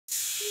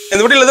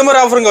இந்த வீடியோல எந்த மாதிரி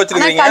ஆஃபர்ங்க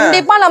வச்சிருக்கீங்க?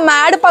 கண்டிப்பா நம்ம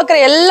ஆட் பார்க்குற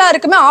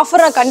எல்லாருக்குமே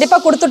ஆஃபர் கண்டிப்பா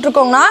கொடுத்துட்டு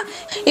இருக்கோம்னா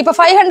இப்போ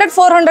 500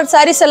 400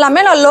 sarees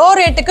எல்லாமே நான் லோ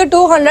ரேட்டுக்கு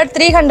 200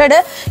 300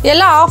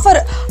 எல்லாம் ஆஃபர்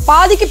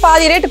பாதிக்கு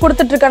பாதி ரேட்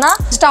கொடுத்துட்டு இருக்கேன்னா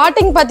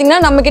ஸ்டார்டிங் பார்த்தீங்கன்னா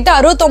நம்ம கிட்ட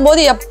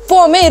 69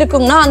 எப்பவுமே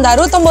இருக்குங்கண்ணா. அந்த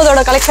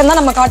 69ஓட கலெக்ஷன் தான்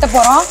நம்ம காட்ட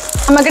போறோம்.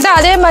 நம்ம கிட்ட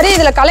அதே மாதிரி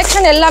இதுல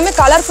கலெக்ஷன் எல்லாமே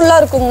கலர்ஃபுல்லா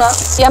இருக்குங்கண்ணா.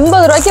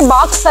 80 ரூபாய்க்கு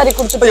பாக்ஸ் சாரி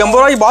கொடுத்துட்டு 80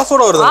 ரூபாய்க்கு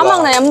பாக்ஸோட வருது.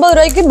 ஆமாங்கண்ணா 80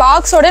 ரூபாய்க்கு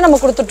பாக்ஸோட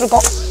நம்ம கொடுத்துட்டு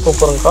இருக்கோம்.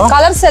 சூப்பர்ங்கா.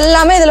 கலர்ஸ்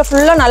எல்லாமே இதுல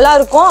ஃபுல்லா நல்லா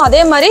இருக்கும்.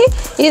 அதே மாதிரி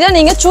இதை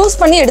நீங்க சூஸ்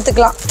பண்ணி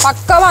எடுத்துக்கலாம்.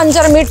 பக்காவா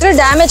 5.5 மீட்டர்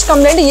டேமேஜ்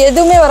கம்ப்ளைண்ட்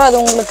எதுவுமே வராது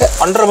உங்களுக்கு.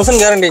 100%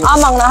 கேரண்டி.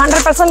 ஆமாங்கண்ணா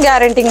 100%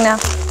 கேரண்டிங்கண்ணா.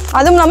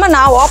 அதுவும் இல்லாம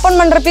நான் ஓபன்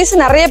பண்ற பீஸ்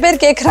நிறைய பேர்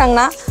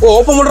கேக்குறாங்கண்ணா.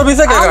 ஓபன் பண்ற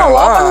பீஸா கேக்குறாங்க?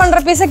 ஓபன் பண்ற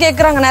பீஸ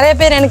கேக்குறாங்க நிறைய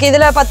பேர். எனக்கு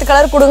இதுல 10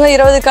 கலர் கொடுங்க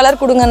 20 கலர்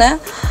கொடுங்கன்னு.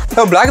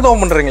 பிளாக் தான்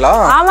ஓபன் பண்றீங்களா?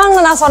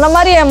 ஆமாங்க நான் சொன்ன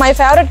மாதிரி மை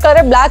ஃபேவரட்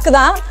கலரே பிளாக்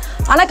தான்.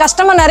 ஆனா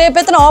கஸ்டமர் நிறைய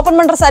பேர் நான் ஓபன்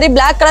பண்ற சாரி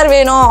பிளாக் கலர்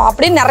வேணும்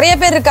அப்படின்னு நிறைய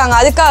பேர் இருக்காங்க.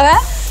 அதுக்காக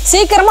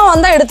சீக்கிரமா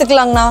வந்தா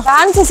எடுத்துக்கலாங்கண்ணா.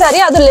 ஃபேன்சி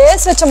சாரி அது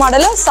லேஸ் வச்ச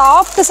மாடல்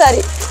சாஃப்ட்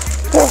சாரி.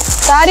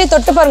 சாரி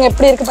தொட்டு பாருங்க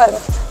எப்படி இருக்கு பாருங்க.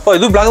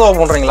 இது பிளாக் தான்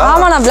ஓபன் பண்றீங்களா?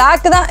 ஆமா நான்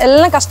பிளாக் தான்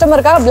எல்லாம்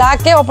கஸ்டமருக்காக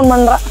பிளாக்கே ஓபன்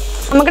பண்றேன்.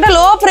 நம்ம கிட்ட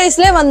லோ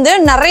பிரைஸ்லயே வந்து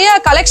நிறைய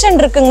கலெக்ஷன்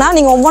இருக்குங்கண்ணா.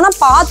 நீங்க ஒவ்வொன்றா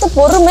பார்த்து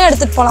பொறுமையா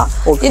எடுத்துட்டு போகலாம்.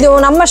 இது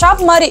நம்ம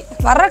ஷாப் மாதிரி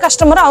வர்ற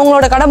கஸ்டமர்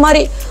அவங்களோட கடை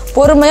மாதிரி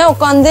பொறுமையா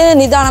உட்காந்து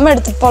நிதானமா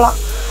எடுத்துட்டு போகலாம்.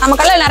 நம்ம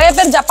கடையில் நிறைய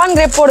பேர் ஜப்பான்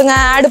கிரேப் போடுங்க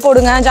ஆடு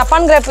போடுங்க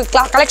ஜப்பான் கிரேப்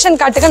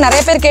கலெக்ஷன் காட்டுங்க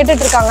நிறைய பேர்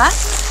கேட்டுட்டு இருக்காங்க.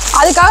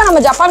 அதுக்காக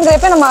நம்ம ஜப்பான்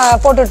கிரேப்பே நம்ம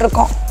போட்டுட்டு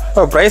இருக்கோம்.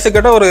 பிரைஸ்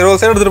கேட்டா ஒரு 20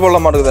 சைடு எடுத்துட்டு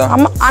போகலாம் மாட்டேங்குது.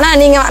 ஆமா ஆனா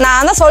நீங்க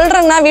நான் தான்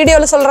சொல்றேங்கண்ணா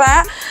வீடியோல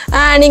சொல்றேன்.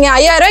 நீங்க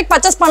 5000 ரூபாய்க்கு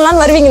பர்ச்சேஸ்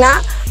பண்ணலாம்னு வருவீங்கன்னா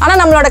ஆனா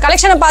நம்மளோட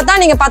கலெக்ஷனை பார்த்தா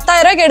நீங்க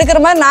 10000 ரூபாய்க்கு எடுக்கிற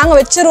மாதிரி நாங்க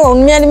வச்சிருவோம்.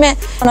 உண்மையாலுமே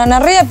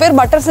நிறைய பேர்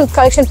பட்டர் சில்க்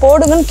கலெக்ஷன்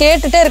போடுங்கன்னு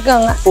கேட்டுட்டே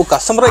இருக்காங்க.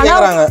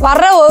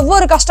 வர்ற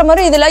ஒவ்வொரு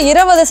கஸ்டமரும் இதுல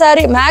 20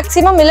 சாரி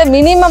மேக்சிமம் இல்ல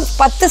மினிமம்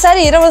 10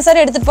 சாரி 20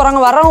 சாரி எடுத்துட்டு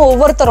போறாங்க வர்றவங்க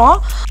ஒவ்வொருத்தரும்.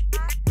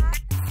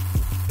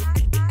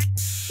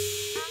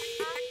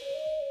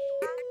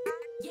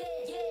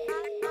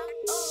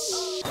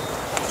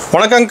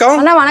 வணக்கம்க்கா.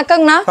 அண்ணா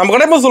வணக்கங்கண்ணா. நம்ம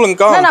கடை பேர்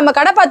சொல்லுங்கக்கா. நம்ம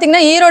கடை பாத்தீங்கன்னா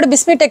ஈரோடு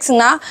பிஸ்மி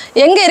டெக்ஸ்ங்கண்ணா.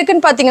 எங்க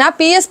இருக்குன்னு பாத்தீங்கன்னா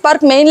PS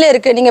பார்க் மெயின்ல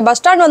இருக்கு. நீங்க பஸ்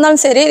ஸ்டாண்ட்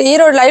வந்தாலும் சரி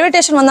ஈரோடு ரயில்வே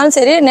ஸ்டேஷன் வந்தாலும்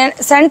சரி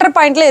சென்டர்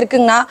பாயிண்ட்ல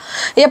இருக்குங்கண்ணா.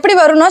 எப்படி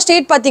வரும்னா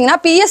ஸ்ட்ரீட் பாத்தீங்கன்னா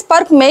PS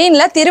பார்க்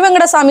மெயின்ல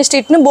திருவெங்கடசாமி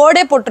ஸ்ட்ரீட்னு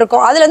போர்டே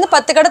போட்டிருக்கோம். அதுல இருந்து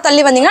 10 கடை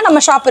தள்ளி வந்தீங்கன்னா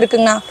நம்ம ஷாப்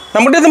இருக்குங்கண்ணா.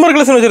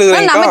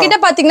 நம்ம கிட்ட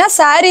பாத்தீங்கன்னா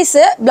saris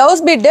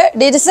blouse beat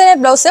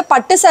designer blouse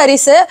பட்டு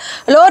சாரீஸ்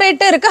லோ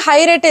ரேட்டு இருக்கு ஹை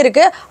ரேட்டு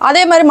இருக்கு.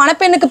 அதே மாதிரி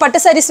மணப்பெண்ணுக்கு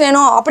பட்டு சாரீஸ்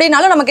வேணும்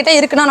அப்படின்னாலும் நம்ம கிட்ட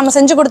இருக்குன்னா நம்ம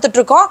செஞ்சு கொடுத்துட்டு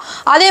இருக்கோம்.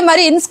 அதே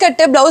மாதிரி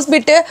இன்ஸ்கர்ட் பிளவுஸ்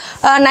பிட்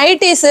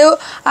நைட்டிஸ்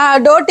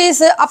டோட்டிஸ்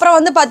அப்புறம்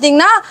வந்து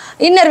பாத்தீங்கன்னா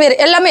இன்னர் வேர்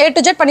எல்லாமே A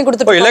to Z பண்ணி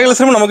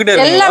கொடுத்துட்டு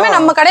எல்லாமே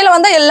நம்ம கடையில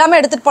வந்தா எல்லாமே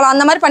எடுத்துட்டு போலாம்.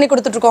 அந்த மாதிரி பண்ணி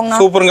கொடுத்துட்டு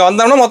இருக்கோங்க. சூப்பர்ங்க.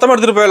 வந்தானே மொத்தமா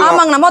எடுத்துட்டு போலாம்.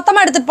 ஆமாங்க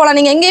மொத்தமா எடுத்துட்டு போலாம்.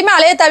 நீங்க எங்கேயுமே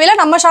அலைய தேவையில்ல.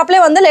 நம்ம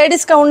ஷாப்லயே வந்து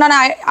லேடிஸ்க்கு உண்டான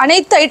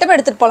அனைத்து ஐட்டமும்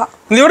எடுத்துட்டு போலாம்.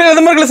 இந்த வீடியோல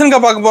எந்த மாதிரி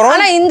கலெக்ஷன் பார்க்க போறோம்?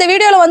 ஆனா இந்த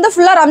வீடியோல வந்து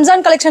ஃபுல்லா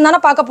ரம்ஜான் கலெக்ஷன் தான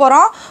பார்க்க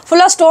போறோம்.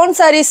 ஃபுல்லா stone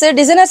saris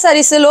designer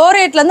saris low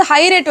ரேட்ல இருந்து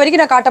ஹை ரேட்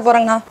வரைக்கும் நான் காட்ட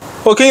போறேங்க.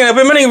 ஓகேங்க.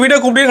 எப்பவுமே நீங்க வீடியோ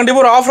கூப்பிட்டு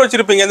கண்டிப்பா ஒரு ஆஃபர்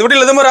வச்சிருப்பீங்க. இந்த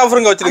வீடியோல எந்த மாதிரி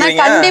ஆஃபர்ங்க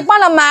வச்சிருக்கீங்க? கண்டிப்பா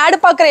நம்ம ஆட்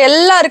பார்க்குற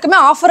எல்லாருக்குமே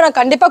ஆஃபர்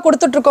கண்டிப்பா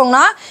கொடுத்துட்டு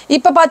இருக்கோம்னா.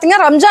 இப்ப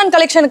பாத்தீங்கன்னா ரம்ஜான்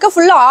கலெக்ஷனுக்கு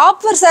ஃபுல்லா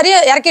ஆஃபர் சாரி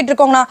இறக்கிட்டு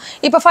இருக்கோம்னா.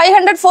 இப்ப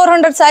 500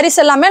 400 sarees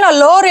எல்லாமே நான்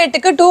லோ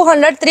ரேட்டுக்கு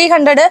 200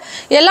 300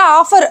 எல்லாம்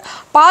ஆஃபர்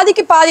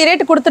பாதிக்கு பாதி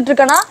ரேட் கொடுத்துட்டு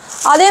இருக்கேன்னா.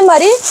 அதே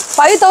மாதிரி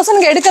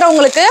 5000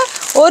 எடுக்கிறவங்களுக்கு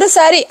ஒரு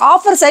சாரி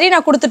ஆஃபர் சாரி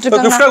நான் கொடுத்துட்டு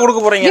இருக்கேன். கிஃப்டா கொடுக்க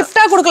போறீங்க?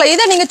 கிஃப்டா கொடுக்கலாம்.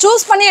 இதை நீங்க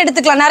சூஸ் பண்ணி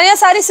எடுத்துக்கலாம். நிறைய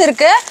சாரீஸ்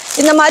இருக்கு.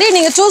 இந்த மாதிரி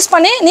நீங்க சூஸ்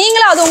பண்ணி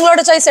நீங்களே அது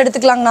உங்களோட சாய்ஸ்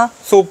எடுத்துக்கலாம்ண்ணா.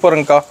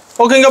 சூப்பர்ங்கா.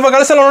 ஓகேங்க. அப்ப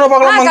கலெக்ஷன்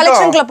பார்க்கலாமா?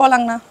 கலெக்ஷன்க்குள்ள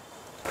போலாம்ண்ணா.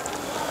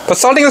 இப்ப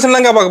ஸ்டார்டிங்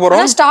என்னங்க பார்க்க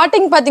போறோம்?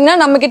 ஸ்டார்டிங் பாத்தீங்கன்னா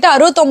நம்ம கிட்ட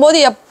 69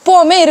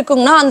 எப்பவுமே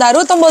இருக்குங்கண்ணா. அந்த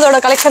 69ஓட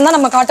கலெக்ஷன் தான்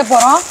நம்ம காட்ட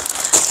போறோம்.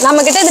 நம்ம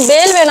கிட்ட இது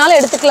பேல் வேணாலும்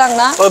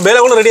எடுத்துக்கலாங்கண்ணா. பேலா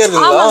கூட ரெடியா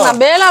இருக்குங்களா? ஆமாங்க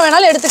பேலா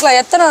வேணாலும் எடுத்துக்கலாம்.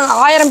 எத்தனை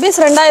 1000 பீஸ்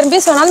 2000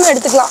 பீஸ் வேணாலும்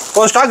எடுத்துக்கலாம்.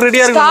 ஸ்டாக்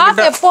ரெடியா இருக்கு.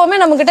 ஸ்டாக் எப்பவுமே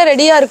நம்ம கிட்ட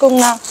ரெடியா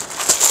இருக்குங்கண்ணா.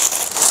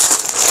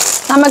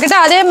 நம்ம கிட்ட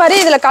அதே மாதிரி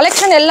இதுல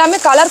கலெக்ஷன் எல்லாமே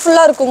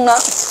கலர்ஃபுல்லா இருக்குங்கண்ணா.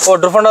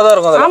 டிஃபரெண்டா தான்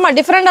இருக்கும். ஆமா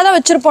டிஃபரெண்டா தான்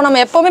வச்சிருப்போம்.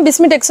 நம்ம எப்பவுமே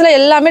பிஸ்மி டெக்ஸ்ல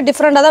எல்லாமே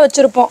டிஃபரெண்டா தான்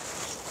வச்சிருப்போம்.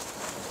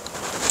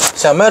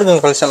 செமையா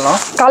இருக்குங்க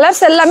கலெக்ஷன்லாம்.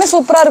 கலர்ஸ் எல்லாமே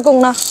சூப்பரா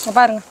இருக்குங்கண்ணா.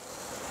 பாருங்க.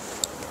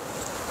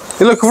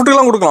 இல்ல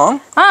கிஃப்ட்லாம் கொடுக்கலாம்.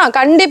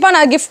 கண்டிப்பா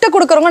நான் gift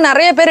கொடுக்கறவங்க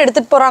நிறைய பேர்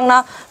எடுத்துட்டு போறாங்கண்ணா.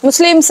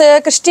 முஸ்லிம்ஸ்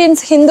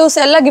கிறிஸ்டியன்ஸ் ஹிந்துஸ்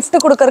எல்லாம் gift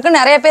கொடுக்கறதுக்கு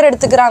நிறைய பேர்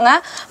எடுத்துக்கிறாங்க.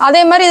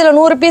 அதே மாதிரி இதுல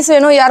 100 பீஸ்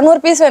வேணும்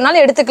 200 பீஸ்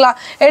வேணாலும் எடுத்துக்கலாம்.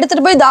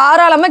 எடுத்துட்டு போய்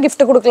தாராளமா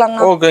gift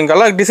கொடுக்கலாங்கண்ணா. Okay.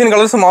 Colour design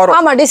colours மாறும்.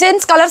 ஆமா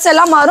டிசைன்ஸ் கலர்ஸ்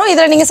எல்லாம் மாறும்.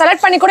 இதுல நீங்க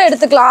செலக்ட் பண்ணி கூட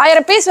எடுத்துக்கலாம்.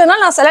 1000 பீஸ்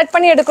வேணாலும் நான் செலக்ட்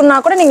பண்ணி எடுக்கணும்னா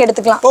கூட நீங்க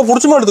எடுத்துக்கலாம்.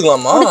 பிடிச்ச மாதிரி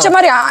எடுத்துக்கலாமா? பிடிச்ச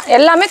மாதிரி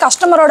எல்லாமே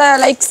கஸ்டமரோட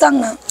லைக்ஸ்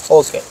தாங்கண்ணா.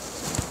 ஓகே.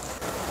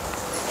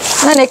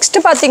 நெக்ஸ்ட்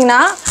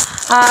பாத்தீங்கன்னா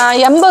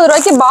 80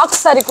 ரூபாய்க்கு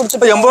பாக்ஸ் சாரி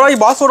கொடுத்துட்டு 80 ரூபாய்க்கு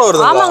பாக்ஸோட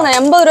வருது. ஆமாங்க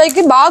 80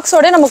 ரூபாய்க்கு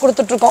பாக்ஸோட நம்ம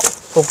கொடுத்துட்டு இருக்கோம்.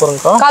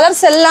 சூப்பர்ங்கா.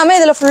 கலர்ஸ் எல்லாமே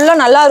இதுல ஃபுல்லா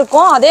நல்லா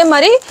இருக்கும். அதே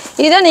மாதிரி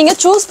இதை நீங்க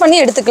சூஸ் பண்ணி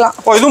எடுத்துக்கலாம்.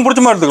 இதுவும்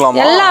பிடிச்ச மாதிரி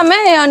எடுத்துக்கலாமா? எல்லாமே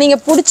நீங்க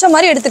பிடிச்ச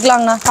மாதிரி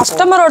எடுத்துக்கலாங்கண்ணா.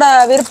 கஸ்டமரோட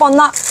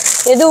விருப்பம் தான்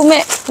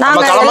எதுவுமே.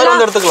 நாங்க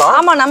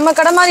ஆமா நம்ம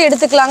கடை மாதிரி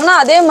எடுத்துக்கலாங்கண்ணா.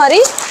 அதே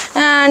மாதிரி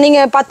நீங்க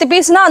 10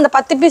 பீஸ்னா அந்த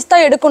 10 பீஸ்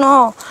தான்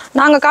எடுக்கணும்.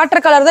 நாங்க காட்டுற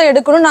கலர் தான்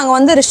எடுக்கணும். நாங்க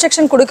வந்து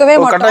ரெஸ்ட்ரிக்ஷன் கொடுக்கவே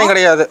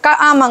மாட்டோம்.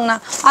 ஆமாங்கண்ணா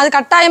அது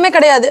கட்டாயமே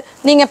கிடையாது.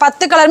 நீங்க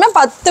 10 கலருமே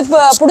 10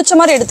 பிடிச்ச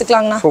மாதிரி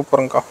எடுத்துக்கலாங்கண்ணா.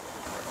 சூப்பர்ங்கா.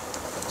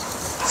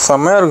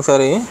 செமையா இருக்கு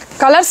சாரி.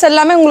 கலர்ஸ்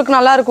எல்லாமே உங்களுக்கு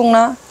நல்லா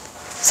இருக்குங்கண்ணா.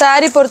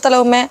 சாரி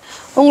பொறுத்தளவுமே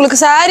உங்களுக்கு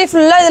சாரி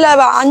ஃபுல்லா இதுல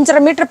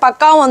 5.5 மீட்டர்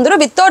பக்காவும்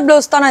வந்துரும் வித்தவுட்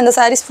ப்ளவுஸ் தான் இந்த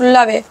சாரீஸ்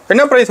ஃபுல்லாவே.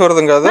 என்ன பிரைஸ்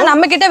வருதுங்க அது?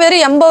 நம்ம கிட்ட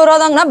வெறும் 80 ரூபா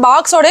தாங்கனா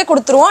பாக்ஸோடே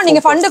கொடுத்துருவோம்.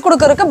 நீங்க ஃபண்ட்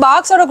கொடுக்கறதுக்கு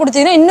பாக்ஸோட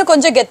கொடுத்தீங்கன்னா இன்னும்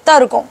கொஞ்சம் கெத்தா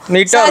இருக்கும்.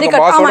 சாரி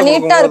கட்டாம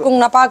நீட்டா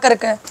இருக்கும்னா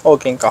பாக்கறதுக்கு.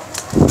 ஓகேங்கா.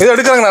 இது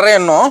எடுக்கறங்க நிறைய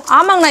எண்ணம்.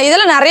 ஆமாங்கண்ணா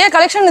இதெல்லாம் நிறைய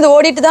கலெக்ஷன் இது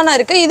ஓடிட்டு தான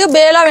இருக்கு. இது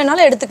பேலா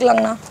வேணாலும்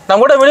எடுத்துக்கலாங்கண்ணா.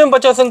 நம்மட்ட மினிமம்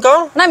பர்சேஸ்ங்கா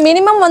நான்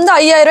மினிமம் வந்து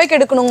 5000 ரூபாய்க்கு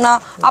எடுக்கணும்னா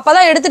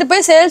அப்பதான் எடுத்துட்டு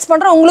போய் சேல்ஸ்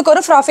பண்ற உங்களுக்கு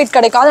ஒரு ப்ராஃபிட்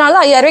கிடைக்கும். அதனால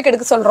தான் 5000 ரூபாய்க்கு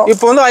எடுக்க சொல்றோம்.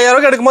 இப்போ வந்து 5000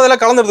 ரூபாய்க்கு எடுக்கும்போது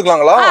எல்லாம் கலந்து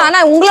எடுத்துக்கலாங்களா?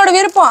 ஆனா உங்களோட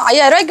விருப்பம்.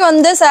 5000 ரூபாய்க்கு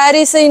வந்து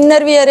சாரீஸ்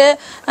இன்னர் வியர்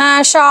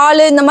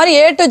ஷால் இந்த மாதிரி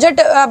A to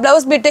Z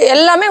blouse bit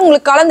எல்லாமே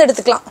உங்களுக்கு கலந்து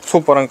எடுத்துக்கலாம்.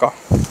 சூப்பர்ங்கா.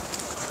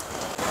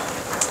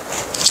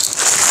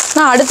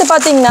 நான் அடுத்து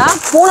பாத்தீங்கன்னா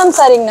பூனம்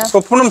சாரிங்கண்ணா.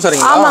 பூனம்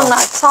சாரிங்களா? ஆமாங்கண்ணா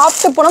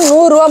சாஃப்ட் பூனம்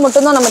 100 ரூபா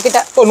மட்டும் தான் நம்ம கிட்ட.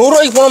 100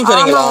 ரூபாய்க்கு பூனம்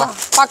சாரிங்களா?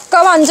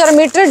 பக்காவா 5.5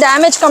 மீட்டர்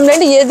டேமேஜ்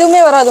கம்ப்ளைண்ட்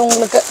எதுவுமே வராது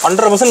உங்களுக்கு.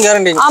 100%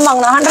 கேரண்டி.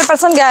 ஆமாங்கண்ணா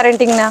 100%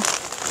 கேரண்டிங்கண்ணா.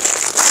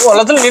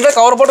 எல்லாத்துலயும் நீட்டா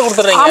கவர் போட்டு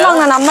கொடுத்துறீங்க.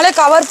 ஆமாங்க நம்மளே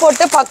கவர்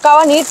போட்டு பக்காவா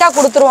நீட்டா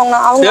கொடுத்துருவாங்க.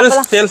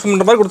 அவங்க சேல்ஸ்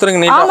பண்ற மாதிரி கொடுத்துறீங்க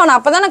நீட்டா. ஆமாண்ணா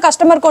அப்பதான்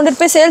கஸ்டமர் கொண்டு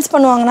போய் சேல்ஸ்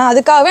பண்ணுவாங்கண்ணா.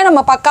 அதுக்காகவே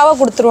நம்ம பக்காவா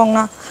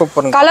கொடுத்துருவாங்கண்ணா.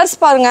 சூப்பர். கலர்ஸ்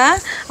பாருங்க.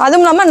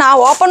 அதுவும் இல்லாம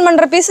நான் ஓபன்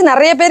பண்ற பீஸ்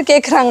நிறைய பேர்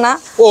கேக்குறாங்கண்ணா.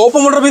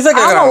 ஓபன் பண்ற பீஸா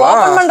கேக்குறாங்க?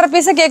 ஓபன் பண்ற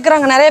பீஸ்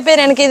கேக்குறாங்க நிறைய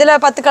பேர். எனக்கு இதுல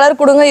 10 கலர்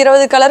கொடுங்க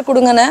 20 கலர்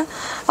கொடுங்கன்னு.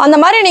 அந்த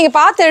மாதிரி நீங்க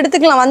பார்த்து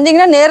எடுத்துக்கலாம்.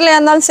 வந்தீங்கன்னா நேர்ல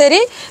இருந்தாலும்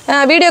சரி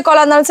வீடியோ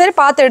காலா இருந்தாலும் சரி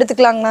பார்த்து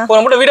எடுத்துக்கலாங்கண்ணா.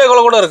 நம்மட்ட வீடியோ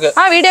கால் கூட இருக்கு.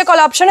 வீடியோ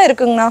கால் ஆப்ஷனும்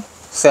இருக்குங்கண்ணா.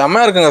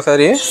 செமையா இருக்குங்க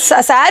சாரி.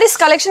 சாரீஸ்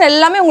கலெக்ஷன்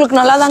எல்லாமே உங்களுக்கு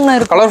நல்லா தாங்கண்ணா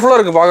இருக்கு. கலர்ஃபுல்லா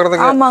இருக்கு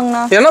பாக்குறதுக்கு.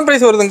 ஆமாங்கண்ணா. என்ன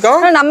பிரைஸ் வருதுங்கா?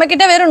 நம்ம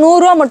கிட்ட வெறும் 100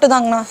 ரூபா மட்டும்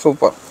தாங்கண்ணா.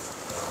 சூப்பர்.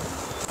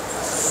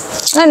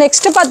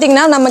 நெக்ஸ்ட்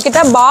பாத்தீங்கன்னா நம்ம கிட்ட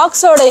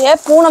பாக்ஸோடைய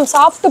பூனம்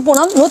சாஃப்ட்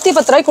பூனம்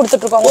 110 ரூபாய்க்கு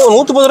கொடுத்துட்டு இருக்கோம்.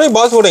 110 ரூபாய்க்கு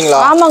பாக்ஸ் போடுங்களா?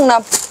 ஆமாங்கண்ணா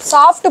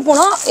சாஃப்ட்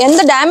பூனம்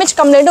எந்த டேமேஜ்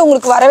கம்ப்ளைண்ட்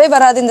உங்களுக்கு வரவே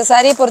வராது இந்த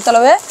சாரியை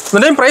பொறுத்தளவு.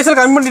 இந்த டைம் பிரைஸ்ல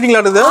கம்மி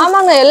பண்ணிட்டீங்களா இது?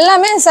 ஆமாங்க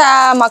எல்லாமே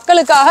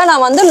மக்களுக்காக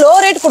நான் வந்து லோ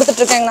ரேட்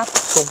கொடுத்துட்டு இருக்கேங்கண்ணா.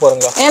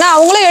 சூப்பருங்க. ஏன்னா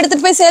அவங்களே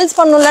எடுத்துட்டு போய் சேல்ஸ்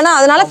பண்ணணும்லன்னா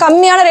அதனால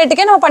கம்மியான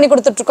ரேட்டுக்கே நம்ம பண்ணி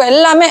கொடுத்துட்டு இருக்கோம்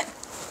எல்லாமே.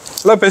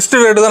 பெஸ்ட்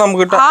ரேட் தான் நம்ம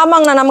கிட்ட.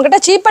 ஆமாங்கண்ணா நம்ம கிட்ட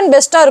சீப் அண்ட்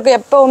பெஸ்டா இருக்கும்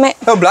எப்பவுமே.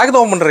 பிளாக்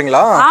தான்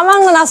பண்றீங்களா?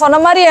 ஆமாங்க நான்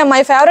சொன்ன மாதிரி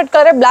மை ஃபேவரட்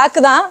கலரே பிளாக்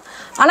தான்.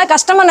 ஆனா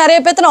கஸ்டமர் நிறைய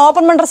பேர் நான்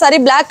ஓபன் பண்ற சாரி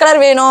பிளாக் கலர்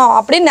வேணும்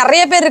அப்படின்னு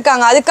நிறைய பேர்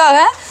இருக்காங்க. அதுக்காக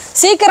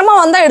சீக்கிரமா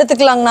வந்தா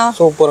எடுத்துக்கலாங்கண்ணா.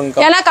 சூப்பருங்க.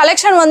 ஏன்னா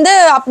கலெக்ஷன் வந்து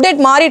அப்டேட்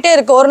மாறிட்டே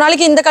இருக்கு. ஒரு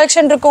நாளைக்கு இந்த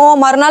கலெக்ஷன் இருக்கும்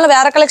மறுநாள்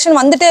வேற கலெக்ஷன்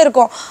வந்துட்டே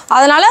இருக்கும்.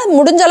 அதனால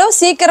முடிஞ்ச அளவு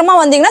சீக்கிரமா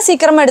வந்தீங்கன்னா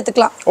சீக்கிரமா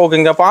எடுத்துக்கலாம்.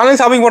 ஓகேங்க. ஆன்லைன்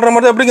ஷாப்பிங் பண்ற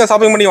மாதிரி எப்படிங்க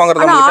ஷாப்பிங் பண்ணி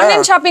வாங்குறது?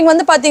 ஆன்லைன் ஷாப்பிங்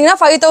வந்து பாத்தீங்கன்னா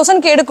 5000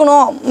 க்கு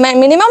எடுக்கணும்.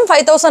 மினிமம்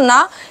 5000னா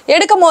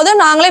எடுக்கும் போது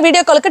நாங்களே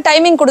வீடியோ காலுக்கு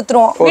டைமிங்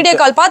கொடுத்துருவோம். வீடியோ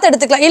கால் பார்த்து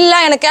எடுத்துக்கலாம். இல்ல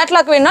எனக்கு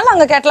கேட்லாக் வேணும்னா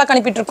நாங்க கேட்லாக்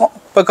அனுப்பிட்டு இருக்கோம்.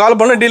 இப்ப கால்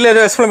பண்ண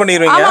டீடைல் எக்ஸ்பிளைன்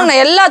பண்ணிடுவீங்க? ஆமாங்க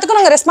எல்லாத்துக்கும்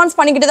நாங்க ரெஸ்பான்ஸ்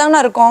பண்ணிக்கிட்டு தாங்க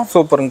இருக்கோம்.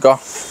 சூப்பர்ங்கா.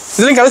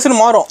 இதுலயும் கலெக்ஷன்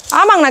மாறும்.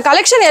 ஆமாங்க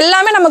கலெக்ஷன்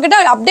எல்லாமே நம்ம கிட்ட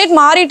அப்டேட்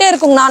மாறிட்டே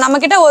இருக்குங்கண்ணா. நம்ம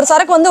கிட்ட ஒரு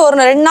சரக்கு வந்து ஒரு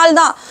 2 நாள்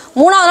தான்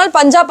 3ஆவது நாள்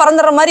பஞ்சா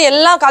பறந்துற மாதிரி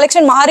எல்லா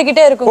கலெக்ஷன்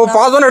மாறிக்கிட்டே இருக்குங்க.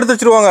 பாதோன்னு எடுத்து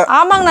வச்சிருவாங்க.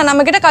 ஆமாங்கண்ணா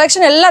நம்ம கிட்ட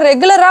கலெக்ஷன் எல்லாம்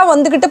ரெகுலரா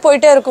வந்துகிட்டு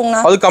போயிட்டே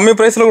இருக்குங்கண்ணா. அது கம்மி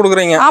பிரைஸ்ல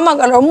கொடுக்குறீங்க?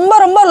 ஆமாங்க ரொம்ப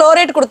ரொம்ப லோ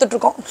ரேட் கொடுத்துட்டு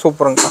இருக்கோம்.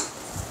 சூப்பர்ங்கா.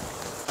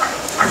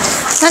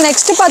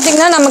 நெக்ஸ்ட்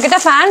பாத்தீங்கன்னா நம்ம கிட்ட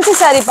ஃபேன்சி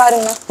saree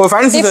பாருங்க.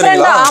 ஃபேன்சி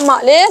டிஃபரெண்டா ஆமா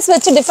லேஸ்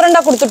வச்சு டிஃபரெண்டா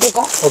கொடுத்துட்டு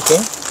இருக்கோம். ஓகே.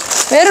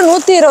 வெறும்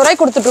 120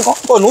 ரூபாய்க்கு கொடுத்துட்டு இருக்கோம்.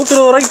 120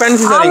 ரூபாய்க்கு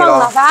ஃபேன்சி சாரிங்களா?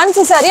 ஆமாங்க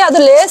ஃபேன்சி saree அது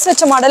லேஸ்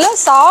வச்ச மாடல்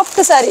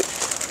சாஃப்ட் saree.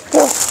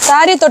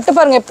 saree தொட்டு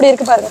பாருங்க எப்படி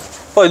இருக்கு பாருங்க.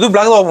 இது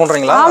Black தான் ஓபன்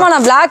பண்றீங்களா? ஆமா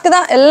நான் Black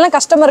தான் எல்லாம்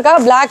கஸ்டமருக்காக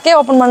Black-ஏ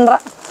ஓபன்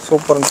பண்றேன்.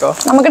 சூப்பர்ங்கா.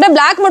 நம்ம கிட்ட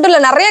Black மட்டும்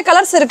இல்ல நிறைய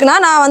கலர்ஸ் இருக்குனா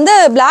நான் வந்து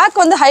Black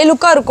வந்து ஹை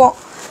லுக்கா இருக்கும்.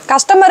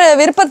 கஸ்டமர்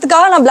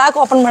விருப்பத்துக்காக நான் Black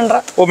ஓபன்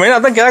பண்றேன். மெயினா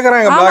அதான்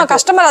கேக்குறாங்க Black. ஆமா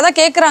கஸ்டமர் அத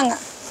கேக்குறாங்க.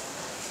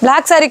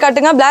 Black saree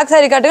காட்டுங்க Black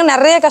saree காட்டுங்க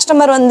நிறைய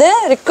கஸ்டமர் வந்து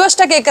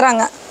ரிக்வெஸ்டா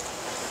கேக்குறாங்க.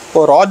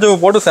 ராஜு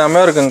போட்டு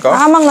செமையா இருக்குங்கா.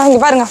 ஆமாங்க இங்க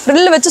பாருங்க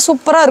ஃப்ரில் வச்சு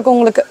சூப்பரா இருக்கும்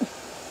உங்களுக்கு.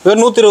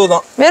 வெறும் 120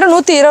 தான். வெறும்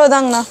 120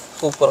 தாங்கண்ணா.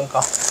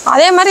 சூப்பர்ங்கா.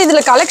 அதே மாதிரி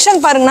இதுல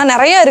கலெக்ஷன் பாருங்கண்ணா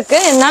நிறைய இருக்கு.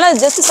 என்னால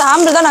ஜஸ்ட்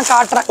சாம்பிள் தான் நான்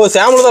காட்டுறேன்.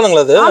 சாம்பிள்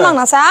தானுங்களா இது?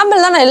 ஆமாங்கண்ணா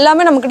சாம்பிள் தான் நான்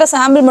எல்லாமே நம்ம கிட்ட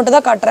சாம்பிள் மட்டும்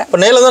தான் காட்டுறேன்.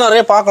 இப்ப நேர்ல தான்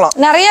நிறைய பார்க்கலாம்.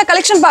 நிறைய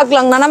கலெக்ஷன்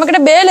பார்க்கலாங்கண்ணா. நம்ம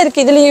கிட்ட பேல்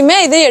இருக்கு இதுலயுமே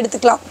இது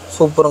எடுத்துக்கலாம்.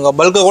 சூப்பர்ங்கா.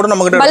 பல்கா கூட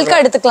நம்ம கிட்ட பல்கா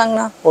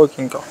எடுத்துக்கலாங்கண்ணா.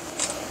 ஓகேங்கா.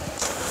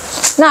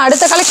 நான்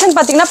அடுத்த கலெக்ஷன்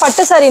பாத்தீங்கன்னா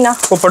பட்டு சாரினா.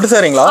 பட்டு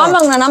சாரிங்களா?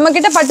 ஆமாங்கண்ணா நம்ம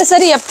கிட்ட பட்டு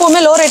சாரி எப்பவுமே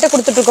லோ ரேட்டே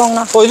கொடுத்துட்டு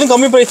இருக்கோங்கண்ணா. இது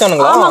கம்மி பிரைஸ்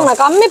தானுங்களா? ஆமாங்கண்ணா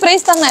கம்மி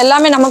பிரைஸ் தாங்க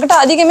எல்லாமே நம்ம கிட்ட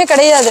அதிகமே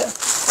கிடையாது.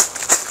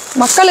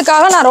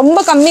 மக்களுக்காக நான் ரொம்ப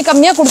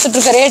கம்மியா கொடுத்துட்டு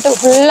இருக்கேன் ரேட்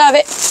ஃபுல்லாவே.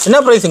 என்ன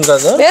பிரைஸ்ங்க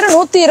அது? வெறும்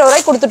 120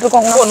 ரூபாய்க்கு கொடுத்துட்டு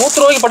இருக்கோங்க. 100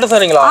 ரூபாய்க்கு பட்டு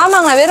சாரிங்களா?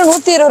 ஆமாங்க வெறும்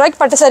 120 ரூபாய்க்கு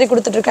பட்டு சாரி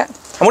கொடுத்துட்டு இருக்கேன்.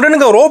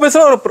 நம்மகிட்ட ரோ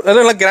பிரைஸ்ல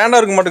எல்லாம் கிராண்டா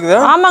இருக்க மாட்டேங்குது.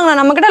 ஆமாங்க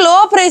நம்ம கிட்ட லோ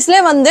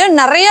பிரைஸ்லயே வந்து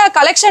நிறைய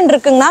கலெக்ஷன்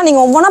இருக்குங்கண்ணா.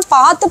 நீங்க ஒவ்வொன்றா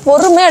பார்த்து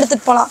பொறுமையா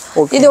எடுத்துட்டு போலாம்.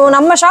 இது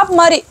நம்ம ஷாப்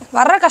மாதிரி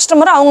வர்ற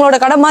கஸ்டமர் அவங்களோட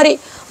கடை மாதிரி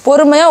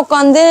பொறுமையா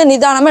உட்காந்து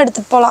நிதானமா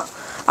எடுத்துட்டு போலாம்.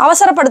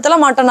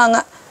 அவசரப்படுத்தலாம் மாட்டோம் நாங்க.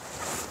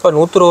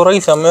 120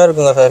 ரூபாய்க்கு செம்மையா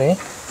இருக்குங்க சாரி.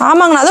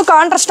 ஆமாங்க அது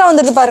கான்ட்ராஸ்டா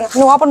வந்துருது பாருங்க.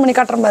 இன்னும் ஓபன் பண்ணி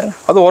காட்டுறேன் பாருங்க.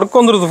 அது வர்க்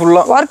வந்துருது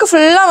ஃபுல்லா. வர்க்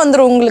ஃபுல்லா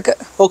வந்துரும் உங்களுக்கு.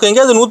 ஓகேங்க.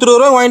 அது 120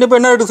 ரூபாய் வாங்கிட்டு போய்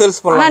என்ன ரேட்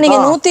சேல்ஸ் பண்ணலாம்? நீங்க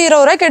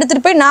 120 ரூபாய்க்கு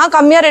எடுத்துட்டு போய் நான்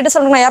கம்மியா ரேட்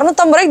சொல்றேன்.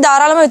 250 ரூபாய்க்கு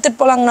தாராளமா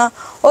வித்துட்டு போலாங்கண்ணா.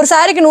 ஒரு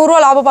சாரிக்கு 100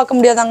 ரூபாய் லாபம் பார்க்க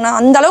முடியாதாங்கண்ணா.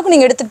 அந்த அளவுக்கு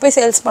நீங்க எடுத்துட்டு போய்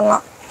சேல்ஸ்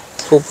பண்ணலாம்.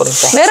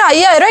 சூப்பர்ங்க. வேற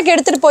 5000 ரூபாய்க்கு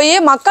எடுத்துட்டு போய்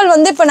மக்கள்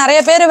வந்து இப்ப நிறைய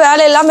பேர்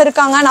வேலை இல்லாம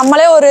இருக்காங்க.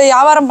 நம்மளே ஒரு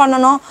வியாபாரம்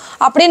பண்ணணும்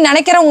அப்படின்னு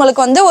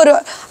நினைக்கிறவங்களுக்கு வந்து ஒரு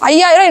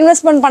 5000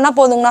 இன்வெஸ்ட்மெண்ட் பண்ணா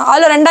போதுங்கண்ணா.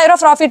 அதுல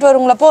 2000 ப்ராஃபிட்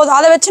வருங்களா போதும்.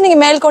 அதை வச்சு நீங்க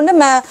மேல் கொண்டு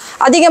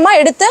அதிகமா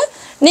எடுத்து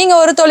நீங்க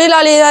ஒரு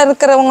தொழிலாளியா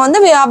இருக்கிறவங்க வந்து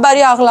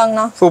வியாபாரி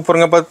ஆகலாங்கண்ணா.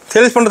 சூப்பருங்க. இப்ப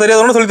சேல்ஸ் பண்ண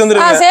தெரியாதவங்க சொல்லி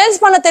தந்துருவீங்க. சேல்ஸ்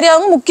பண்ண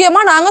தெரியாதவங்க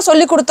முக்கியமா நாங்க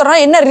சொல்லி கொடுத்துறோம்.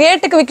 என்ன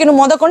ரேட்டுக்கு விக்கணும்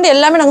முதற்கொண்டு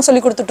எல்லாமே நாங்க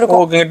சொல்லி கொடுத்துட்டு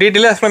இருக்கோம். ஓகேங்க.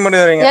 டீடைலா எக்ஸ்பிளைன்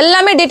பண்ணுவீங்க.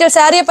 எல்லாமே டீடைல்.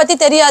 சாரியை பத்தி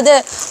தெரியாது,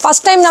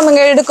 ஃபர்ஸ்ட் டைம் நம்ம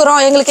இங்க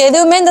எடுக்கிறோம், எங்களுக்கு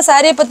எதுவுமே இந்த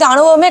சாரியை பத்தி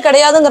அனுபவமே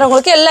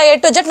கிடையாதுங்கிறவங்களுக்கு எல்லா A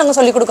to Z நாங்க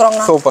சொல்லி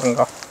கொடுக்குறோங்க.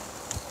 சூப்பருங்க.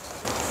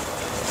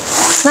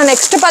 நான்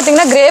நெக்ஸ்ட்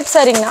பாத்தீங்கன்னா கிரேப்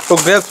சாரிங்க. ஓ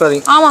கிரேப் சாரி.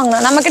 ஆமாங்க.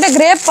 நம்ம கிட்ட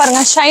கிரேப்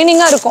பாருங்க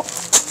ஷைனிங்கா இருக்கும்.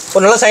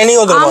 ஒரு நல்ல ஷைனிங்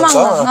வந்துரும்.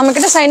 ஆமாங்க. நம்ம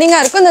கிட்ட ஷைனிங்கா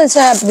இருக்கும்.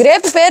 இந்த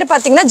கிரேப் பேர்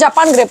பாத்தீங்கன்னா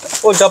ஜப்பான் கிரேப்.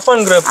 ஓ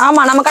ஜப்பான் கிரேப்.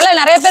 ஆமா. நம்ம கடையில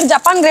நிறைய பேர்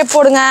ஜப்பான் கிரேப்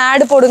போடுங்க,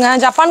 ஆட் போடுங்க,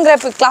 ஜப்பான்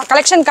கிரேப்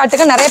கலெக்ஷன்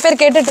காட்டுங்க நிறைய பேர்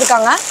கேட்டுட்டு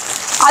இருக்காங்க.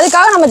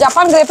 அதுக்காக நம்ம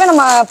ஜப்பான் கிரேப்பே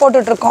நம்ம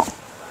போட்டுட்டு இருக்கோம்.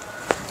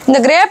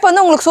 இந்த கிரேப்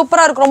வந்து உங்களுக்கு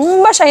சூப்பரா இருக்கும்,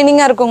 ரொம்ப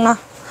ஷைனிங்கா இருக்குங்கண்ணா.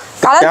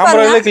 கலர்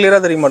பாருங்க,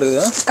 கிளியரா தெரிய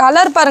மாட்டேங்குது.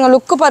 கலர் பாருங்க,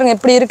 லுக் பாருங்க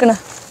எப்படி இருக்குன்னு.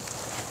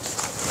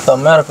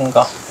 செம்மையா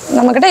இருக்குங்கக்கா.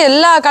 நம்ம கிட்ட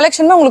எல்லா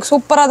கலெக்ஷனுமே உங்களுக்கு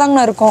சூப்பரா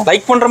தாங்க இருக்கும்.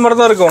 லைக் பண்ற மாதிரி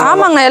தான் இருக்கும்.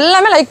 ஆமாங்க.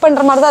 எல்லாமே லைக்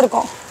பண்ற மாதிரி தான்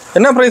இருக்கும்.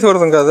 என்ன பிரைஸ்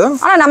வருதுங்க அது?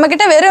 ஆனா நம்ம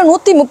கிட்ட வெறும்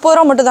 130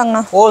 ரூபா மட்டும்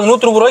தாங்கண்ணா. ஓ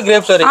 130 ரூபாய்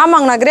கிரேப் சாரி.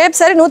 ஆமாங்கண்ணா. கிரேப்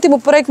சாரி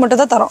 130 ரூபாய்க்கு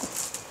மட்டும் தான் தரோம்.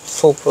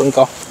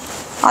 சூப்பர்ங்கக்கா.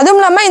 அதுவும்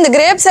இல்லாம இந்த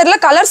கிரேப் சாரில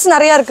கலர்ஸ்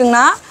நிறைய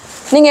இருக்குங்கண்ணா.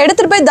 நீங்க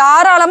எடுத்துட்டு போய்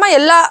தாராளமா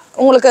எல்லா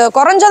உங்களுக்கு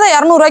குறைஞ்சதா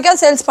 200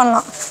 ரூபாய்க்கு சேல்ஸ்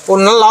பண்ணலாம்.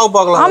 ஒரு நல்ல லாபம்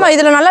பார்க்கலாம். ஆமா.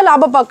 இதுல நல்ல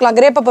லாபம் பார்க்கலாம்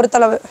கிரேப்பை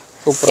பொறுத்தளவு.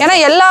 ஏன்னா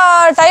எல்லா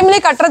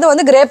டைம்லயும் கட்டுறது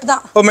வந்து கிரேப்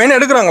தான். மெயினா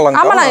எடுக்கிறாங்களா?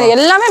 ஆமாண்ணா.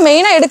 எல்லாமே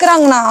மெயினா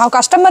எடுக்கிறாங்கண்ணா.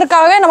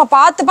 கஸ்டமருக்காகவே நம்ம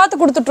பார்த்து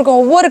கொடுத்துட்டு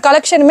இருக்கோம். ஒவ்வொரு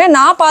கலெக்ஷனுமே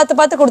நான்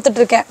பார்த்து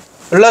கொடுத்துட்டு இருக்கேன்.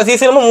 எல்லா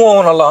சீசனும் மூவ்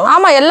ஆகும் நல்லா.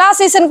 ஆமா. எல்லா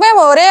சீசனுக்குமே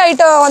ஒரே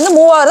ஐட்டம் வந்து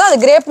மூவ் ஆகுது, அது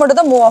கிரேப் மட்டும்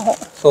தான் மூவ் ஆகும்.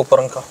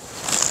 சூப்பர்ங்கக்கா.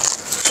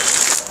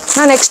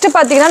 நான் நெக்ஸ்ட்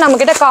பாத்தீங்கன்னா நம்ம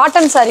கிட்ட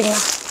காட்டன் சாரிங்க.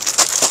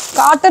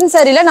 காட்டன்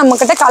சாரில நம்ம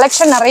கிட்ட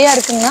கலெக்ஷன் நிறைய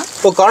இருக்குங்க.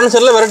 இப்போ காட்டன்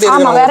சாரில வெரைட்டி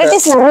இருக்கு. ஆமா.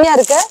 வெரைட்டிஸ் நிறைய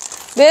இருக்கு.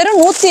 வெறும்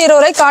 120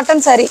 ரூபாய்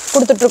காட்டன் சாரி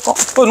கொடுத்துட்டு இருக்கோம்.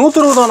 இப்போ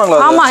 120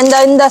 தானங்களா? ஆமா.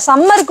 இந்த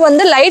சம்மருக்கு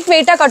வந்து லைட்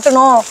வெயிட்டா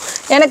கட்டணும்,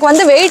 எனக்கு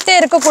வந்து வெயிட்டே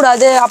இருக்க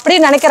கூடாது அப்படி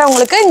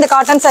நினைக்கிறவங்களுக்கு இந்த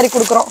காட்டன் சாரி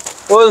கொடுக்குறோம்.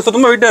 ஓ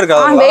சுத்தமா வெயிட்டா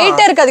இருக்காது.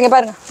 வெயிட்டே இருக்காதுங்க.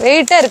 பாருங்க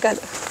வெயிட்டே இருக்காது.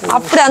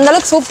 அப்படி அந்த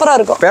அளவுக்கு சூப்பரா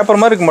இருக்கும்.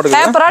 பேப்பர் மாதிரி இருக்க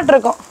மாட்டேங்குது. பேப்பராட்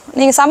இருக்கும்.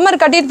 நீங்க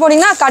சம்மர் கட்டிட்டு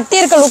போனீங்கன்னா கட்டி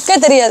இருக்க லுக்கே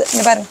தெரியாது.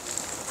 இங்க பாருங்க.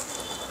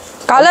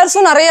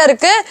 கலர்ஸும் நிறைய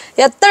இருக்கு.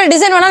 எத்தனை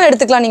டிசைன் வேணாலும்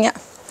எடுத்துக்கலாம் நீங்க.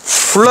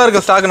 ஃபுல்லா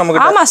இருக்கு ஸ்டாக் நம்ம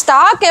கிட்ட. ஆமா.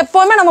 ஸ்டாக்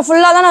எப்பவுமே நம்ம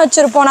ஃபுல்லா தான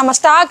வச்சிருப்போம். நம்ம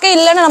ஸ்டாக்கே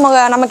இல்லன்னு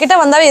நம்ம கிட்ட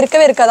வந்தாவே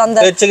இருக்கவே இருக்காது.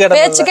 அந்த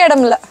பேச்சுக்கே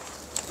இடம் இல்ல.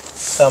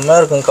 செம்மயா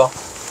இருக்குங்கக்கா.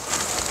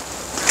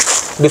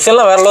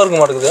 டிசைன்லாம் வேற லெவல் இருக்க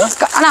மாட்டேங்குது.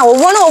 ஆனா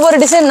ஒவ்வொன்றும் ஒவ்வொரு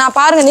டிசைன். நான்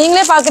பாருங்க,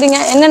 நீங்களே பாக்குறீங்க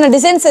என்னென்ன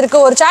டிசைன்ஸ் இருக்கு.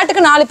 ஒரு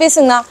சாட்டுக்கு 4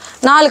 பீஸுங்கண்ணா.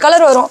 4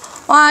 கலர் வரும்.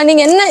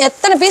 நீங்க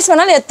எத்தனை பீஸ்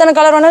வேணாலும் எத்தனை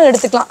கலர் வேணாலும்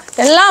எடுத்துக்கலாம்.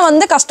 எல்லாம்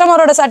வந்து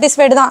கஸ்டமரோட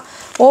சாட்டிஸ்ஃபைடு தான்.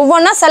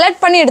 ஒவ்வொன்றா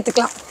செலக்ட் பண்ணி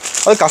எடுத்துக்கலாம்.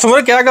 அது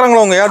கஸ்டமர்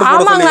கேக்குறாங்களா உங்க ஆட்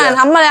போட சொல்லி? ஆமாங்க.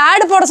 நம்ம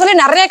ஆட் போட சொல்லி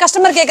நிறைய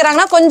கஸ்டமர்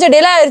கேக்குறாங்கன்னா கொஞ்சம்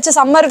டிலே ஆயிடுச்சு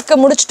சம்மருக்கு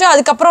முடிச்சிட்டு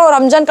அதுக்கப்புறம்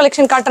ரம்ஜான்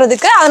கலெக்ஷன்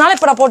காட்டுறதுக்கு. அதனால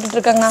இப்ப நான் போட்டுட்டு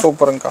இருக்கேங்க.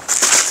 சூப்பர்ங்கக்கா.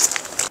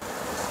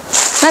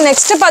 நான்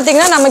நெக்ஸ்ட்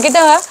பாத்தீங்கன்னா நம்ம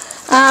கிட்ட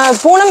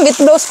பூனம் வித்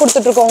ப்ளவுஸ்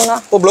கொடுத்துட்டு இருக்கோங்கண்ணா.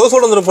 ஓ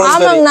ப்ளவுஸோட வந்துரும் பூனம்.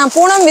 ஆமாங்கண்ணா.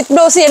 பூனம் வித்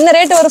ப்ளவுஸ் என்ன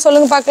ரேட் வரும்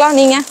சொல்லுங்க பார்க்கலாம்.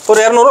 நீங்க ஒரு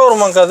 200 ரூபாய்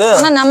வருமாங்க அது?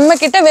 ஆனா நம்ம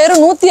கிட்ட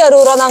வெறும் 160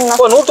 ரூபா தாங்கண்ணா.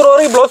 ஓ 100 ரூபாய்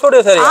வரைக்கும்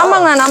ப்ளவுஸோட சாரி.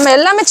 ஆமாங்கண்ணா. நம்ம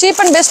எல்லாமே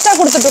சீப் அண்ட் பெஸ்டா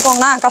கொடுத்துட்டு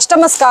இருக்கோங்கண்ணா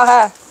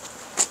கஸ்டமர்ஸ்க்காக.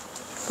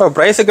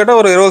 பிரைஸ் கேட்டா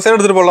ஒரு 20 சைடு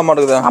எடுத்துட்டு போக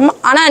மாட்டேங்குது. ஆமா.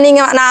 ஆனா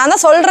நான்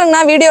தான்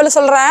சொல்றேங்கண்ணா, வீடியோல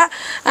சொல்றேன்.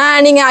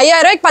 நீங்க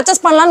 5000 ரூபாய்க்கு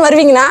பர்ச்சேஸ் பண்ணலாம்னு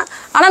வருவீங்கண்ணா.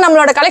 ஆனா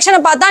நம்மளோட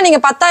கலெக்ஷனை பார்த்தா நீங்க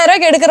 10000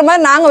 ரூபாய்க்கு எடுக்கிற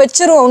மாதிரி நாங்க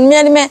வச்சிருவோம்.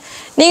 உண்மையாலுமே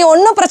நீங்க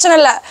ஒன்றும் பிரச்சனை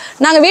இல்லை.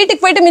 நாங்க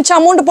வீட்டுக்கு போயிட்டு மிச்சம்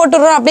அமௌண்ட்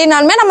போட்டுடுறோம்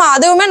அப்படின்னாலுமே நம்ம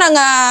அதுவுமே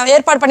நாங்க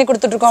ஏற்பாடு பண்ணி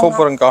கொடுத்துட்டு இருக்கோம்.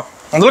 சூப்பர்ங்கக்கா.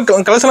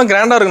 உங்களுக்கு கலெக்ஷன்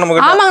கிராண்டா இருக்கு நம்ம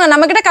கிட்ட. ஆமாங்க.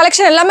 நம்ம கிட்ட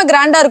கலெக்ஷன் எல்லாமே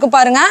கிராண்டா இருக்கும்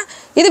பாருங்க.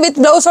 இது வித்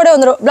பிளவுஸோட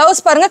வந்துரும்.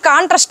 பிளவுஸ் பாருங்க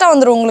கான்ட்ராஸ்டா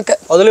வந்துரும் உங்களுக்கு.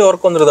 அதுலயே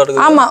வர்க் வந்துருது.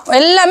 ஆமா.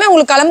 எல்லாமே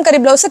உங்களுக்கு கலம்கரி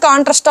பிளவுஸ்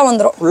கான்ட்ராஸ்டா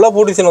வந்துரும். ஃபுல்லா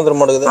பூ டிசைன் வந்துற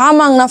மாட்டேங்குது.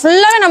 ஆமாங்கண்ணா.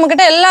 ஃபுல்லாவே நம்ம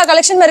கிட்ட எல்லா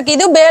கலெக்ஷனுமே இருக்கு.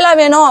 இது பேலா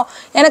வேணும்,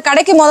 எனக்கு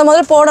கடைக்கு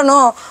முதல்ல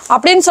போடணும்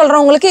அப்படின்னு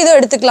சொல்றவங்களுக்கு இது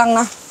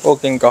எடுத்துக்கலாங்கண்ணா.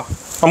 ஓகேங்கக்கா.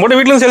 நம்ம கிட்ட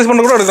வீட்ல சேல்ஸ்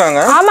பண்ண கூட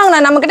எடுக்காங்க.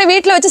 ஆமாங்கண்ணா. நம்ம கிட்ட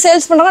வீட்ல வச்சு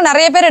சேல்ஸ் பண்றவங்க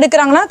நிறைய பேர்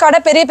எடுக்கிறாங்கண்ணா. கடை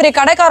பெரிய பெரிய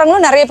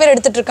கடைக்காரங்களும் நிறைய பேர்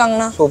எடுத்துட்டு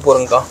இருக்காங்கண்ணா.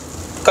 சூப்பர்ங்கக்கா.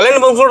 கல்யாண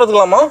ஃபங்க்ஷன்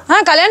எடுத்துக்கலாமா?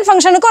 கல்யாண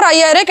ஃபங்க்ஷனுக்கு ஒரு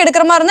 5000 ரூபாய்க்கு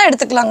எடுக்கிற மாதிரி இருந்தா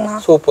எடுத்துக்கலாங்கண்ணா.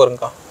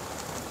 சூப்பர்ங்கக்கா.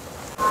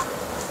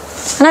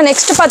 ஆனா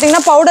நெக்ஸ்ட்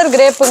பாத்தீங்கன்னா பவுடர்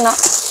கிரேப்புங்கண்ணா.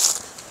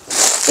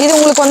 இது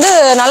உங்களுக்கு வந்து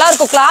நல்லா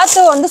இருக்கும். கிளாத்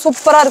வந்து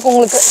சூப்பரா இருக்கும்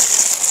உங்களுக்கு.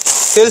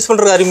 சேல்ஸ்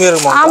பண்றதுக்கு அருமையா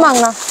இருக்குமா?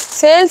 ஆமாங்கண்ணா.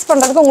 சேல்ஸ்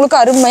பண்றதுக்கு உங்களுக்கு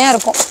அருமையா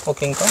இருக்கும்.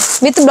 ஓகேங்கக்கா.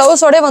 வித்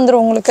பிளவுஸோட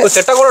வந்துரும் உங்களுக்கு.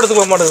 செட்டா கூட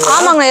எடுத்துக்க மாட்டேங்குது.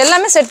 ஆமாங்கண்ணா.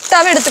 எல்லாமே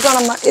செட்டாவே எடுத்துக்கலாம்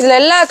நம்ம. இதுல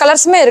எல்லா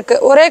கலர்ஸுமே இருக்கு.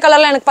 ஒரே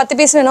கலர்ல எனக்கு 10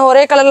 பீஸ் வேணும்,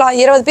 ஒரே கலர்ல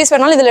 20 பீஸ்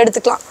வேணாலும் இதுல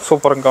எடுத்துக்கலாம்.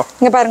 சூப்பர்ங்கக்கா.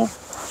 இங்க பாருங்க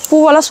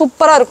பூவெல்லாம்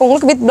சூப்பரா இருக்கும்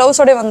உங்களுக்கு. வித்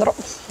பிளவுஸோட வந்துரும்.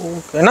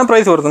 என்ன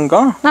பிரைஸ் வருதுங்கக்கா?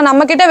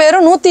 நம்ம கிட்ட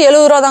வெறும்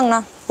 170 ரூபா தாங்கண்ணா.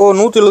 ஓ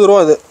 170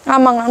 ரூபா அது?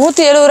 ஆமாங்கண்ணா.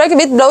 170 ரூபாய்க்கு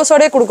வித்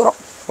பிளவுஸோட கொடுக்குறோம்.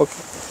 ஓகே.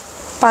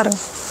 பாருங்க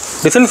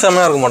டிசைன்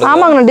செமையா இருக்கும் மாட்டேங்குது.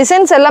 ஆமாங்கண்ணா.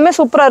 டிசைன்ஸ் எல்லாமே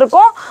சூப்பரா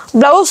இருக்கும்.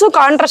 பிளவுஸும்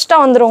கான்ட்ராஸ்டா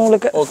வந்துரும்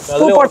உங்களுக்கு.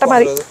 பூ போட்ட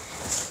மாதிரி.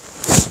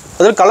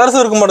 அதுல கலர்ஸ்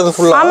இருக்க மாட்டேங்குது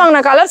ஃபுல்லா.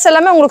 ஆமாங்கண்ணா. கலர்ஸ்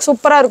எல்லாமே உங்களுக்கு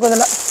சூப்பரா இருக்கும்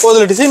இதுல. ஓ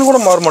இதுல டிசைன் கூட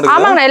மாற மாட்டேங்குது.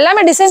 ஆமாங்கண்ணா.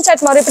 எல்லாமே டிசைன்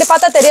செட் மாறும். இப்படி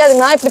பார்த்தா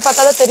தெரியாதுங்கண்ணா. இப்படி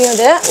பார்த்தா தான் தெரியும்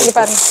இது. இங்க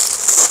பாருங்க.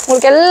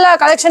 உங்களுக்கு எல்லா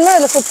கலெக்ஷனுமே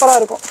இதுல சூப்பரா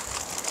இருக்கும்.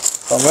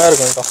 செமையா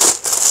இருக்குங்கக்கா.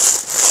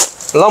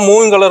 எல்லாம்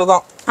மூவிங் கலர்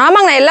தான்.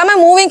 ஆமாங்கண்ணா. எல்லாமே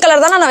மூவிங்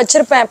கலர் தான் நான்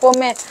வச்சிருப்பேன்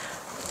எப்பவுமே.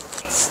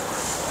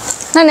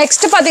 நான்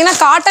நெக்ஸ்ட் பாத்தீங்கன்னா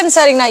காட்டன்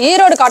சாரிங்கண்ணா.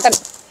 ஈரோடு காட்டன்.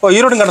 ஓ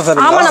ஈரோடு காட்டன்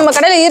சாரி. ஆமா. நம்ம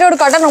கடையில ஈரோடு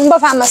காட்டன் ரொம்ப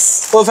ஃபேமஸ்.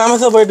 ஓ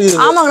ஃபேமஸா போயிட்டு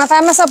இருக்கு. ஆமாங்கண்ணா.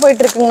 ஃபேமஸா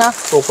போயிட்டு இருக்குங்கண்ணா.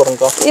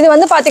 சூப்பர்ங்கக்கா. இது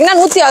வந்து பாத்தீங்கன்னா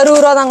 160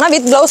 ரூபா தாங்கண்ணா.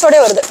 வித் பிளவுஸோட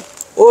வருது.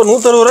 ஓ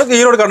 160 ரூபாய்க்கு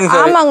ஈரோடு காட்டன்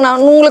சாரி. ஆமாங்கண்ணா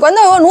உங்களுக்கு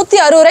வந்து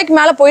 160 ரூபாய்க்கு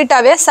மேல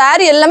போயிட்டாவே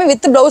சாரி எல்லாமே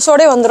வித்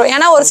பிளவுஸோட வந்துரும்.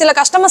 ஏன்னா ஒரு சில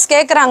கஸ்டமர்ஸ்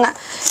கேக்குறாங்க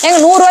எங்க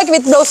 100 ரூபாய்க்கு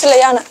வித் பிளவுஸ்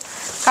இல்லையான்னு.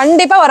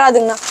 கண்டிப்பா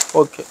வராதுங்கண்ணா.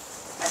 ஓகே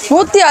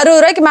 160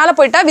 ரூபாய்க்கு மேல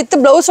போயிட்டா வித்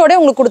பிளவுஸோட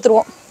உங்களுக்கு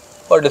கொடுத்துருவோம்.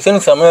 டிசைன்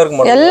செமையா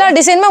இருக்கும். எல்லா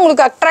டிசைனுமே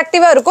உங்களுக்கு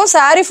அட்ராக்டிவா இருக்கும்.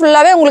 சாரி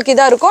ஃபுல்லாவே உங்களுக்கு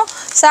இதா இருக்கும்.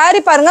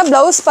 சாரி பாருங்க,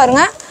 பிளவுஸ்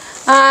பாருங்க.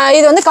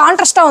 இது வந்து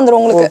கான்ட்ராஸ்டா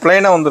வந்துரும் உங்களுக்கு.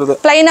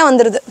 ப்ளைனா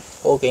வந்துருது.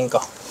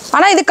 ஓகேங்கா.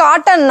 ஆனா இது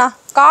காட்டன்னா.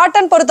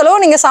 காட்டன்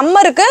பொறுத்தளவு நீங்க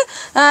சம்மருக்கு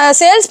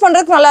சேல்ஸ்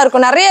பண்றதுக்கு நல்லா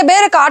இருக்கும். நிறைய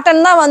பேர் காட்டன்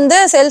தான் வந்து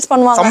சேல்ஸ்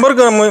பண்ணுவாங்க.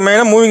 சம்மருக்கு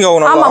மெயினா மூவிங்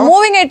ஆகும். ஆமா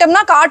மூவிங்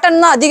ஐட்டம்னா காட்டன்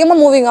தான் அதிகமா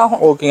மூவிங்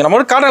ஆகும். ஓகேங்க.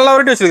 நம்ம காட்டன் எல்லா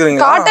வெரைட்டி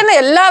வச்சிருக்கீங்க. காட்டன்ல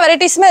எல்லா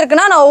வெரைட்டிஸுமே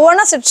இருக்குனா நான்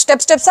ஒவ்வொண்ணா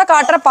ஸ்டெப்ஸா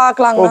காட்ற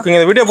பார்க்கலாங்க. ஓகேங்க.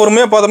 இந்த வீடியோ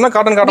பொறுமையா பார்த்தோம்னா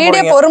காட்டன் காட்ட போறீங்க.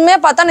 வீடியோ பொறுமையா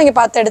பார்த்தா நீங்க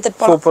பார்த்து எடுத்துட்டு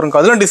போலாம்.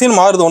 சூப்பர்ங்க. அதுல டிசைன்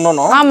மாறுது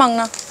ஒண்ணொண்ணு.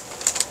 ஆமாங்கண்ணா.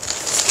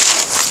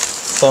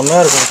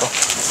 செமையா இருக்குங்க.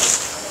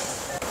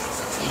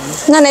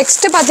 நான்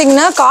நெக்ஸ்ட்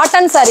பாத்தீங்கன்னா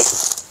காட்டன் சாரி.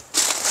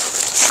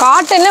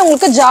 காட்டன்ல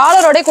உங்களுக்கு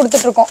ஜாலரோட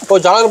கொடுத்துட்டு இருக்கோம். ஓ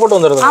ஜாலர் போட்டு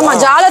வந்துருது. ஆமா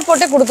ஜாலர்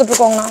போட்டே கொடுத்துட்டு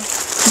இருக்கோம்னா.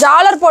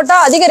 ஜாலர் போட்டா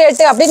அதிக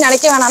ரேட் அப்படி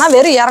நினைக்க வேணாம்னா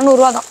வெறும் 200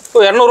 ரூபாய் தான்.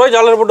 ஓ 200 ரூபாய்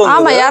ஜாலர் போட்டு வந்துருது.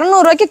 ஆமா 200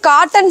 ரூபாய்க்கு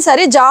காட்டன்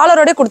சாரி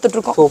ஜாலரோட கொடுத்துட்டு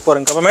இருக்கோம்.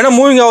 சூப்பர்ங்க. அப்ப மெயினா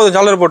மூவிங் ஆகுது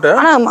ஜாலர் போட்டு.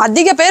 ஆனா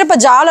அதிக பேர் இப்ப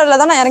ஜாலர்ல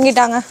தான்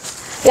இறங்கிட்டாங்க.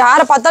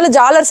 யாரை பார்த்தாலும்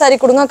ஜாலர் சாரி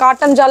கொடுங்க,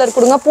 காட்டன் ஜாலர்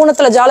கொடுங்க,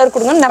 பூனத்துல ஜாலர்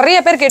கொடுங்க நிறைய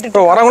பேர் கேட்டுட்டு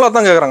இருக்காங்க. வரவங்கள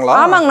அதான் கேக்குறாங்களா?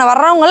 ஆமாங்க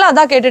வர்றவங்க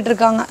அதான் கேட்டுட்டு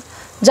இருக்காங்க.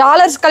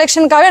 ஜாலர்ஸ்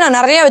கலெக்ஷனுக்காகவே நான்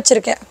நிறைய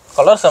வச்சிருக்கேன்.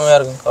 கலர் செமையா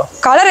இருக்குங்க.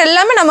 கலர்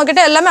எல்லாமே நம்ம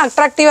கிட்ட எல்லாமே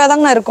அட்ராக்டிவா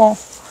தாங்க இருக்கும்.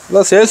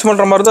 இல்ல சேல்ஸ்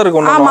பண்ற மாதிரி தான்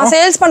இருக்கும். ஆமா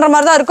சேல்ஸ் பண்ற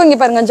மாதிரி தான் இருக்கும். இங்க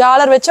பாருங்க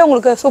ஜாலர் வச்சு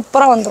உங்களுக்கு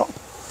சூப்பரா வந்துரும்.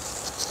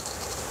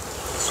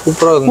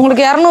 சூப்பரா இருக்கு.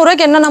 உங்களுக்கு 200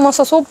 ரூபாய்க்கு என்ன நம்ம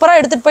சூப்பரா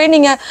எடுத்துட்டு போய்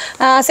நீங்க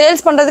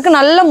சேல்ஸ் பண்றதுக்கு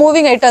நல்ல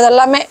மூவிங் ஐட்டம் அது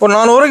எல்லாமே. ஒரு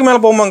 400 ரூபாய்க்கு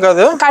மேல போமாங்க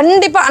அது?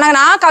 கண்டிப்பா.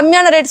 நான்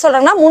கம்மியான ரேட்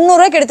சொல்றேன்னா 300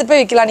 ரூபாய்க்கு எடுத்துட்டு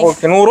போய் விக்கலாம் நீங்க.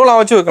 ஓகே 100 ரூபாய்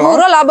லாபம் வச்சு விக்கலாம்.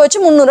 100 ரூபாய் லாபம்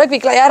வச்சு 300 ரூபாய்க்கு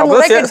விக்கலாம். 200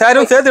 ரூபாய்க்கு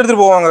சாரி சேர்த்து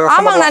எடுத்துட்டு போவாங்க.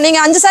 ஆமாங்க.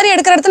 நீங்க 5 சாரி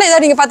எடுக்கிற இடத்துல இத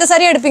நீங்க 10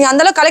 சாரி எடுப்பீங்க.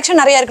 அந்த அளவுக்கு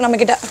கலெக்ஷன் நிறைய இருக்கு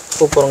நம்ம கிட்ட.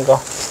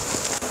 சூப்பர்ங்க.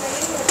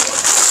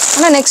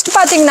 ஆனா நெக்ஸ்ட்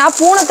பாத்தீங்கன்னா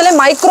பூனத்துல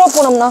மைக்ரோ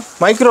பூனம்னா.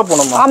 மைக்ரோ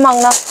பூனமா?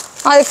 ஆமாங்கண்ணா.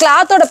 அது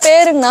கிளாத்தோட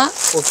பேருங்கண்ணா.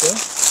 ஓகே.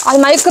 அது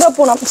மைக்ரோ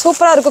பூனம்.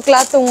 சூப்பரா இருக்கும்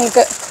கிளாத்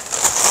உங்களுக்கு.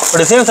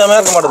 டிசைன் செமையா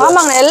இருக்க மாட்டேங்குது.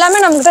 ஆமாங்க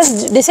எல்லாமே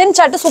நமக்கு டிசைன்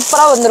சார்ட்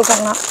சூப்பரா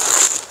வந்திருக்குங்கண்ணா.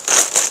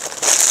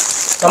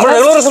 நம்ம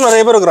ரெகுலர் கஸ்டமர்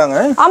நிறைய பேர்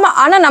இருக்காங்க. ஆமா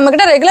ஆனா நம்ம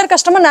கிட்ட ரெகுலர்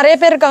கஸ்டமர் நிறைய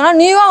பேர் இருக்காங்க.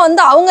 நியூவா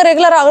வந்து அவங்க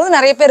ரெகுலர் ஆகுறது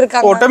நிறைய பேர்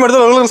இருக்காங்க. ஒரு டைம்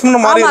எடுத்து ரெகுலர்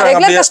கஸ்டமர் மாறிடுறாங்க. ஆமா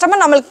ரெகுலர்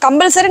கஸ்டமர் நமக்கு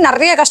கம்பல்சரி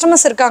நிறைய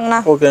கஸ்டமர்ஸ் இருக்காங்கண்ணா.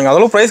 ஓகேங்க.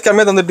 அதனால பிரைஸ்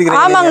கம்மியா தந்துட்டு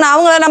இருக்கீங்க. ஆமாங்கண்ணா.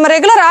 அவங்க நம்ம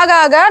ரெகுலர்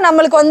ஆக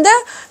நமக்கு வந்து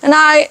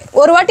நான்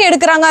ஒரு வாட்டி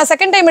எடுக்கறாங்க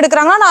செகண்ட் டைம்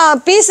எடுக்கறாங்கன்னா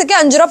நான் பீஸுக்கு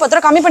 5 ரூபாய் 10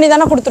 ரூபாய் கம்மி பண்ணி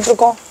தான கொடுத்துட்டு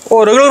இருக்கோம்.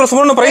 ஓ ரெகுலர்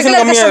கஸ்டமர் பிரைஸ்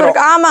கம்மியா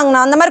இருக்கும்.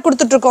 ஆமாங்கண்ணா அந்த மாதிரி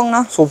கொடுத்துட்டு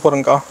இருக்கோங்கண்ணா.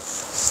 சூப்பர்ங்கா.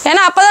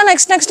 ஏன்னா அப்பதான்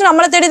நெக்ஸ்ட்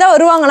நம்மள தேடி தான்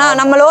வருவாங்கண்ணா.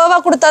 நம்ம லோவா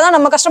கொடுத்தாதான்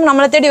நம்ம கஸ்டமர்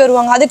நம்மள தேடி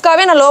வருவாங்க.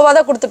 அதுக்காகவே நான் லோவா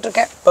தான் கொடுத்துட்டு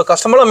இருக்கேன். இப்போ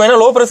கஸ்டமர்ல மெயினா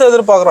லோ பிரைஸ்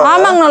எதிர்பார்க்கறாங்க.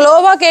 ஆமாங்கண்ணா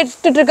லோவா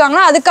கேட்டுட்டு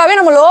இருக்காங்கன்னா அதுக்காகவே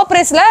நம்ம லோ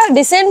பிரைஸ்ல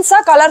டிசைன்ஸா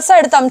கலர்ஸா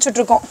எடுத்து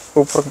அனுப்பிச்சிட்டு இருக்கோம்.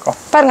 சூப்பர்ங்கா.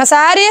 பாருங்க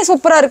சாரியே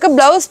சூப்பரா இருக்கு.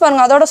 பிளவுஸ்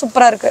பாருங்க அதோட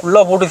சூப்பரா இருக்கு.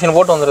 ஃபுல்லா போட்டு டிசைன்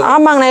போட்டு வந்துருது.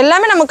 ஆமாங்கண்ணா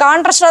எல்லாமே நம்ம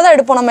கான்ட்ராஸ்டா தான்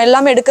எடுப்போம். நம்ம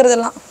எல்லாமே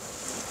எடுக்கிறதெல்லாம்.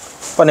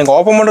 இப்போ நீங்க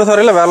ஓபன் பண்ற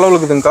சாரில வேற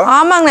லெவலுக்கு இருக்குங்கா.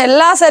 ஆமாங்கண்ணா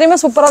எல்லா சாரியுமே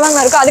சூப்பரா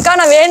தான் இருக்கு. அதுக்காக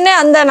நான் வேணே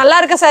அந்த நல்லா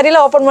இருக்க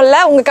சாரில ஓபன் பண்ணல.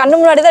 உங்க கண்ணு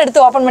முன்னாடி தான்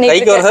எடுத்து ஓபன் பண்ணிட்டு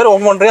இருக்கேன். கைக்கு ஒரு சாரி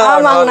ஓபன் பண்றீங்க.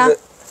 ஆமாங்கண்ணா.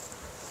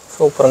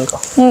 சூப்பர்ங்கா.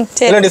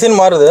 சரி. இல்ல டிசைன்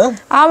மாறுது.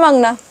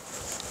 ஆமாங்கண்ணா.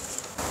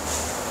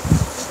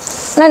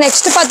 நான்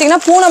நெக்ஸ்ட்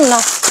பாத்தீங்கன்னா பூனம்ண்ணா.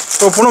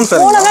 ஓ பூனம்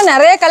சாரி. பூனம்ல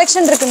நிறைய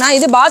கலெக்ஷன் இருக்குண்ணா.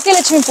 இது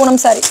பாக்கியலட்சுமி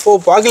பூனம் சாரி. ஓ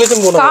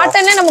பாக்கியலட்சுமி பூனம்.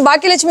 காட்டனே நம்ம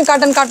பாக்கியலட்சுமி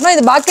காட்டன் காட்டணும்.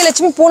 இது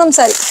பாக்கியலட்சுமி பூனம்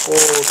சாரி.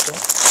 ஓகே.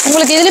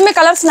 உங்களுக்கு இதுலயுமே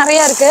கலர்ஸ்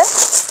நிறைய இருக்கு.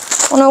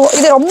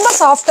 இது ரொம்ப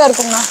சாஃப்ட்டா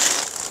இருக்கும்ண்ணா.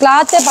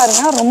 கிளாத்தே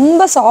பாருங்க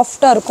ரொம்ப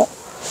சாஃப்ட்டா இருக்கும்.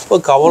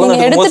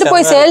 நீங்க எடுத்துட்டு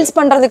போய் சேல்ஸ்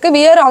பண்றதுக்கு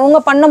வியர் அவங்க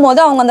பண்ணும்போது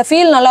அவங்க அந்த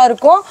ஃபீல் நல்லா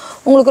இருக்கும்.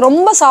 உங்களுக்கு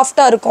ரொம்ப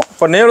சாஃப்ட்டா இருக்கும்.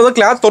 இப்போ நேரா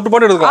கிளாத் தொட்டு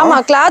பார்த்து எடுக்கலாம். ஆமா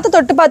கிளாத்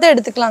தொட்டு பார்த்து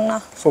எடுத்துக்கலாம்ண்ணா.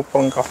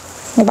 சூப்பர்ங்கா.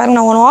 இங்க பாருங்க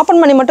நான் ஒன்னு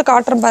ஓபன் பண்ணி மட்டும்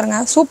காட்றேன் பாருங்க.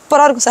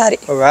 சூப்பரா இருக்கும் சாரி.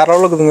 வேற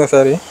லெவலுக்கு இருக்குங்க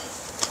சாரி.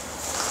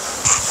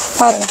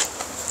 பாருங்க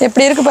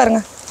எப்படி இருக்கு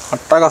பாருங்க.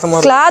 அட்டகாசமா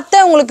இருக்கு.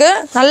 கிளாத்தே உங்களுக்கு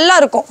நல்லா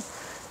இருக்கும்.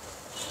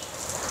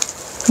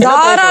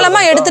 தாராளமா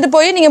எடுத்துட்டு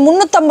போய் நீங்க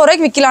 350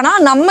 ரூபாய்க்கு விக்கலாம்னா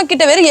நம்ம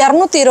கிட்ட வெறும்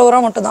 220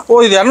 ரூபாய் மட்டும் தான். ஓ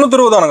இது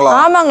 220 தானங்களா?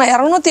 ஆமாங்க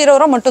 220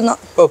 ரூபாய் மட்டும் தான்.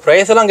 இப்போ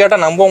பிரைஸ் எல்லாம் கேட்டா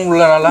நம்ப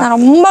முடியலனால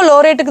ரொம்ப லோ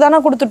ரேட்டுக்கு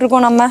தான கொடுத்துட்டு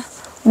இருக்கோம் நம்ம.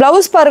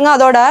 பிளவுஸ் பாருங்க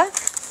அதோட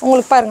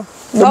உங்களுக்கு பாருங்க.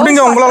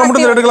 எப்படிங்க உங்களால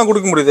மட்டும் ரேட்டுக்கு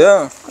கொடுக்க முடியுது?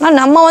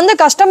 நம்ம வந்து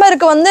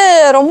கஸ்டமருக்கு வந்து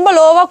ரொம்ப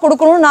லோவா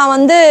கொடுக்கணும். நான்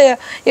வந்து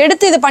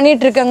எடுத்து இது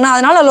பண்ணிட்டு இருக்கேங்கண்ணா.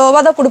 அதனால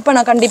லோவா தான் கொடுப்பேன்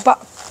நான் கண்டிப்பா.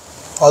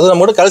 அது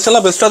நம்மளோட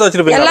கல்ச்சர்லாம் பெஸ்டா தான்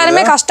வச்சிருப்பீங்க.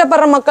 எல்லாரும்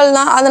கஷ்டப்படுற மக்கள்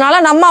தான். அதனால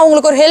நம்ம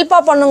அவங்களுக்கு ஒரு ஹெல்ப்பா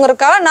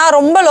பண்ணுங்கறதுக்காக நான்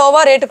ரொம்ப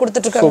லோவா ரேட்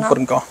கொடுத்துட்டு இருக்கேன்.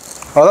 சூப்பர்ங்கா.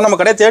 அதான் நம்ம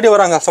கடையை தேடி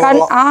வராங்க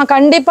கஸ்டமர்லாம்.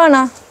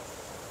 கண்டிப்பாண்ணா.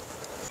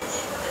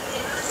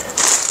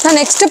 நான்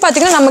நெக்ஸ்ட்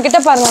பாத்தீங்கன்னா நம்ம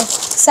கிட்ட பாருங்க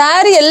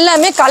சாரி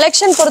எல்லாமே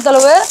கலெக்ஷன்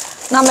பொறுத்தளவு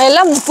நம்ம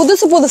எல்லாம்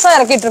புதுசா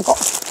இறக்கிட்டு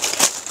இருக்கோம்.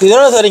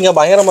 இதோட சாரிங்க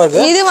பயங்கரமா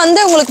இருக்கு. இது வந்து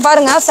உங்களுக்கு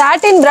பாருங்க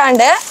சாட்டின்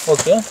brand.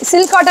 Okay.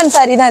 Silk cotton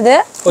sorry தான் இது.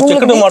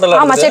 Checked model.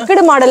 ஆமா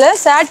செக்குடு மாடல்.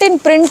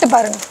 சாட்டின் பிரிண்ட்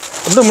பாருங்க.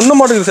 அப்படியே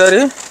முன்ன மாட்டேங்குது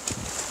சாரி.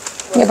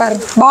 இங்க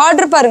பாருங்க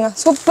பார்டர் பாருங்க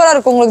சூப்பரா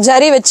இருக்கும். உங்களுக்கு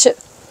ஜரி வச்சு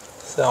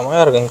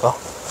செமையா இருக்குங்கா.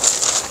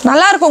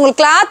 நல்லா இருக்கும்.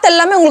 உங்களுக்கு கிளாத்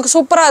எல்லாமே உங்களுக்கு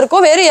சூப்பரா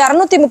இருக்கும். வெறும்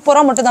 230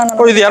 ரூபாய் மட்டும் தான்.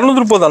 ஓ இது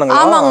 230 தானங்க?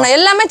 ஆமாங்க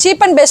எல்லாமே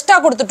சீப் அண்ட் பெஸ்டா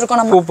கொடுத்துட்டு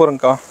இருக்கோம் நம்ம.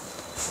 சூப்பர்ங்கா.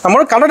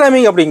 நம்மளோட கடை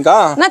டைமிங் அப்படிங்கா?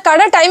 நான்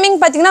கடை டைமிங்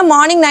பார்த்தீங்கன்னா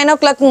மார்னிங் 9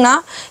 o'clockங்கண்ணா,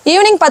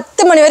 ஈவினிங்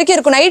 10 மணி வரைக்கும்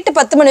இருக்கும், நைட்டு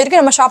 10 மணி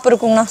வரைக்கும் நம்ம ஷாப்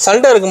இருக்குங்கண்ணா.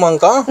 சண்டே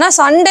இருக்குமாங்கக்கா? நான்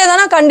சண்டே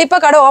தானே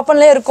கண்டிப்பாக கடை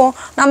ஓப்பன்லேயே இருக்கும்.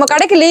 நம்ம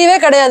கடைக்கு லீவே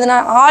கிடையாதுண்ணா,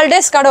 ஆல்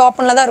டேஸ் கடை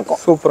ஓப்பனில் தான்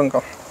இருக்கும்.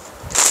 சூப்பருங்கக்கா.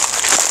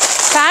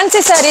 ஃபேன்சி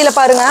சாரியில்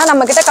பாருங்க,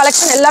 நம்ம கிட்ட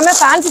கலெக்ஷன் எல்லாமே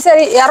ஃபேன்சி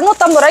சாரி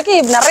 250 ரூபாய்க்கு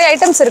நிறைய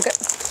ஐட்டம்ஸ் இருக்கு.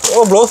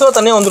 ஓ, ப்ளவுஸோ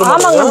தனியாக வந்துடும்?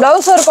 ஆமாங்கண்ணா,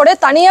 ப்ளவுஸ் ஒரு கூட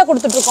தனியாக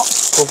கொடுத்துட்ருக்கோம்.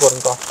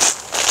 சூப்பருங்கக்கா.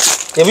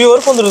 ஹெவி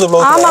ஒர்க் வந்துருது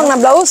ப்ளவுஸ். ஆமாங்கண்ணா,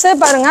 ப்ளவுஸே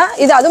பாருங்க,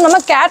 இது அதுவும் நம்ம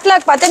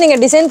கேட்லாக் பார்த்து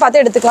நீங்கள் டிசைன்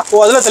பார்த்து எடுத்துக்கலாம். ஓ,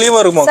 அதெல்லாம்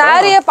தெளிவாக இருக்குமா?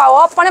 சாரியை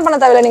ஓப்பனே பண்ண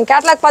தேவையில்லை, நீங்கள்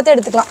கேட்லாக் பார்த்து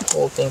எடுத்துக்கலாம்.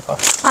 ஓகேங்கக்கா.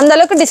 அந்த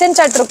அளவுக்கு டிசைன்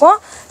சார்ட் இருக்கும்.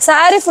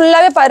 சாரி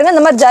ஃபுல்லாகவே பாருங்க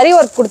இந்த மாதிரி ஜரி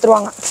ஒர்க்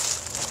கொடுத்துருவாங்க.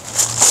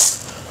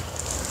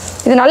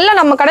 இது நல்லா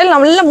நம்ம கடையில்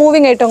நல்ல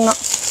மூவிங் ஐட்டம்னா.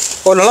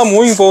 ஓ, நல்லா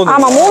மூவிங் போகுது.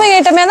 ஆமாம், மூவிங்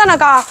ஐட்டமே தான்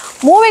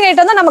மூவிங்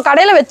ஐட்டம் தான் நம்ம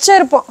கடையில் வச்சே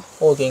இருப்போம்.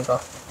 ஓகேங்கக்கா.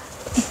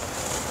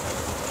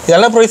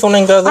 என்ன ப்ரைஸ்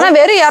சொன்னீங்க? ஆனால்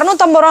வெறும்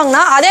 250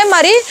 ரூபாங்கண்ணா. அதே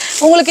மாதிரி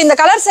உங்களுக்கு இந்த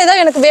கலர்ஸ் ஏதோ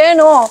எனக்கு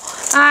வேணும்,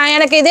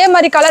 எனக்கு இதே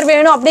மாதிரி கலர்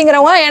வேணும்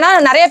அப்படிங்கிறவங்க, ஏன்னா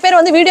நிறைய பேர்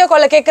வந்து வீடியோ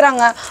காலில்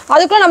கேட்குறாங்க,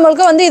 அதுக்குள்ள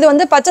நம்மளுக்கு வந்து இது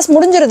வந்து பர்ச்சேஸ்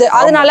முடிஞ்சிருது.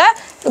 அதனால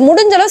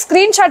முடிஞ்ச அளவு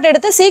ஸ்க்ரீன்ஷாட்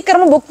எடுத்து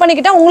சீக்கிரமா புக்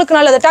பண்ணிக்கிட்டா உங்களுக்கு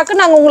நல்லது.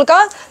 டக்குன்னு நாங்கள்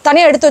உங்களுக்காக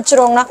தனியாக எடுத்து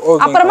வச்சிருவோங்கண்ணா.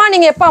 அப்புறமா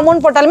நீங்கள் எப்போ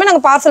அமௌண்ட் போட்டாலுமே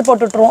நாங்கள் பார்சல்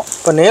போட்டு விட்டுருவோம்.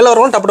 இப்போ நேரில்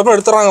வரவங்க டப்பு டப்பு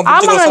எடுத்துறாங்க.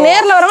 ஆமாங்க,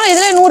 நேரில் வரவங்க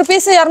இதில் 100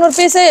 பீஸ் 200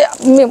 பீஸ்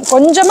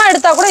கொஞ்சமாக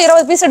எடுத்தா கூட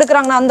 20 பீஸ்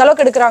எடுக்கிறாங்கண்ணா, அந்த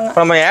அளவுக்கு எடுக்கிறாங்க.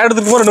 நம்ம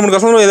எடுத்துக்கும் 2-3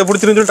 கஸ்டமர் இதை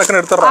பிடிச்சிருந்து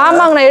டக்குன்னு எடுத்துறாங்க.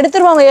 ஆமாங்கண்ணா,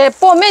 எடுத்துருவாங்க.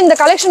 எப்போவுமே இந்த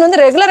கலெக்ஷன்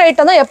வந்து ரெகுலர்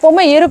ஐட்டம் தான்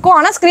எப்போவுமே இருக்கும்.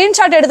 ஆனால்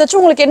ஸ்க்ரீன்ஷாட் எடுத்து வச்சு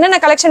உங்களுக்கு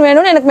என்னென்ன கலெக்ஷன் வேணும்னு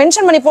எனக்கு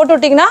மென்ஷன் பண்ணி போட்டு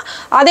விட்டிங்கன்னா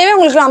அதையே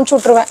உங்களுக்கு நான் அனுப்பிச்சு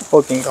விட்ருவேன்.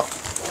 ஓகேங்கக்கா.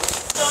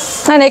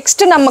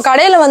 நெக்ஸ்ட் நம்ம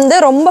கடையில வந்து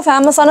ரொம்ப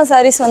ஃபேமஸான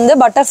சாரீஸ் வந்து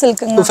பட்டர்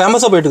சில்க்குங்க.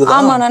 ஃபேமஸா போயிட்டு இருக்கு.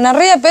 ஆமா, நான்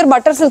நிறைய பேர்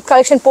பட்டர் சில்க்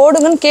கலெக்ஷன்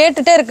போடுங்கன்னு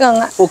கேட்டுட்டே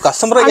இருக்காங்க. ஓ,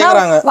 கஸ்டமரே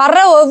கேக்குறாங்க.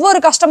 வர்ற ஒவ்வொரு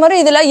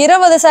கஸ்டமரும் இதுல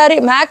 20 சாரி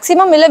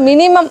மேக்ஸிமம் இல்ல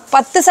மினிமம்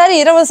 10 சாரி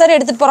 20 சாரி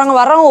எடுத்துட்டு போறாங்க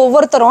வர்றவங்க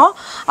ஒவ்வொருத்தரும்.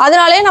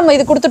 அதனாலேயே நம்ம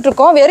இது கொடுத்துட்டு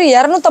இருக்கோம். வெறும்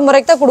 250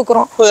 ரூபாய்க்கு தான்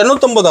கொடுக்குறோம்.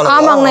 250 தானா?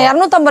 ஆமாங்க,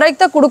 250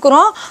 ரூபாய்க்கு தான்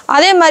கொடுக்குறோம்.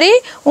 அதே மாதிரி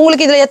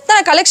உங்களுக்கு இதுல எத்தனை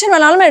கலெக்ஷன்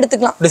வேணாலுமே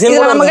எடுத்துக்கலாம்.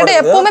 இதுல நம்ம கிட்ட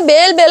எப்பவுமே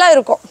பேலா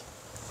இருக்கும்.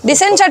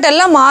 டிசைன் சார்ட்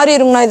எல்லாம்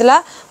மாறிடுங்கண்ணா. இதுல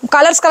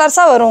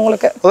கலர்ஸா வரும்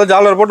உங்களுக்கு.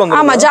 ஜாலர் போட்டு வந்து.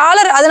 ஆமா,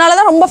 ஜாலர் அதனால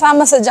தான் ரொம்ப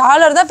ஃபேமஸ்.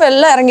 ஜாலர் தான் இப்போ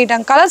எல்லாம்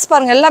இறங்கிட்டாங்க. கலர்ஸ்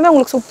பாருங்க எல்லாமே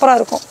உங்களுக்கு சூப்பரா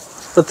இருக்கும்.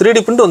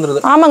 3D பிரிண்ட்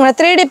வந்துருது. ஆமாங்க,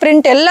 3D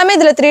பிரிண்ட் எல்லாமே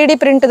இதுல 3D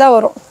பிரிண்ட் தான்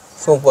வரும்.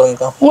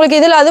 சூப்பர்ங்கக்கா. உங்களுக்கு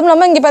இதுல அதுவும்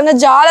இல்லாம இங்க பாருங்க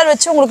ஜாலர்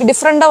வச்சு உங்களுக்கு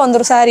டிஃபரெண்டா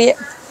வந்துரும் சாரியே.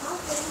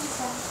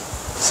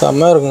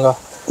 செம்ம இருக்குங்க.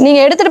 நீங்க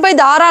எடுத்துட்டு போய்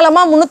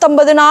தாராளமா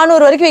 350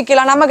 400 வரைக்கும்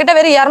விற்கலாம். நம்ம கிட்ட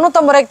வெறும்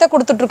 250 ரூபாய்க்கு தான்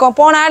கொடுத்துட்டு இருக்கோம்.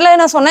 போன ஆட்ல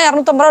நான் சொன்னேன்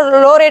 250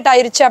 ரூபா லோ ரேட்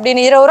ஆயிருச்சு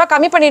அப்படின்னு. 20 ரூபா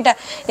கம்மி பண்ணிட்டேன்.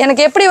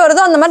 எனக்கு எப்படி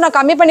வருதோ அந்த மாதிரி நான்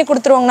கம்மி பண்ணி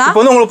கொடுத்துருவோங்கண்ணா.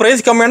 இப்போ வந்து உங்களுக்கு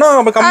பிரைஸ் கம்மினா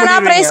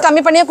நான் பிரைஸ்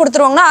கம்மி பண்ணியே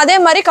கொடுத்துருவோங்கண்ணா. அதே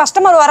மாதிரி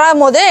கஸ்டமர்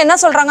வரும்போது என்ன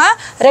சொல்றாங்க,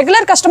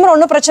 ரெகுலர் கஸ்டமர்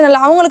ஒன்றும் பிரச்சனை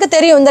இல்லை, அவங்களுக்கு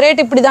தெரியும் இந்த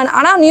ரேட் இப்படி தான்.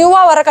 ஆனால்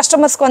நியூவா வர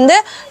கஸ்டமர்ஸ்க்கு வந்து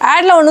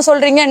ஆட்ல ஒன்று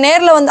சொல்றீங்க,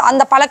 நேரில் வந்து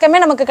அந்த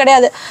பழக்கமே நமக்கு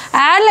கிடையாது.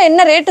 ஆட்ல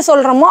என்ன ரேட்டு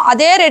சொல்றோமோ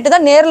அதே ரேட்டு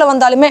தான் நேரில்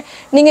வந்தாலுமே.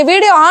 நீங்க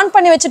வீடியோ ஆன்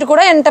பண்ணி வச்சுட்டு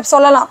கூட என்கிட்ட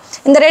சொல்லலாம்,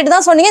 இந்த ரேட்டு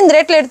தான் சொன்னீங்க, இந்த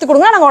ரேட்ல எடுத்து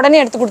கொடுங்க, நாங்க உடனே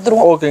எடுத்து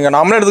கொடுத்துருவோம். ஓகேங்க,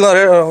 நாமளே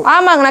எடுத்துக்கலாம்.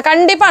 ஆமாங்கண்ணா,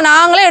 கண்டிப்பா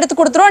நாங்களே எடுத்து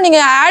கொடுத்துருவோம். நீங்க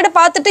ஆட்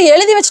பார்த்துட்டு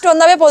எழுதி வச்சுட்டு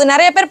வந்தாவே போதும்.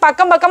 நிறைய பேர்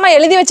பக்கமா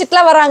எழுதி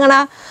வச்சுட்டுலாம் வராங்கண்ணா,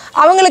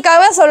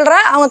 அவங்களுக்காக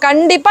சொல்றேன். அவங்க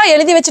கண்டிப்பா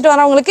எழுதி வச்சுட்டு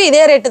வரவங்களுக்கு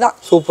இதே ரேட்டு தான்.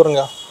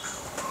 சூப்பருங்க.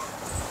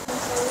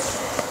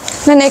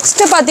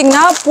 நெக்ஸ்ட்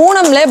பாத்தீங்கன்னா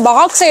பூனம்ல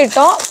பாக்ஸ்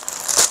ஐட்டம்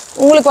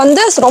உங்களுக்கு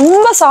வந்து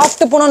ரொம்ப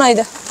சாஃப்ட் பூனம்.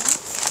 இது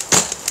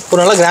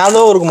நல்லா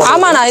கிராண்டா இருக்கும்.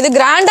 ஆமாண்ணா, இது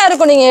கிராண்டா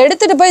இருக்கும். நீங்க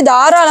எடுத்துட்டு போய்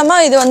தாராளமா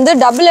இது வந்து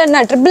டபுள்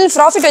என்ன ட்ரிபிள்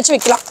ப்ராஃபிட் வச்சு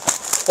விற்கலாம்.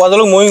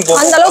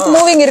 அந்த அளவுக்கு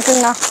மூவிங்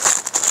இருக்குங்கண்ணா.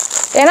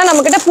 ஏன்னா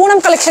நம்ம கிட்ட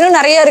பூனம் கலெக்ஷனும்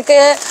நிறைய இருக்கு,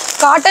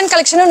 காட்டன்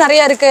கலெக்ஷனும்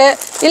நிறைய இருக்கு.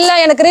 இல்ல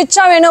எனக்கு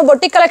ரிச்சா வேணும்,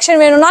 பொட்டிக் கலெக்ஷன்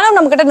வேணும்னாலும்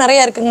நம்ம கிட்ட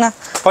நிறைய இருக்குங்கண்ணா.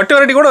 பட்டு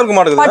வெரைட்டி கூட இருக்க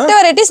மாட்டேங்குது. பட்டு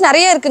வெரைட்டிஸ்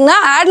நிறைய இருக்குங்கண்ணா.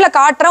 ஆட்ல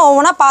காட்டுறேன்,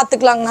 ஒவ்வொன்றா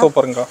பாத்துக்கலாங்கண்ணா.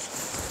 சூப்பருங்க.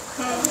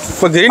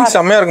 இப்போ கிரீன்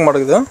செம்மையா இருக்க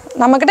மாட்டேங்குது.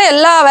 நம்ம கிட்ட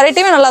எல்லா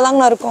வெரைட்டியுமே நல்லா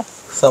தாங்கண்ணா இருக்கும்.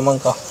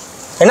 செமங்கா.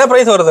 என்ன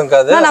பிரைஸ் வருதுங்க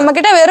அது? நம்ம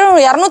கிட்ட வெறும்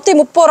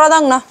 230 ரூபா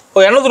தாங்கண்ணா.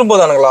 ஓ,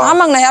 230 தானுங்களா?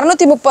 ஆமாங்கண்ணா,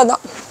 230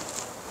 தான்.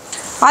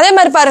 அதே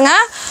மாதிரி பாருங்க,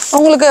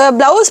 உங்களுக்கு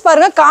பிளவுஸ்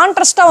பாருங்க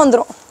கான்ட்ராஸ்டா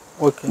வந்துரும்.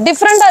 ஓகே,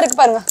 டிஃபரெண்டா இருக்கு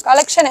பாருங்க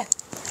கலெக்ஷனே.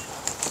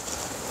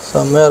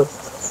 செமையா இருக்கு.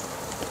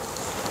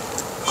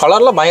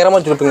 கலர்ல பயங்கரமா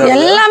வச்சிருப்பீங்க.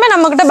 எல்லாமே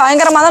நம்ம கிட்ட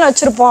பயங்கரமா தான்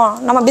வச்சிருப்போம்.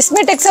 நம்ம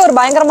பிஸ்மி டெக்ஸே ஒரு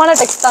பயங்கரமான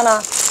டெக்ஸ் தானா.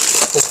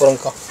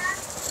 சூப்பர்ங்கா.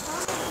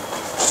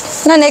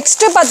 நான்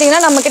நெக்ஸ்ட்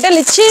பாத்தீங்கன்னா நம்ம கிட்ட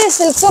லிச்சி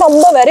சில்க்ஸும்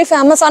ரொம்ப வெரி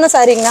ஃபேமஸான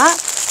சாரீங்கண்ணா.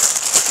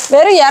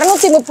 வெறும்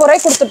 230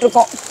 ரூபாய்க்கு கொடுத்துட்டு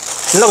இருக்கோம்.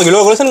 இன்னும் கிலோ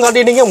கலெக்ஷன்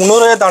காட்டிட்டீங்க,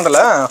 300 தாண்டல.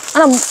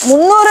 ஆனா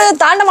 300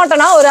 தாண்ட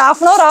மாட்டோம்னா ஒரு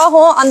 1/2 hour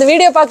ஆகும் அந்த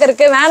வீடியோ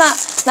பார்க்கறதுக்கு. வேணாம்,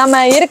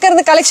 நம்ம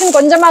இருக்கிறது கலெக்ஷன்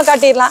கொஞ்சமா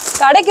காட்டிடலாம்.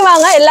 கடைக்கு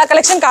வாங்க, எல்லா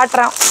கலெக்ஷன்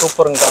காட்டுறோம்.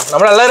 சூப்பருங்கா.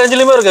 நம்ம எல்லா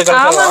ரேஞ்சிலயுமே இருக்கு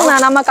கலெக்ஷன். ஆமாங்கண்ணா,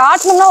 நம்ம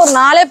காட்டணும்னா ஒரு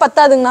நாளே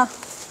பத்தாதுங்கண்ணா.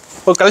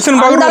 ஒரு கலெக்ஷன்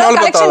பார்க்கணும்,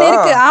 நாள் கலெக்ஷன்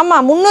இருக்கு. ஆமா,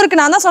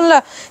 300க்கு நான் தான் சொன்னல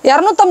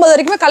 250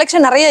 வரைக்குமே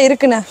கலெக்ஷன் நிறைய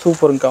இருக்குன்னு.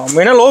 சூப்பருங்கா.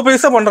 மெயினா லோ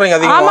பிரைஸ் தான் பண்றீங்க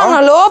அதிகமா. ஆமாங்க,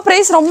 லோ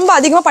பிரைஸ் ரொம்ப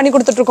அதிகமா பண்ணி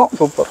கொடுத்துட்டு இருக்கோம்.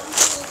 சூப்பர்.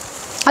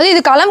 அது இது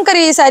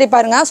கலம்கரி சாரி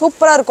பாருங்க,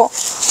 சூப்பரா இருக்கும்.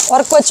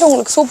 ஒர்க் வச்சு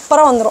உங்களுக்கு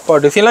சூப்பரா வந்துரும்.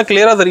 டிசைன்லாம்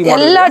கிளியரா தெரியுமா?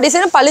 எல்லா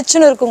டிசைனும்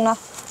பளிச்சுன்னு இருக்குங்கண்ணா.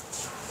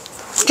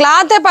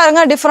 கிளாத்தே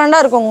பாருங்க டிஃபரெண்டா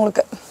இருக்கும்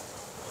உங்களுக்கு.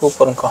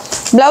 சூப்பருங்கா.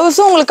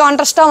 பிளவுஸும் உங்களுக்கு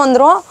கான்ட்ராஸ்டா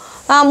வந்துரும்.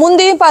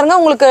 முந்தியும் பாருங்க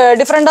உங்களுக்கு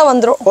டிஃபரெண்டா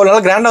வந்துரும். ஓ,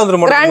 நல்லா கிராண்டா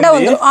வந்துரும். கிராண்டா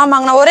வந்துரும்.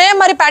 ஆமாங்கண்ணா, ஒரே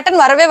மாதிரி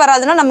பேட்டர்ன் வரவே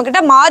வராதுன்னா நம்ம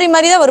கிட்ட மாறி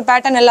தான் ஒரு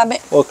பேட்டர்ன் எல்லாமே.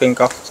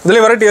 ஓகேங்கா. இதுல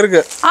வெரைட்டி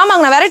இருக்கு.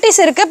 ஆமாங்கண்ணா,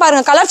 வெரைட்டிஸ் இருக்கு.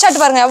 பாருங்க கலர்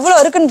சார்ட் பாருங்க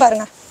எவ்வளவு இருக்குன்னு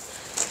பாருங்க.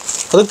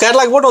 அது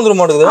கேட்டலாக் போட்டு வந்துரும்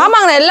மாட்டேங்குது.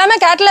 ஆமாங்க எல்லாமே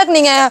கேட்டலாக்.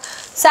 நீங்க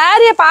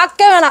சாரியை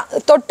பார்க்க வேணாம்,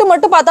 தொட்டு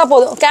மட்டும் பார்த்தா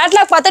போதும்.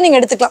 கேட்டலாக் பார்த்தா நீங்க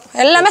எடுத்துக்கலாம்,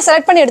 எல்லாமே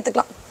செலக்ட் பண்ணி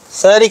எடுத்துக்கலாம்.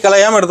 சாரி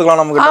கலையாம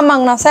எடுத்துக்கலாம் நமக்கு.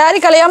 ஆமாங்கண்ணா சாரி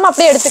கலையாம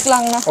அப்படியே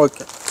எடுத்துக்கலாங்கண்ணா.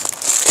 ஓகே.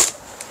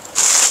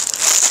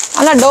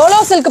 ஆனா டோலோ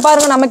சில்க்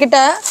பாருங்க நம்ம கிட்ட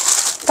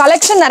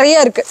கலெக்ஷன்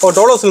நிறைய இருக்கு. ஓ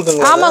டோலோ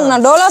சில்க்குங்க. ஆமாங்கண்ணா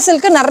டோலோ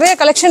சில்க் நிறைய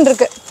கலெக்ஷன்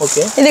இருக்கு.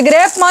 ஓகே. இது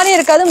கிரேப் மாதிரி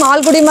இருக்காது,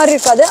 மால்குடி மாதிரி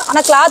இருக்காது.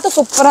 ஆனா கிளாத்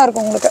சூப்பரா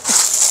இருக்கும் உங்களுக்கு.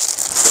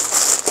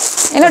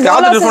 ஏன்னா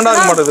டோலோ டிஃபரெண்டா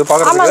இருக்க மாட்டேங்குது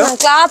பாக்குறதுக்கு. ஆமாங்க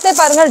கிளாத்தே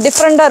பாருங்க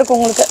டிஃபரெண்டா இருக்கும்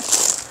உங்களுக்கு.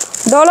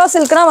 டோலோ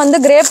சில்க்னா வந்து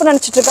கிரேப்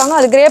நினைச்சிட்டு இருக்காங்க,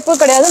 அது கிரேப்பும்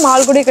கிடையாது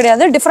மால்குடி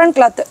கிடையாது, டிஃபரெண்ட்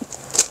கிளாத்.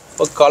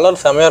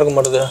 கலர் செமையா இருக்க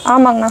மாட்டேங்குது.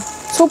 ஆமாங்கண்ணா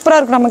சூப்பரா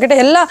இருக்கு நம்ம கிட்ட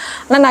எல்லாம்.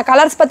 நான்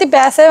கலர்ஸ் பத்தி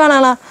பேசவே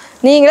வேணாண்ணா,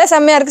 நீங்களே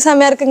செம்மையா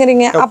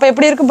இருக்குங்கிறீங்க. அப்ப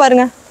எப்படி இருக்கு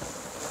பாருங்க.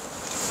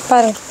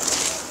 பாருங்க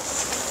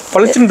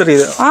பளிச்சுன்னு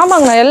தெரியுது.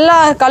 ஆமாங்கண்ணா எல்லா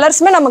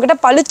கலர்ஸுமே நம்ம கிட்ட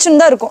பளிச்சுன்னு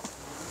தான் இருக்கும்.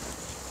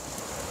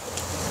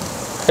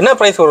 என்ன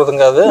பிரைஸ்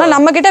வருதுங்க அது?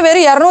 நம்ம கிட்ட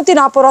வெறும்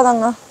 240 ரூபா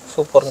தாங்க.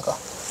 சூப்பர்ங்கா.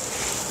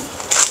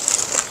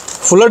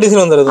 ஃபுல்லா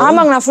டிசைன் வந்துருது.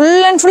 ஆமாங்கண்ணா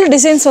ஃபுல் அண்ட் ஃபுல்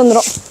டிசைன்ஸ்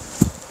வந்துரும்.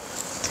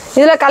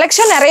 இதுல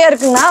கலெக்ஷன் நிறைய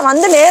இருக்குங்கண்ணா,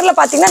 வந்து நேர்ல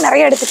பாத்தீங்கன்னா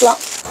நிறைய எடுத்துக்கலாம்.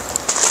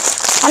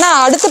 ஆனா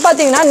அடுத்து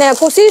பாத்தீங்கன்னா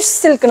குசி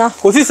சில்க்ண்ணா.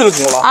 குசி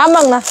சில்க்குங்களா?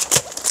 ஆமாங்கண்ணா.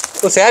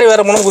 சாரி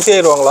வேற போனா குசி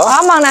ஆயிடுவாங்களா?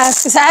 ஆமாங்கண்ணா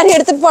சாரி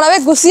எடுத்துட்டு போனாவே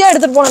குசியா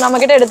எடுத்துட்டு போகணும் நம்ம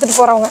கிட்ட எடுத்துட்டு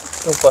போறவங்க.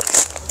 சூப்பர்.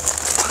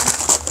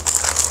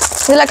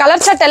 இதுல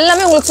கலர் சார்ட்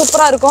எல்லாமே உங்களுக்கு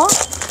சூப்பரா இருக்கும்.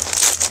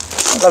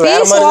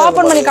 பீஸ்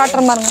ஓபன் பண்ணி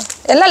காட்டுற பாருங்க.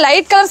 எல்லாம்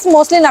லைட் கலர்ஸ்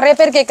மோஸ்ட்லி நிறைய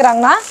பேர்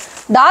கேக்குறாங்கண்ணா,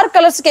 டார்க்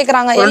கலர்ஸ்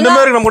கேக்குறாங்க.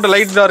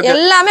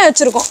 எல்லாமே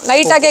வச்சிருக்கோம்.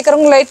 லைட்டா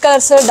கேக்குறவங்க light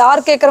colours,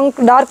 dark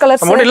கேக்குறவங்க dark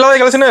colours. நம்மட்ட இல்லாத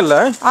கலெக்ஷனே இல்ல.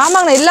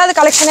 ஆமாங்கண்ணா இல்லாத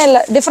கலெக்ஷனே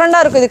இல்ல,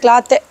 டிஃபரெண்டா இருக்கும் இது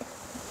கிளாத்தே.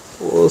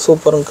 ஓ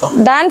சூப்பர்ங்கா.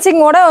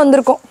 டான்சிங்கோட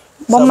வந்திருக்கும்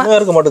பொம்மை. செமையா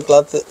இருக்க மாட்டேங்குது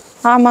கிளாத்.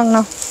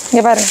 ஆமாங்கண்ணா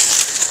இங்க பாருங்க.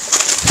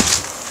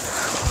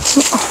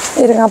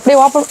 இருங்க அப்படியே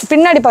ஓபன்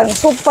பின்னாடி பாருங்க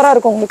சூப்பரா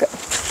இருக்கும் உங்களுக்கு.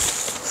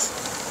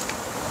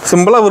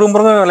 சிம்பிளா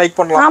விரும்புறவங்க லைக்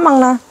பண்ணலாம்.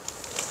 ஆமாங்கண்ணா.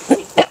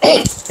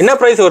 என்ன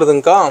பிரைஸ்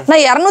வருதுங்கக்கா?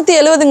 நான்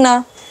 270ங்கண்ணா.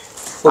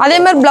 அதே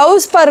மாதிரி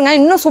பிளவுஸ் பாருங்க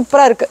இன்னும்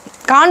சூப்பரா இருக்கு.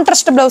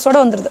 கான்ட்ராஸ்ட் பிளவுஸோட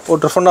வந்துருது. ஓ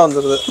டிஃபரெண்டா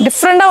வந்துருது.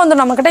 டிஃபரெண்டா வந்து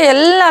நம்ம கிட்ட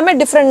எல்லாமே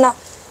டிஃபரெண்ட் தான்.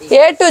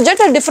 A to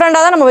Z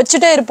டிஃபரெண்டா தான் நம்ம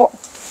வச்சுட்டே இருப்போம்.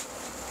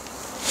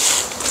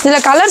 இதுல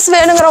கலர்ஸ்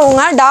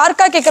வேணுங்கிறவங்க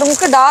டார்க்கா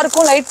கேக்குறவங்களுக்கு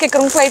டார்க்கும், லைட்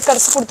கேக்குறவங்களுக்கு லைட்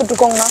கலர்ஸ் கொடுத்துட்டு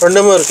இருக்கோங்க.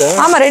 ரெண்டுமே இருக்கு.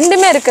 ஆமா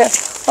ரெண்டுமே இருக்கு.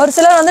 ஒரு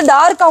சிலர் வந்து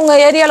டார்க் அவங்க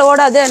ஏரியால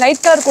ஓடாது,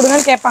 லைட் கலர்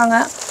கொடுங்கன்னு கேட்பாங்க.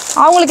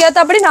 அவங்களுக்கு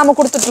ஏத்தபடி நாம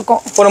கொடுத்துட்டு இருக்கோம்.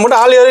 இப்போ நம்ம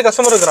ஆல் ஏரியா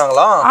கஸ்டமர்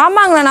இருக்காங்களா?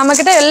 ஆமாங்க நம்ம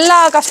கிட்ட எல்லா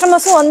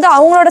கஸ்டமர்ஸும் வந்து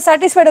அவங்களோட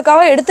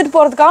சாட்டிஸ்ஃபைடுக்காக எடுத்துட்டு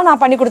போறதுக்காக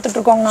நான் பண்ணி கொடுத்துட்டு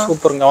இருக்கோங்க.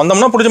 சூப்பர்ங்க.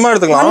 வந்தோம்னா பிடிச்ச மாதிரி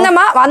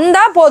எடுத்துக்கலாம்.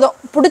 வந்தா போதும்,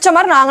 பிடிச்ச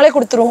மாதிரி நாங்களே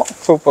கொடுத்துருவோம்.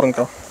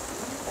 சூப்பர்ங்க.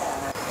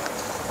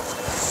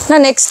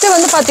 நான் நெக்ஸ்ட்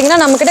வந்து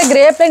பாத்தீங்கன்னா நம்ம கிட்ட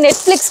கிரேப்ல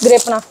நெட்ஃபிளிக்ஸ்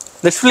கிரேப்னா.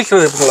 நெட்ஃபிளிக்ஸ்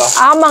இருக்குங்களா?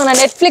 ஆமாங்கண்ணா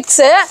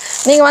நெட்ஃபிளிக்ஸ்.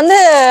 நீங்க வந்து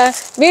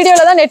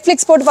வீடியோல தான்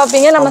நெட்ஃபிளிக்ஸ் போட்டு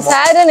பாப்பீங்க, நம்ம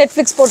சாரில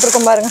நெட்ஃபிளிக்ஸ்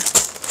போட்டுருக்கோம் பாருங்க.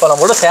 இப்போ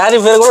நம்மளோட சாரி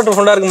பேர் கூட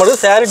டிஃபரெண்டா இருக்க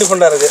மாதிரி சாரி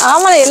டிஃபரெண்டா இருக்கு.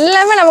 ஆமா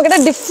எல்லாமே நம்ம கிட்ட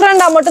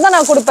டிஃபரெண்டா மட்டும் தான்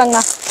நான்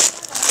கொடுப்பேங்கண்ணா.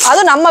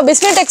 அதுவும் நம்ம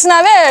பிஸ்மி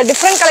டெக்ஸ்னாவே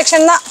டிஃபரெண்ட்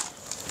கலெக்ஷன் தான்.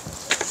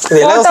 இது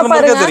எல்லாமே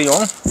நமக்கு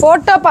தெரியும்.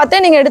 போட்டோ பார்த்தே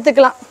நீங்க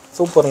எடுத்துக்கலாம்.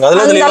 சூப்பர்ங்க.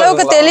 அதுல அந்த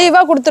அளவுக்கு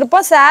தெளிவா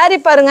கொடுத்திருப்போம். சாரி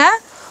பாருங்க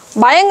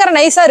பயங்கர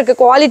நைஸா இருக்கு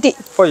குவாலிட்டி.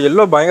 இப்போ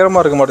எல்லோ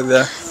பயங்கரமா இருக்க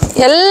மாட்டேங்குது.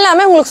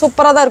 எல்லாமே உங்களுக்கு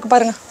சூப்பரா தான் இருக்கு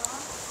பாருங்க.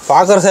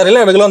 பாக்குற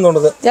சாரிலாம் எடுக்கலாம்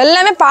தோணுது.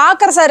 எல்லாமே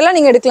பாக்குற சாரிலாம்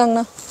நீங்க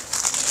எடுக்கலாங்கண்ணா.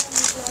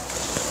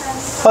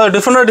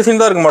 டிஃபரெண்டா டிசைன்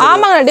தான் இருக்கு.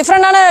 ஆமாங்க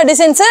டிஃபரெண்டான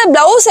டிசைன்ஸ்.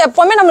 பிளவுஸ்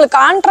எப்பவுமே நம்மளுக்கு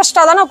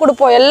கான்ட்ராஸ்டா தானே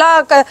கொடுப்போம். எல்லா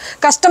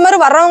கஸ்டமர்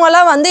வர்றவங்க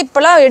எல்லாம் வந்து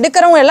இப்பெல்லாம்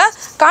எடுக்கிறவங்க எல்லாம்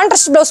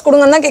கான்ட்ராஸ்ட் பிளவுஸ்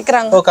கொடுங்கன்னு தான்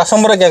கேட்கறாங்க.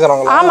 கஸ்டமரே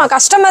கேட்கறாங்க. ஆமா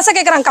கஸ்டமர்ஸே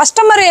கேட்கறாங்க.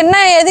 கஸ்டமர் என்ன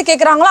எது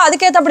கேட்கறாங்களோ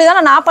அதுக்கேற்றபடி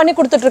தான் நான் பண்ணி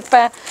கொடுத்துட்டு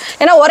இருப்பேன்.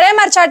 ஏன்னா ஒரே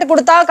மாதிரி சார்ட்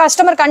கொடுத்தா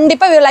கஸ்டமர்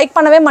கண்டிப்பா லைக்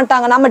பண்ணவே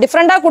மாட்டாங்க. நம்ம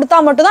டிஃபரெண்டா கொடுத்தா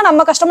மட்டும் தான்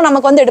நம்ம கஸ்டமர்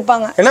நமக்கு வந்து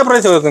எடுப்பாங்க. என்ன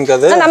பிரைஸ் வருதுங்க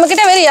அது? நம்ம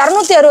கிட்ட வெறும்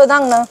 260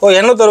 தாங்கண்ணா. ஓ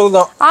 260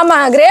 தான். ஆமா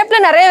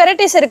கிரேப்ல நிறைய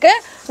வெரைட்டிஸ் இருக்கு.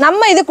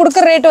 நம்ம இது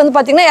கொடுக்குற ரேட் வந்து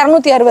பாத்தீங்கன்னா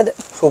 260.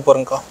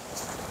 சூப்பர்ங்கா.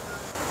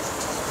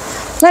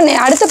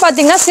 அடுத்து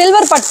பாத்தீங்கன்னா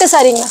சில்வர் பட்டு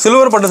சாரிங்க.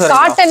 சில்வர் பட்டு சாரி.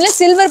 காட்டன்ல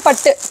சில்வர்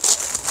பட்டு.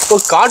 ஓ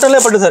காட்டன்ல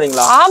பட்டு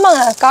சாரிங்களா?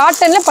 ஆமாங்க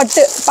காட்டன்ல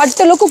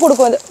பட்டு லுக்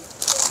கொடுக்கும் அது.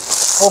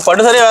 ஓ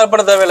பட்டு சாரி வேர்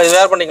பண்ண தேவையில்லை, இது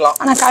வேர் பண்ணிக்கலாம்.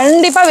 ஆனா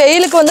கண்டிப்பா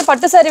வெயிலுக்கு வந்து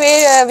பட்டு சாரி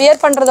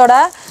வியர் பண்றதோட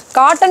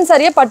காட்டன்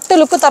சாரியை பட்டு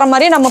லுக் தர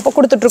மாதிரி நம்ம இப்ப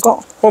கொடுத்துட்டு இருக்கோம்.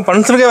 ஓ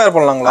ஃபங்க்ஷனுக்கே வேர்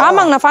பண்ணலாங்களா?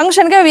 ஆமாங்க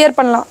ஃபங்க்ஷனுக்கே வியர்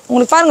பண்ணலாம்.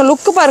 உங்களுக்கு பாருங்க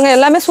லுக் பாருங்க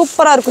எல்லாமே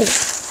சூப்பரா இருக்கும். இது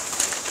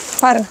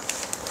பாருங்க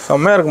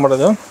செம்மையா இருக்க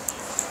மாட்டேது.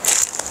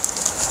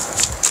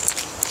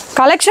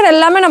 கலெக்ஷன்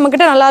எல்லாமே நம்ம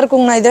கிட்ட நல்லா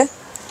இருக்குங்கண்ணா. இது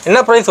என்ன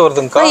பிரைஸ்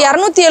வருதுங்கக்கா?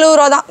 270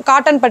 ரூபா தான்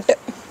காட்டன் பட்டு.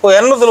 ஓ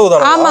 270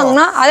 தான்.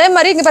 ஆமாங்கண்ணா. அதே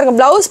மாதிரி இங்க பாருங்க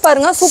பிளவுஸ்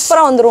பாருங்க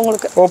சூப்பரா வந்துரும்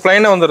உங்களுக்கு. ஓ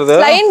ப்ளைனா வந்துருது.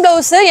 Plain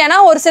blouse. ஏன்னா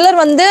ஒரு சிலர்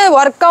வந்து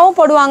ஒர்க்காவும்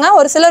போடுவாங்க,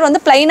 ஒரு சிலர்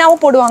வந்து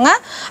ப்ளைனாவும் போடுவாங்க.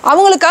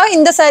 அவங்களுக்காக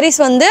இந்த சாரீஸ்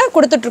வந்து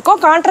கொடுத்துட்டு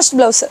இருக்கோம் கான்ட்ராஸ்ட்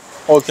பிளவுஸ்.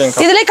 ஓகேங்க.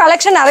 இதுலயே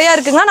கலெக்ஷன் நிறைய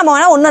இருக்குங்க. நம்ம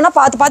வேணா ஒண்ணா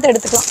பார்த்து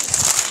எடுத்துக்கலாம்.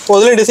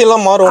 இதுல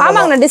டிசைன்லாம் மாறும்.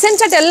 ஆமாங்கண்ணா டிசைன்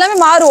செட் எல்லாமே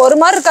மாறும். ஒரு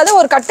மாதிரி இருக்காது.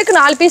 ஒரு கட்டுக்கு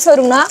 4 பீஸ்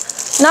வருங்கண்ணா.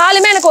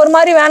 4மே எனக்கு ஒரு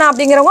மாதிரி வேணாம்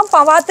அப்படிங்கிறவங்க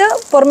பார்த்து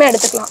பொறுமையா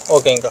எடுத்துக்கலாம்.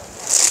 ஓகேங்க.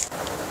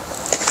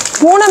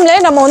 பூனம்ல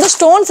நம்ம வந்து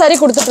ஸ்டோன் சாரி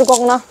கொடுத்துட்டு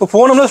இருக்கோங்கண்ணா.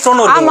 பூனம்ல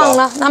ஸ்டோன் வருது.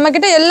 ஆமாங்கண்ணா நம்ம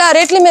கிட்ட எல்லா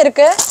ரேட்லயுமே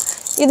இருக்கு.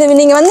 இது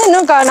நீங்க வந்து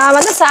இன்னும் நான்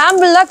வந்து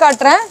சாம்பிள் தான்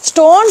காட்டுறேன்.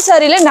 ஸ்டோன்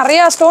சாரியில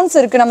நிறைய ஸ்டோன்ஸ்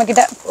இருக்கு நம்ம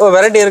கிட்ட. ஓ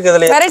வெரைட்டி இருக்கு.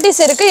 இதுல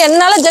வெரைட்டிஸ் இருக்கு.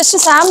 என்னால ஜஸ்ட்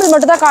சாம்பிள்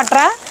மட்டும் தான்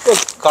காட்டுறேன்.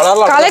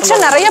 கலர்ல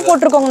கலெக்ஷன் நிறைய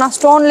போட்டுருக்கோங்கண்ணா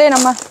ஸ்டோன்லயே.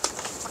 நம்ம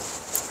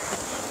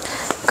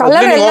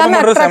கலர் எல்லாமே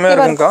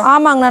அட்ராக்டிவா இருக்கு.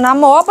 ஆமாங்கண்ணா,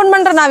 நம்ம ஓபன்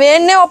பண்றேன், நான்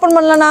வேணே ஓபன்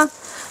பண்ணலண்ணா,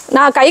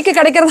 நான் கைக்கு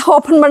கிடைக்கிறத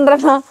ஓபன்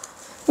பண்றேண்ணா,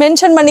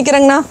 மென்ஷன்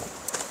பண்ணிக்கிறேங்கண்ணா.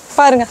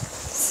 பாருங்க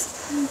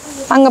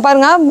அங்க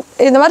பாருங்க,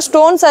 இந்த மாதிரி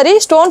ஸ்டோன் சாரி,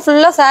 ஸ்டோன்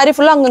ஃபுல்லா சாரி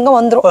ஃபுல்லா அங்கங்க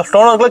வந்துரும்.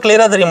 ஸ்டோன் ஒர்க்ல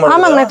கிளியரா தெரியுமா?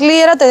 ஆமாங்கண்ணா,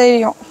 கிளியரா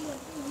தெரியும்.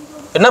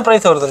 என்ன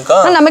பிரைஸ் வருதுங்கக்கா?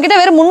 நம்ம கிட்ட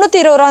வெறும்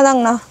 320 ரூபா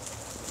தாங்கண்ணா.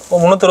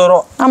 320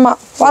 ரூபா. ஆமா,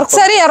 ஒர்க்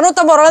சாரி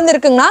 250 ரூபால இருந்து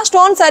இருக்குங்கண்ணா,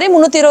 ஸ்டோன் சாரி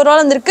 320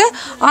 ரூபால இருந்து இருக்கு.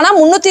 ஆனா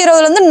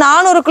 320ல இருந்து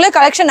 400க்குள்ள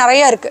கலெக்ஷன்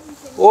நிறைய இருக்கு.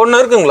 ஒன்னு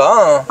இருக்குங்களா?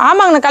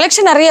 ஆமாங்கண்ணா,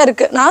 கலெக்ஷன் நிறைய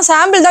இருக்கு. நான்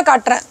சாம்பிள் தான்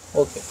காட்டுறேன்.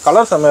 ஓகே,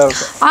 கலர் செமையா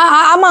இருக்கு.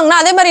 ஆமாங்கண்ணா,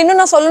 அதே மாதிரி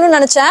இன்னும் நான் சொல்லணும்னு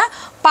நினைச்சேன்,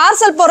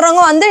 பார்சல்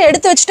போடுறவங்க வந்து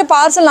எடுத்து வச்சுட்டு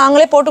பார்சல்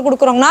நாங்களே போட்டு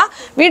கொடுக்குறோங்கண்ணா.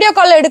 வீடியோ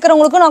காலில்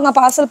எடுக்கிறவங்களுக்கும் நாங்கள்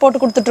பார்சல் போட்டு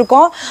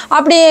கொடுத்துட்ருக்கோம்.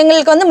 அப்படி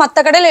எங்களுக்கு வந்து மற்ற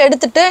கடையில்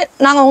எடுத்துட்டு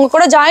நாங்கள் உங்க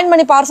கூட ஜாயின்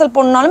பண்ணி பார்சல்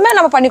போடணுனாலுமே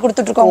நம்ம பண்ணி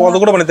கொடுத்துட்ருக்கோம்.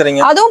 அது கூட பண்ணி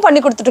தரீங்க? அதுவும்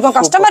பண்ணி கொடுத்துட்ருக்கோம்.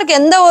 கஸ்டமருக்கு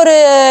எந்த ஒரு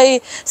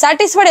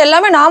சாட்டிஸ்ஃபைடு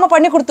எல்லாமே நாம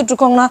பண்ணி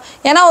கொடுத்துட்ருக்கோங்கண்ணா.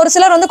 ஏன்னா ஒரு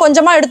சிலர் வந்து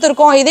கொஞ்சமாக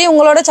எடுத்துருக்கோம், இதே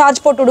உங்களோட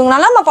சார்ஜ் போட்டு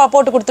விடுங்கனால நம்ம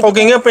போட்டு கொடுத்துருக்கோம்.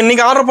 ஓகேங்க, இப்போ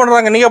இன்னைக்கு ஆர்டர்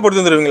பண்ணுறாங்க, நீங்கள் போட்டு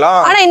தந்துருவீங்களா?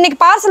 ஆனால் இன்னைக்கு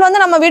பார்சல்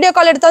வந்து நம்ம வீடியோ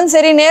கால் எடுத்தாலும்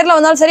சரி, நேரில்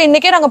வந்தாலும் சரி,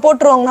 இன்னைக்கே நாங்கள்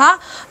போட்டுருவோங்கண்ணா.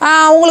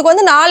 உங்களுக்கு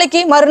வந்து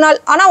நாளைக்கு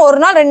மறுநாள், ஆனால் ஒரு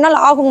நாள் 2 நாள்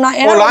ஆகுங்கண்ணா.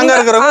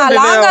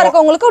 லாங்கா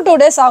இருக்கவங்களுக்கு 2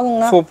 days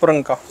ஆகுங்கண்ணா.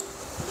 சூப்பர்ங்கக்கா.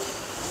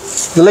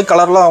 இதுல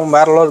கலர்லாம்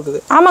வேற லெவல் இருக்குது.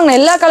 ஆமாங்கண்ணா,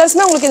 எல்லா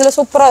கலர்ஸுமே உங்களுக்கு இதுல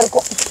சூப்பரா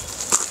இருக்கும்.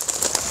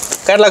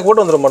 கேட்லாக்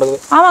போட்டு வந்துரும்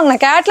மாட்டேங்குது. ஆமாங்கண்ணா,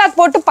 கேட்லாக்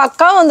போட்டு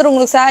பக்காவா வந்துரும்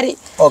உங்களுக்கு சாரி.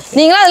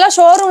 நீங்களா அதெல்லாம்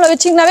ஷோரூம்ல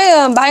வச்சீங்கன்னாவே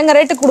பயங்கர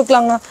ரேட்டுக்கு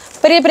கொடுக்கலாங்கண்ணா.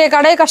 பெரிய பெரிய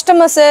கடை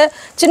கஸ்டமர்ஸ்,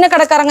 சின்ன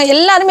கடைக்காரங்க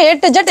எல்லாருமே A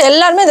to Z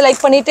எல்லாருமே இதை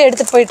லைக் பண்ணிட்டு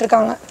எடுத்துட்டு போயிட்டு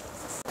இருக்காங்க.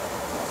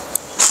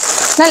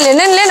 நான்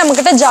லெனன்லயே நம்ம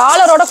கிட்ட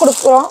ஜாலரோட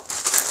கொடுக்குறோம்.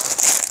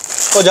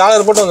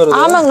 ஜாலர் போட்டு வந்துருது.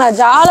 ஆமாங்கண்ணா,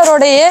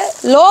 ஜாலரோடயே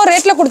லோ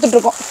ரேட்ல கொடுத்துட்டு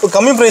இருக்கோம்.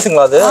 கம்மி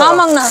பிரைஸ்ங்களா அது?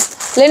 ஆமாங்கண்ணா,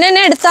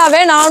 லெனனே எடுத்தாவே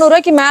 400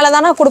 ரூபாய்க்கு மேல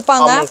தானே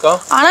கொடுப்பாங்க.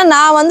 ஆனா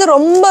நான் வந்து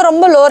ரொம்ப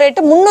ரொம்ப லோ ரேட்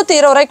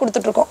 320 ரூபாய்க்கு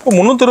கொடுத்துட்டு இருக்கோம்.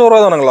 320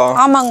 ரூபாய் தானுங்களா?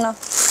 ஆமாங்கண்ணா.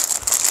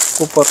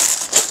 சூப்பர்.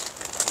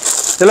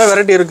 இதெல்லாம்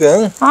வெரைட்டி இருக்கு.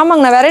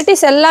 ஆமாங்கண்ணா,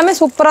 வெரைட்டிஸ் எல்லாமே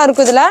சூப்பரா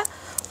இருக்கு. இதுல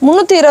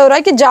 320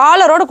 ரூபாய்க்கு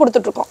ஜாலரோட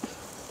கொடுத்துட்டு இருக்கோம்.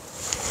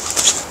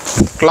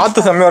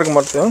 கிளாத் செம்மையா இருக்கு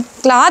மாட்டேங்குது.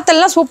 கிளாத்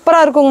எல்லாம் சூப்பரா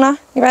இருக்குங்கண்ணா.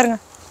 இங்க பாருங்க,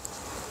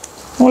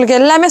 உங்களுக்கு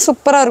எல்லாமே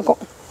சூப்பரா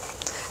இருக்கும்.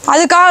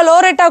 அதுக்காக லோ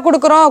ரேட்டா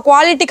கொடுக்குறோம்,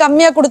 குவாலிட்டி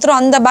கம்மியா கொடுத்துரும்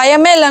அந்த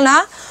பயமே இல்லைன்னா,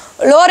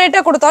 லோ ரேட்டா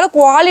கொடுத்தாலும்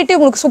குவாலிட்டி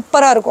உங்களுக்கு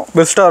சூப்பரா இருக்கும்,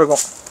 பெஸ்டா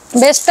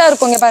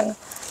இருக்கும். இங்க பாருங்க,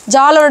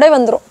 ஜாலரோட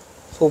வந்துரும்.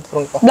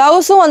 சூப்பர்ங்க.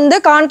 பிளவுஸும் வந்து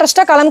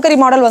கான்ட்ராஸ்டா கலம்கரி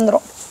மாடல்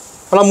வந்துரும்.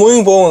 நல்லா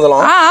மூவிங் போகும்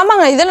இதெல்லாம்.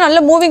 ஆமாங்க, இதெல்லாம்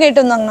நல்ல மூவிங்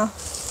ஐட்டம் தாங்கண்ணா.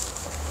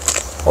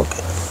 ஓகே,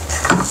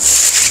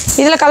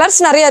 இதுல கலர்ஸ்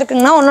நிறைய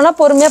இருக்குங்கண்ணா, ஒன்னொன்னா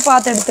பொறுமையா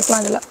பார்த்து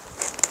எடுத்துக்கலாம். இதுல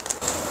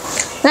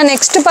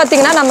நெக்ஸ்ட்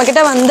பாத்தீங்கன்னா நம்ம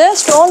கிட்ட வந்து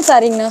ஸ்டோன்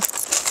சாரிங்கண்ணா.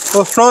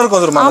 ஸ்டோன் ஒர்க்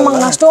வந்துருமா?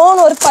 ஆமாங்கண்ணா, ஸ்டோன்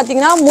ஒர்க்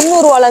பாத்தீங்கன்னா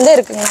 300 ரூபாயில இருந்தே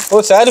இருக்குங்க.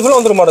 சாரி ஃபுல்லா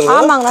வந்துருமா?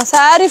 ஆமாங்கண்ணா,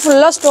 சாரி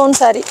ஃபுல்லா ஸ்டோன்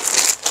சாரி.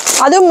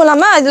 அதுவும்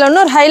இல்லாம இதுல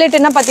இன்னொரு ஹைலைட்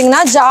என்ன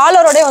பாத்தீங்கன்னா,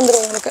 ஜாலரோட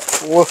வந்துரும் உங்களுக்கு.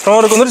 ஸ்டோன்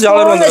ஒர்க்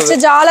வந்து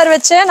ஜாலர்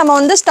வச்சு நம்ம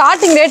வந்து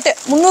ஸ்டார்டிங் ரேட்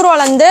 300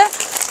 ரூபாயில இருந்து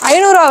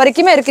 500 ரூபாய்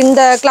வரைக்குமே இருக்கு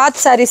இந்த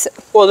கிளாத் சாரீஸ்.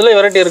 அதுல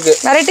வெரைட்டி இருக்கு,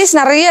 வெரைட்டிஸ்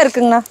நிறைய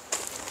இருக்குங்கண்ணா.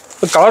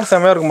 கலர்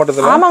செமையா இருக்க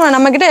மாட்டேங்குது. ஆமாங்கண்ணா,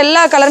 நம்ம கிட்ட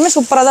எல்லா கலருமே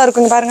சூப்பரா தான்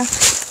இருக்குங்க. பாருங்க,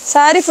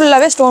 சாரி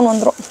ஃபுல்லாவே ஸ்டோன்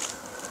வந்துரும்.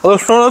 அது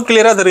ஸ்டோன்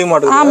கிளியரா தெரிய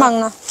மாட்டேங்குது.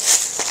 ஆமாங்கண்ணா,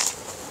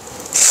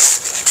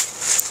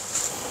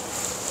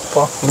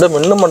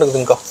 மின்ன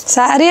மாட்டேங்குதுங்கக்கா.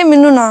 சாரியே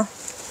மின்னுண்ணா.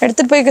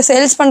 எடுத்துட்டு போய்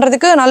சேல்ஸ்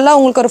பண்றதுக்கு நல்லா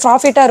உங்களுக்கு ஒரு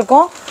ப்ராஃபிட்டா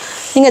இருக்கும்.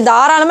 நீங்க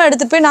தாராளமா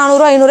எடுத்துட்டு போய்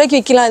 400 500 ரூபாய்க்கு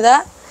விற்கலாம். இதை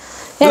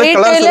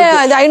ரீட்டைல இது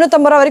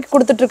 550 ரூபாய் வரைக்கும்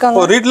கொடுத்துட்டு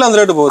இருக்காங்க. ரீட்ல அந்த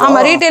ரேட் போகுது.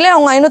 ஆமா, ரீட்டைல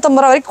அவங்க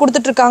 550 ரூபாய் வரைக்கும்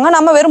கொடுத்துட்டு இருக்காங்க.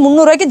 நம்ம வெறும்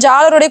 300 ரூபாய்க்கு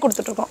ஜாலரோட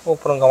கொடுத்துட்டு இருக்கோம்.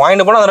 சூப்பர்ங்க.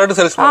 வாங்கிட்டு போனா அந்த ரேட்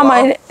சேல்ஸ் பண்ணலாம்.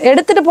 ஆமா,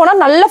 எடுத்துட்டு போனா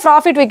நல்ல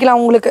ப்ராஃபிட்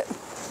வைக்கலாம் உங்களுக்கு.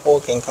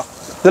 ஓகேங்கக்கா.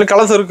 இதுல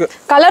கலர்ஸ் இருக்கு.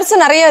 கலர்ஸ்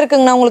நிறைய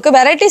இருக்குங்கண்ணா, உங்களுக்கு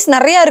வெரைட்டிஸ்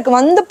நிறைய இருக்கு.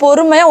 வந்து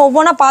பொறுமையா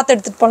ஒவ்வொன்றா பார்த்து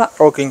எடுத்துட்டு போலாம்.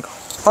 ஓகேங்கக்கா.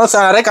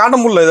 நிறைய காட்ட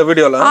முடியல இந்த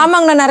வீடியோல.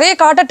 ஆமாங்கண்ணா, நிறைய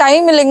காட்ட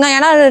டைம் இல்லைங்கண்ணா.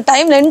 ஏன்னா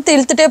டைம் லென்த்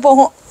இழுத்துட்டே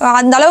போகும்,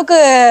 அந்த அளவுக்கு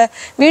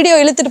வீடியோ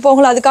இழுத்துட்டு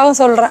போகல, அதுக்காக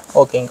சொல்றேன்.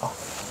 ஓகேங்கக்கா.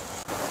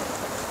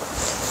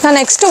 நான்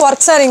நெக்ஸ்ட்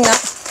ஒர்க் சாரிங்கண்ணா.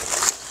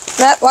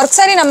 ஒர்க்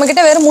சாரி நம்ம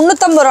கிட்ட வெறும்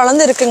 350 ரூபாயில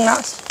இருந்து இருக்குங்கண்ணா.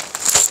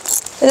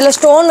 இதுல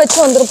ஸ்டோன் வச்சு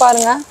வந்துரும்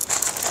பாருங்க.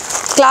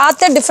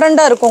 கிளாத்தே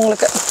டிஃப்ரெண்டா இருக்கும்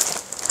உங்களுக்கு.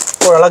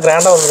 நல்லா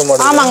கிராண்டா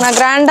வந்துரும். ஆமாங்கண்ணா,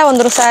 கிராண்டா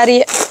வந்துரும்.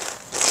 சாரியே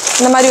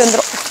இந்த மாதிரி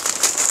வந்துரும்.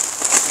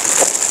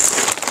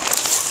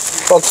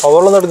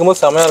 கவர்ல எடுக்கும்போது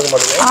செமையா இருக்க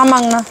மாட்டேங்குது.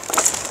 ஆமாங்கண்ணா,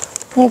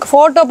 உங்களுக்கு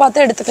போட்டோ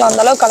பார்த்து எடுத்துக்கலாம்.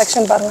 அந்த அளவுக்கு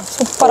கலெக்ஷன் பாருங்க,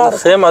 சூப்பரா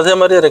இருக்கு. சேம் அதே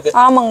மாதிரியே இருக்கு.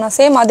 ஆமாங்கண்ணா,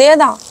 சேம் அதே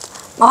தான்,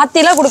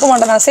 மாத்திலாம் கொடுக்க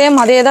மாட்டேன். சேம்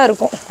அதே தான்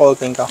இருக்கும்.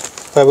 ஓகேங்கக்கா.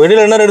 இப்போ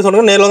வீடியோல என்ன ரேட்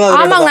சொல்றீங்க, நேர்ல வந்து?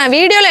 ஆமாங்கண்ணா,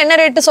 வீடியோல என்ன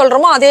ரேட்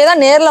சொல்றோமோ அதே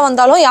தான் நேர்ல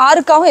வந்தாலும்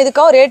யாருக்காகவும்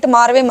எதுக்காகவும் ரேட்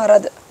மாறவே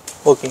மாறாது.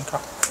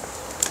 ஓகேங்கக்கா.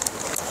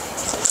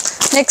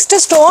 நெக்ஸ்ட்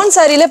ஸ்டோன்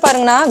சாரியில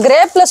பாருங்கண்ணா,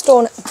 கிரேப்ல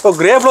ஸ்டோன். இப்போ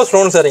கிரேப்ல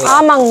ஸ்டோன் சாரிங்க.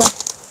 ஆமாங்கண்ணா,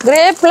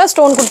 கிரேப்ல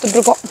ஸ்டோன் கொடுத்துட்டு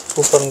இருக்கோம்.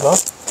 சூப்பர்ங்கக்கா.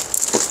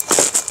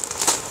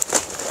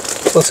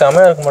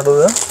 செமையா இருக்க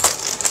மாட்டேங்குது.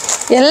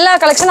 எல்லா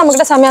கலெக்ஷன் நம்ம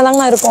கிட்ட செமையா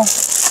தாங்கண்ணா இருக்கும்.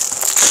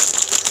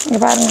 இங்க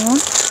பாருங்க,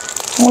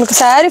 உங்களுக்கு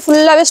சாரி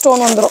ஃபுல்லாவே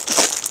ஸ்டோன் வந்துரும்.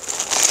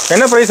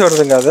 என்ன பிரைஸ்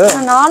வருதுங்க அது?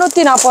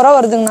 440 ரூபாய்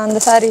வருதுங்கண்ணா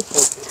அந்த சாரி.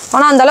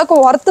 ஆனா அந்த அளவுக்கு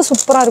ஒர்த்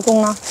சூப்பரா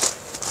இருக்குங்கண்ணா.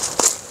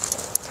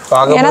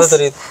 பாக்கவே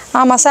தெரியுது.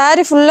 ஆமா,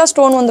 சாரி ஃபுல்லா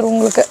ஸ்டோன் வந்துரும்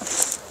உங்களுக்கு.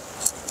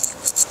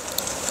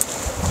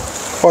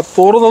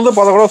 தோறது வந்து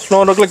பாத்தா கூட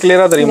ஸ்டோன் ஒர்க்ல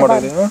கிளியரா தெரிய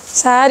மாட்டேங்குது.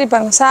 சாரி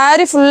பாருங்க,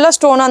 சாரி ஃபுல்லா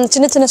ஸ்டோன். அந்த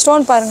சின்ன சின்ன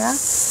ஸ்டோன் பாருங்க,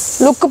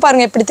 லுக்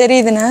பாருங்க எப்படி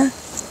தெரியுதுன்னு.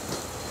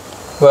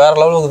 வேற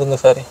லெவல் இருக்குதுங்க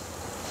சாரி.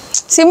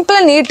 சிம்பிளா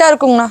நீட்டா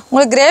இருக்குங்கண்ணா.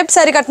 உங்களுக்கு கிரேப்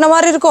சாரி கட்டின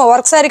மாதிரி இருக்கும்,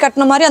 ஒர்க் சாரி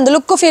கட்டின மாதிரி அந்த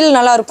லுக் ஃபீல்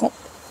நல்லா இருக்கும்.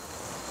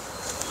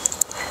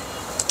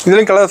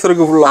 இதுல கலர்ஸ்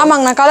இருக்கு ஃபுல்லா.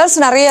 ஆமாங்கண்ணா, கலர்ஸ்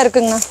நிறைய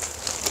இருக்குங்கண்ணா.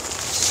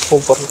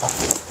 சூப்பர்க்கா.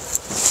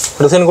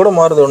 டிசைன் கூட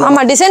மாறுது.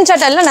 ஆமா, டிசைன்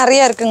சார்ட் எல்லாம்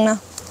நிறைய இருக்குங்கண்ணா.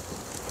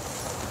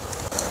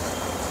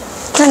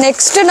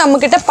 நெக்ஸ்ட் நம்ம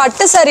கிட்ட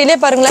பட்டு சாரியிலே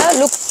பாருங்களேன்,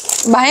 லுக்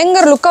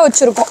பயங்கர லுக்கா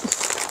வச்சிருக்கோம்.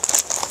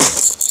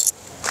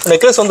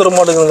 நெக்லஸ் வந்துற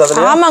மாட்டேங்குது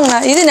அதுல. ஆமாங்கண்ணா,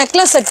 இது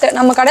நெக்லஸ் செட்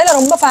நம்ம கடையில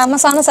ரொம்ப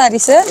ஃபேமஸான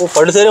சாரீஸ்.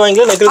 பட்டு சாரி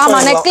வாங்கிக்கலாம், நெக்லஸ். ஆமா,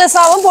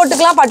 நெக்லஸாவும்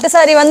போட்டுக்கலாம். பட்டு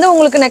சாரி வந்து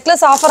உங்களுக்கு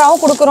நெக்லஸ்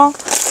ஆஃபராவும் கொடுக்குறோம்.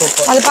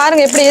 அது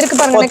பாருங்க எப்படி இருக்கு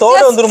பாருங்க.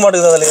 தோடு வந்துற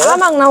மாட்டேங்குது அதுல.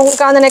 ஆமாங்கண்ணா,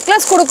 உங்களுக்கு அந்த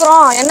நெக்லஸ்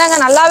கொடுக்குறோம். என்னங்க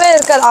நல்லாவே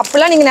இருக்காது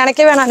அப்படிலாம் நீங்க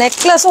நினைக்க வேணாம்.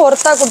 நெக்லஸும்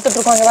ஒர்த்தா கொடுத்துட்டு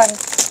இருக்கோம். இங்க பாருங்க,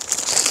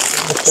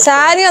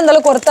 சாரி அந்த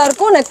அளவுக்கு ஒர்த்தா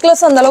இருக்கும்,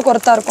 நெக்லஸும் அந்த அளவுக்கு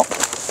ஒர்த்தா இருக்கும்.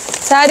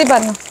 சாரி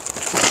பாருங்க,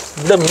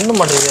 இந்த மின்ன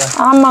மாட்டேங்குது.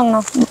 ஆமாங்கண்ணா,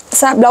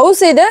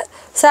 பிளவுஸ் இது,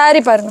 சாரி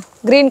பாருங்க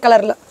கிரீன்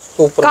கலர்ல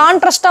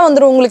கான்ட்ராஸ்டா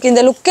வந்துரும். உங்களுக்கு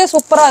இந்த லுக்கே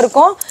சூப்பரா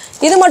இருக்கும்.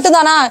 இது மட்டும்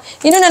தானா,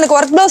 இன்னும் எனக்கு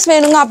ஒர்க் பிளவுஸ்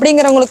வேணுங்க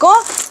அப்படிங்கிறவங்களுக்கும்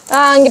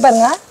இங்க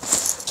பாருங்க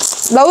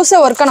பிளவுஸே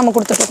ஒர்க்கா நம்ம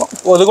கொடுத்துட்டு இருக்கோம்.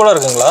 அது கூட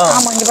இருக்குங்களா?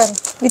 ஆமா, இங்க பாருங்க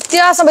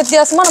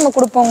வித்தியாசமா நம்ம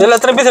கொடுப்போம். இதுல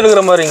எத்தனை பீஸ்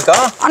எடுக்கிற மாதிரிங்கக்கா?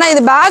 ஆனா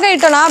இது பேக்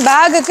ஐட்டம்னா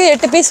பேக்குக்கு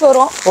 8 பீஸ்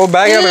வரும்.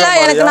 இல்ல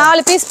எனக்கு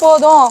 4 பீஸ்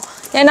போதும்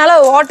என்னால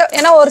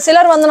ஏன்னா ஒரு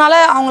சிலர் வந்தனால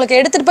அவங்களுக்கு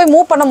எடுத்துட்டு போய்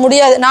மூவ் பண்ண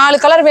முடியாது. 4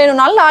 கலர்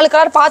வேணும்னாலும் 4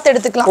 கலர் பார்த்து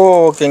எடுத்துக்கலாம்.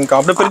 ஓகேங்கக்கா,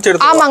 அப்படியே பிரிச்சு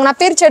எடுத்துக்கலாம். ஆமாங்க, நான்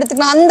பிரிச்சு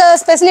எடுத்துக்கலாம். அந்த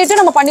ஸ்பெசிலிட்டி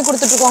நம்ம பண்ணி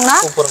கொடுத்துட்டு இருக்கோங்கண்ணா.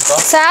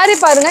 சாரி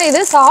பாருங்க,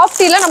 இது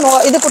சாஃப்டில நம்ம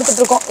இது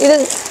கொடுத்துட்டு இருக்கோம். இது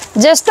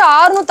ஜஸ்ட்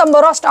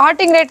 650 ரூபா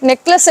ஸ்டார்டிங் ரேட்.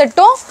 நெக்லஸ்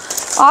செட்டும்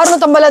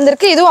 650ல இருந்து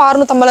இருக்கு, இதுவும்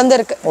 650ல இருந்து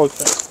இருக்கு.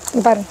 ஓகே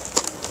பாருங்க,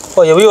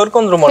 ஹெவி ஒர்க்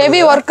வந்துரும்.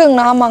 ஹெவி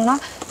ஒர்க்குங்கண்ணா. ஆமாங்கண்ணா,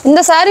 இந்த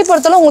சாரி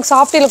பொறுத்தவரை உங்களுக்கு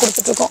சாஃப்டில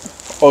கொடுத்துட்டு இருக்கோம்.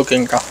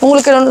 ஓகேங்கக்கா,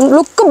 உங்களுக்கு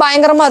லுக்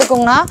பயங்கரமா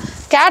இருக்குங்கண்ணா.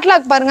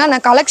 கேட்லாக் பாருங்க,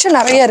 நான் கலெக்ஷன்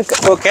நிறைய இருக்கு.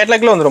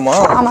 கேட்லாக்ல வந்துருமா?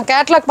 ஆமா,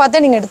 கேட்லாக்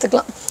பார்த்தே நீங்க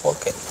எடுத்துக்கலாம்.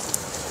 ஓகே,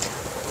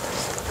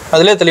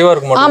 அதுலயே தெளிவா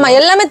இருக்கும். ஆமா,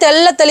 எல்லாமே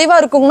தெளிவா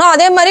இருக்குங்கண்ணா.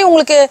 அதே மாதிரி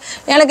உங்களுக்கு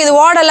எனக்கு இது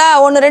ஓடல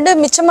 1-2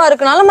 மிச்சமா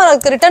இருக்குனாலும்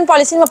நமக்கு ரிட்டர்ன்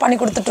பாலிசி நம்ம பண்ணி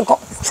கொடுத்துட்டு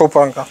இருக்கோம்.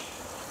 சூப்பர்ங்கக்கா.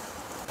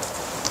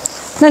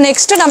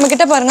 நெக்ஸ்ட் நம்ம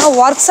கிட்ட பாருங்க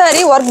ஒர்க்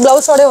சாரி ஒர்க்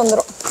பிளவுஸோட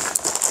வந்துரும்.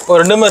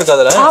 ரெண்டுமே இருக்கு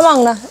அதுல?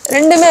 ஆமாங்கண்ணா,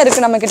 ரெண்டுமே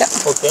இருக்கு நம்ம கிட்ட.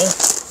 Okay,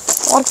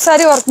 work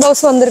sorry work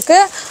blouse வந்திருக்கு.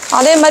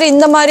 அதே மாதிரி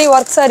இந்த மாதிரி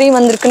ஒர்க் சாரி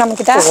வந்திருக்கு நம்ம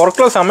கிட்ட.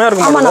 ஒர்க்ல செமையா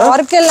இருக்கு. ஆமாண்ணா,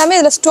 ஒர்க் எல்லாமே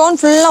இதுல ஸ்டோன்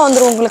ஃபுல்லா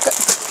வந்துரும் உங்களுக்கு.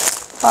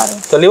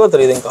 பாருங்க தெளிவா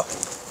தெரியுதுங்கக்கா.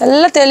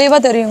 எல்லாம் தெளிவா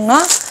தெரியுங்கண்ணா.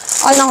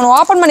 அது நான்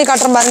ஓப்பன் பண்ணி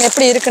காட்டுறேன் பாருங்க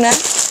எப்படி இருக்குன்னு.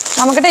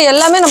 நம்மக்கிட்ட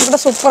எல்லாமே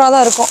நம்மக்கிட்ட சூப்பராக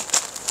தான் இருக்கும்.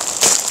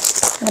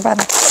 இங்கே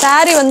பாருங்க,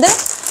 சாரி வந்து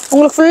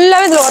உங்களுக்கு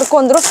ஃபுல்லாகவே இதில் ஒர்க்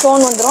வந்துடும்,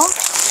 ஸ்டோன் வந்துடும்,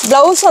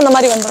 ப்ளவுஸும் அந்த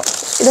மாதிரி வந்துடும்.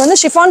 இது வந்து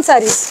ஷிஃபான்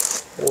சாரீஸ்.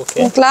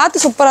 ஓகே,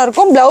 கிளாத் சூப்பராக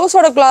இருக்கும்,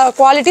 ப்ளவுஸோட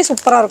குவாலிட்டி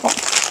சூப்பராக இருக்கும்.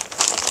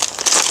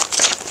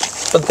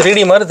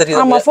 3D மாதிரி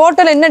தெரியுது. ஆமா,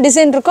 போட்டோல என்ன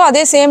டிசைன் இருக்கோ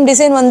அதே சேம்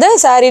டிசைன் வந்து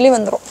சாரிலயும்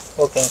வந்துரும்.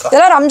 ஓகேங்கா,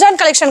 இதெல்லாம் ரம்ஜான்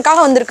கலெக்ஷனுக்காக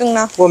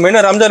வந்திருக்குங்கண்ணா. ஓ,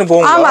 மெயினா ரம்ஜான்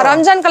போவோம். ஆமா,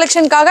 ரம்ஜான்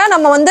கலெக்ஷனுக்காக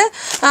நம்ம வந்து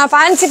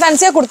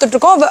ஃபேன்சியா கொடுத்துட்டு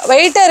இருக்கோம்.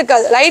 வெயிட்டே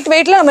இருக்காது, லைட்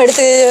வெயிட்ல நம்ம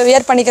எடுத்து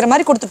வியர் பண்ணிக்கிற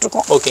மாதிரி கொடுத்துட்டு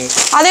இருக்கோம். ஓகேங்க.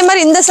 அதே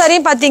மாதிரி இந்த சாரி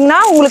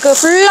பாத்தீங்கன்னா உங்களுக்கு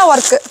ஃபுல்லா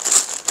ஒர்க்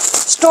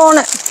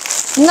ஸ்டோனு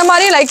இந்த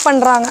மாதிரி லைக்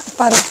பண்றாங்க.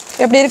 பாருங்க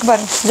எப்படி இருக்கு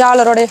பாருங்க,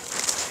 ஜாலரோட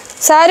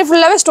சாரி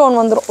ஃபுல்லாவே ஸ்டோன்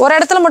வந்துடும். ஒரு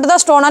இடத்துல மட்டும்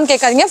தான் ஸ்டோனான்னு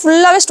கேட்காதீங்க,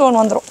 ஃபுல்லாவே ஸ்டோன்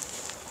வந்துடும்.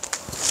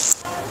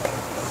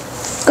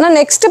 ஆனால்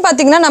நெக்ஸ்ட்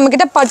பார்த்தீங்கன்னா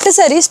நம்மக்கிட்ட பட்டு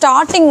சாரி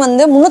ஸ்டார்டிங்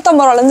வந்து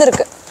 350 ரூபாலேருந்து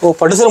இருக்கு. ஓ,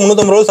 பட்டு சாரி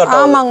 350 ரூபா ஸ்டார்ட்.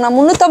 ஆமாங்கண்ணா,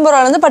 350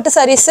 ரூபாலேருந்து பட்டு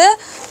சாரீஸ்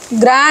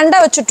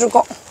கிராண்டாக வச்சுட்டு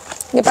இருக்கோம்.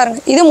 இங்கே பாருங்க,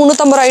 இது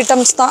 350 ரூபா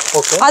ஐட்டம்ஸ் தான்.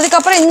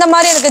 அதுக்கப்புறம் இந்த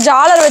மாதிரி எனக்கு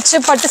ஜாலர் வச்சு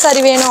பட்டு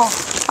சாரி வேணும்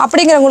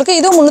அப்படிங்கிறவங்களுக்கு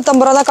இதுவும்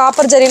 350 ரூபா தான்,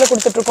 காப்பர் ஜரியில்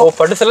கொடுத்துட்டு இருக்கோம்.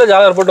 பட்டு சாரில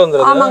ஜாலர் போட்டு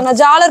வந்துரும். ஆமாங்கண்ணா,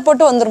 ஜாலர்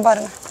போட்டு வந்துரும்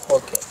பாருங்க.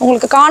 ஓகே,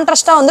 உங்களுக்கு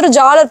கான்ட்ராஸ்டா வந்துடும்,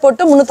 ஜாலர்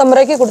போட்டு 350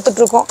 ரூபாய்க்கு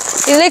கொடுத்துட்டு இருக்கோம்.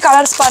 இதுலேயே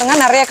கலர்ஸ் பாருங்க,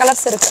 நிறைய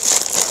கலர்ஸ் இருக்கு.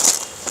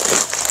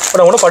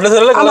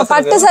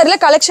 பட்டு சாரில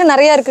கலெக்ஷன்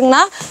நிறைய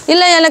இருக்குங்கண்ணா.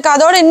 இல்ல எனக்கு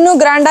அதோட இன்னும்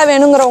கிராண்டா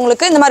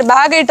வேணுங்கிறவங்களுக்கு இந்த மாதிரி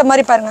பேக் ஐட்டம்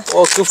மாதிரி பாருங்க.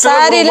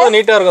 சாரில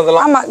நீட்டா இருக்கும்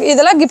இதெல்லாம். ஆமா,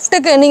 இதெல்லாம்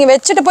கிஃப்ட்டுக்கு நீங்க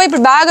வச்சுட்டு போய்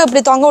இப்படி பேக்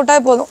இப்படி தொங்க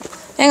விட்டாவே போதும்.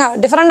 ஏங்க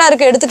டிஃபரெண்டா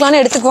இருக்கு,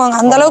 எடுத்துக்கலாம்னு எடுத்துக்குவாங்க,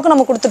 அந்த அளவுக்கு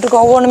நம்ம கொடுத்துட்டு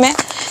இருக்கோம் ஒவ்வொன்றுமே.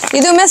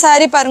 இதுவுமே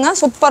சாரி பாருங்க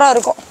சூப்பரா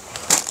இருக்கும்,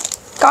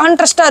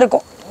 கான்ட்ராஸ்டா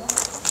இருக்கும்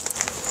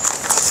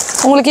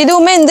உங்களுக்கு.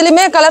 இதுவுமே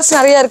இதுலயுமே கலர்ஸ்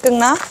நிறைய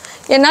இருக்குங்கண்ணா.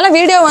 என்னால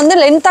வீடியோ வந்து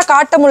லென்த்தா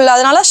காட்ட முடியல,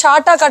 அதனால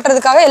ஷார்ட்டா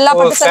காட்டுறதுக்காக எல்லா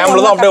பட்டு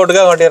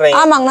சாரியும்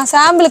ஆமாங்கண்ணா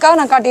சாம்பிளுக்காக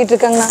நான் காட்டிட்டு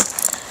இருக்கேங்கண்ணா.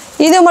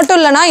 இது மட்டும்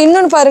இல்லைன்னா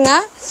இன்னொன்னு பாருங்க,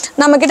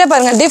 நம்ம கிட்ட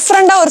பாருங்க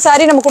டிஃப்ரெண்டா ஒரு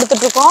சாரி நம்ம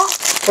கொடுத்துட்டு இருக்கோம்.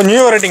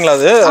 நியூ வெரைட்டிங்களா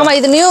அது? ஆமா,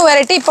 இது நியூ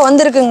வெரைட்டி இப்போ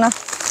வந்திருக்குங்கண்ணா,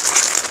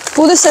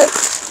 புதுசு.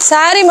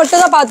 சாரி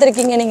மட்டும் தான்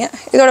பார்த்துருக்கீங்க நீங்க.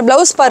 இதோட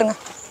பிளவுஸ் பாருங்க,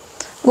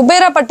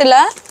 குபேரா பட்டுல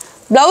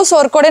பிளவுஸ்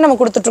ஒர்க்கோட நம்ம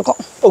கொடுத்துட்டு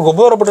இருக்கோம்.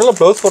 Kubera பட்டுல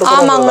blouse work.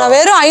 ஆமாங்கண்ணா,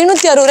 வெறும்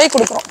 560 ரூபாய்க்கு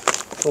கொடுக்குறோம்.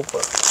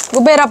 சூப்பர்.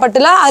 குபேரா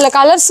பட்டுல அதுல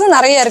கலர்ஸும்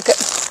நிறைய இருக்கு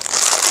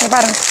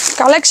பாருங்க.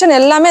 கலெக்ஷன்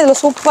எல்லாமே இதுல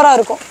சூப்பரா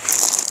இருக்கும்.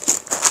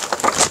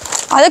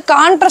 அது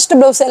கான்ட்ராஸ்ட்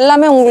பிளவுஸ்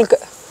எல்லாமே உங்களுக்கு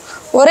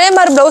ஒரே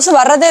மாதிரி பிளவுஸ்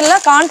வர்றதே இல்லை,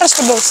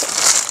 கான்ட்ராஸ்ட் பிளவுஸ்.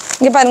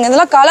 இங்க பாருங்க,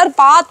 இதெல்லாம் கலர்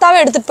பார்த்தாவே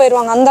எடுத்துட்டு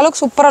போயிடுவாங்க, அந்த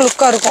அளவுக்கு சூப்பரா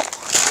லுக்கா இருக்கும்.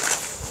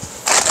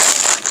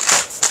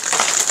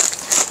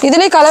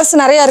 இதுலயே கலர்ஸ்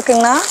நிறைய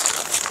இருக்குங்கண்ணா.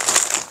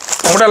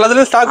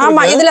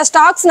 ஆமா, இதுல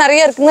ஸ்டாக்ஸ்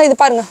நிறைய இருக்குங்க. இது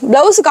பாருங்க,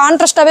 பிளவுஸ்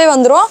கான்ட்ராஸ்டாவே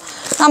வந்துடும்.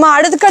 நம்ம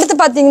அடுத்து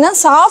பாத்தீங்கன்னா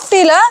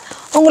சாஃப்டில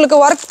உங்களுக்கு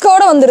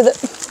ஒர்க்கோட வந்துருது.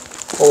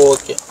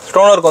 ஓகே,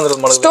 ஸ்டோன் ஒர்க்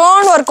வந்துருது.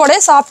 ஸ்டோன் ஒர்க்கோட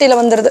சாஃப்டில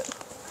வந்துருது.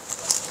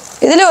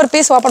 இதுலேயே ஒரு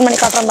பீஸ் ஓப்பன் பண்ணி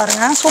காட்டுறேன்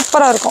பாருங்கள்,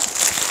 சூப்பராக இருக்கும்.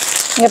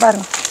 இங்கே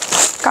பாருங்கள்,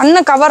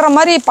 கண்ணை கவர்ற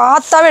மாதிரி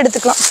பார்த்தாவே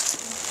எடுத்துக்கலாம்.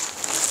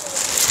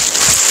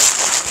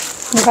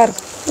 இங்கே பாருங்க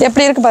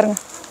எப்படி இருக்குது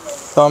பாருங்கள்,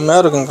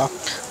 செம்மையாக இருக்குங்கக்கா.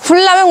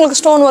 ஃபுல்லாகவே உங்களுக்கு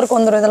ஸ்டோன் ஒர்க்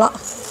வந்துடும் இதெல்லாம்.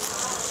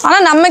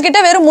 ஆனால் நம்மக்கிட்ட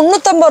வெறும்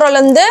 350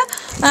 ரூபாலேருந்து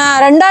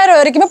 2000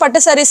 வரைக்குமே பட்டு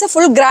சாரீஸ்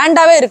ஃபுல்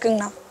கிராண்டாகவே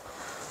இருக்குங்கண்ணா.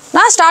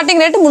 நான்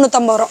ஸ்டார்டிங் ரேட்டு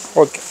 350 ரூபா.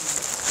 ஓகே.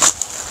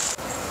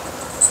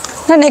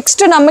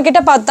 நெக்ஸ்ட்டு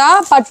நம்மக்கிட்ட பார்த்தா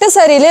பட்டு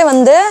சாரியிலே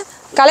வந்து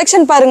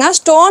கலெக்ஷன் பாருங்கள்,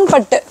 ஸ்டோன்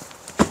பட்டு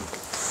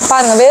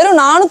பாருங்கள், வெறும்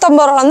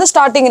 450 ரூபாலேருந்து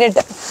ஸ்டார்டிங்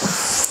ரேட்டு.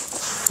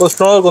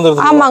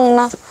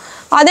 ஆமாங்கண்ணா.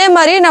 அதே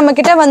மாதிரி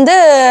நம்மக்கிட்ட வந்து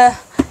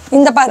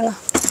இந்த பாருங்கள்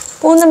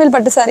பூந்தமிழ்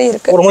பட்டு சாரி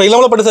இருக்கு.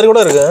 இளம்பலை பட்டு சாரி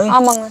கூட இருக்கு.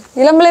 ஆமாங்க,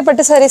 இளம்பலை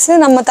பட்டு சாரீஸ்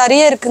நம்ம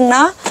தரியே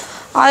இருக்குங்கண்ணா,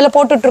 அதில்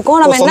போட்டுட்டு இருக்கோம்.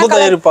 நம்ம என்ன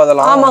கலர்,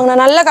 ஆமாங்கண்ணா,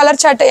 நல்ல கலர்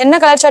சார்ட், என்ன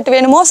கலர் சார்ட்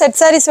வேணுமோ செட்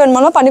சாரீஸ்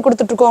வேணுமோ பண்ணி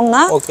கொடுத்துட்டு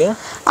இருக்கோங்கண்ணா.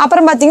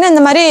 அப்புறம் பார்த்தீங்கன்னா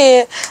இந்த மாதிரி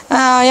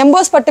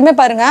எம்போஸ் பட்டுமே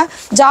பாருங்க,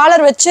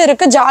 ஜாலர் வச்சு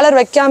இருக்கு, ஜாலர்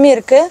வைக்காம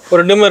இருக்கு.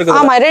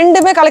 ஆமா,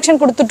 ரெண்டுமே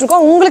கலெக்ஷன் கொடுத்துட்டு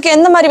இருக்கோம். உங்களுக்கு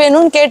எந்த மாதிரி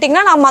வேணும்னு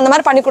கேட்டிங்கன்னா நம்ம அந்த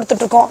மாதிரி பண்ணி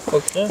கொடுத்துட்டு இருக்கோம்.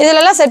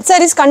 இதுலலாம் செட்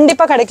சாரீஸ்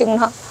கண்டிப்பாக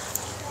கிடைக்குங்கண்ணா.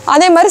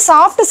 அதே மாதிரி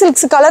சாஃப்ட்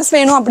சில்க்ஸ் கலர்ஸ்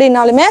வேணும்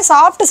அப்படின்னாலுமே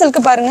சாஃப்ட்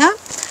சில்க் பாருங்க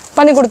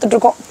பண்ணி கொடுத்துட்டு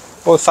இருக்கோம்.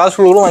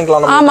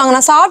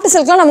 ஆமாங்கண்ணா, சாஃப்ட்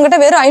சில்க்லாம் நம்மகிட்ட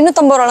வெறும்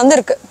 550 ரூபாலேருந்து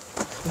இருக்கு.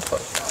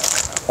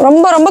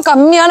 ரொம்ப ரொம்ப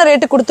கம்மியான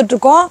ரேட்டு கொடுத்துட்டு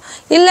இருக்கோம்.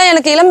 இல்லை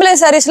எனக்கு இளம்பிள்ளை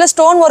சாரீஸ்ல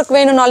ஸ்டோன் ஒர்க்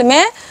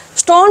வேணும்னாலுமே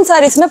ஸ்டோன்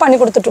சாரீஸ்மே பண்ணி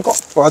கொடுத்துட்டு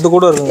இருக்கோம். அது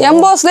கூட இருக்கு,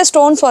 எம்போஸ்ல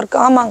ஸ்டோன்ஸ் ஒர்க்.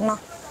 ஆமாங்கண்ணா,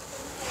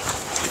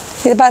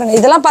 இது பாருங்க,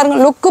 இதெல்லாம் பாருங்க,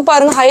 லுக்கு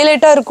பாருங்க,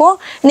 ஹைலைட்டாக இருக்கும்.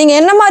 நீங்கள்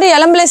என்ன மாதிரி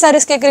இளம்பிள்ளை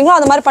சாரீஸ் கேட்குறீங்களோ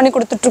அது மாதிரி பண்ணி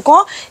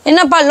கொடுத்துட்ருக்கோம்.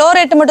 என்னப்பா லோ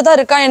ரேட்டு மட்டும் தான்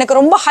இருக்கா, எனக்கு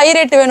ரொம்ப ஹை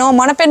ரேட்டு வேணும்,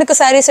 மணப்பெண்ணுக்கு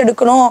சாரீஸ்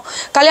எடுக்கணும்,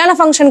 கல்யாண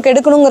ஃபங்க்ஷனுக்கு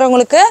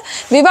எடுக்கணுங்கிறவங்களுக்கு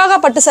விவாகா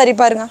பட்டு சாரி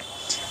பாருங்க.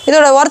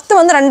 இதோட ஒர்த்து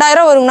வந்து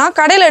 2000 வருங்கண்ணா.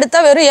 கடையில்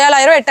எடுத்தால் வெறும்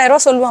 7000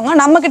 8000 சொல்லுவாங்க,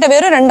 நம்ம கிட்ட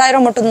வெறும்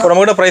 2000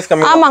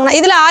 மட்டும்தான். ஆமாங்கண்ணா,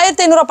 இதில்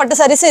 1500 பட்டு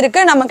சாரீஸ்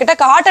இருக்கு, நம்ம கிட்ட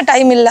காட்ட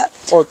டைம் இல்லை.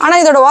 ஆனால்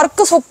இதோட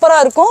ஒர்க்கு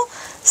சூப்பராக இருக்கும்,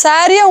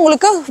 சாரியும்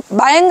உங்களுக்கு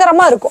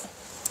பயங்கரமாக இருக்கும்.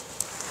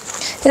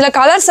 இதில்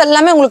கலர்ஸ்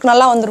எல்லாமே உங்களுக்கு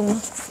நல்லா வந்துருங்க.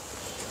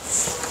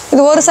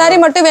 இது ஒரு சாரி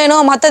மட்டும்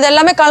வேணும், மற்றது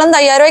எல்லாமே கலந்து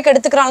 5000 ரூபாய்க்கு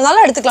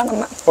எடுத்துக்கிறாங்கனாலும் எடுத்துக்கலாம்.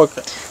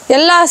 நம்ம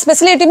எல்லா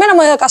ஸ்பெசிலிட்டியுமே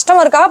நம்ம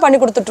கஸ்டமருக்காக பண்ணி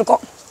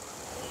கொடுத்துட்ருக்கோம்.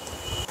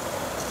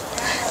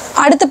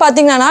 அடுத்து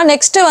பார்த்தீங்கன்னா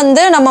நெக்ஸ்ட்டு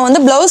வந்து நம்ம வந்து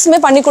ப்ளவுஸுமே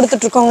பண்ணி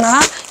கொடுத்துட்ருக்கோங்கண்ணா.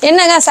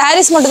 என்னங்க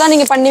சாரீஸ் மட்டும் தான்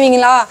நீங்கள்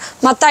பண்ணுவீங்களா,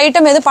 மற்ற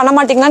ஐட்டம் எதுவும் பண்ண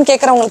மாட்டீங்களான்னு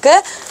கேட்குறவங்களுக்கு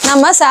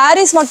நம்ம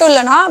சாரீஸ் மட்டும்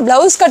இல்லைனா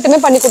ப்ளவுஸ் கட்டுமே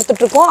பண்ணி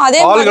கொடுத்துட்ருக்கோம். அதே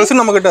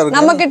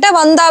நம்ம கிட்ட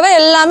வந்தாவே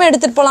எல்லாமே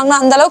எடுத்துகிட்டு போகலாங்கண்ணா,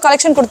 அந்தளவு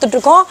கலெக்ஷன்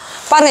கொடுத்துட்ருக்கோம்.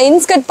 பாருங்கள்,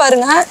 இன்ஸ்கர்ட்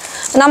பாருங்கள்,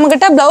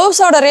 நம்மக்கிட்ட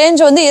ப்ளவுஸோட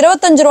ரேஞ்ச் வந்து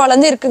 25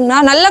 ரூபாலேருந்து இருக்குங்கண்ணா.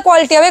 நல்ல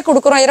குவாலிட்டியாகவே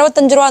கொடுக்குறோம்.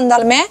 25 ரூபா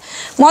இருந்தாலுமே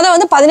மொதல்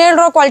வந்து 17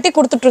 ரூபா குவாலிட்டி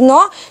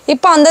கொடுத்துட்ருந்தோம்.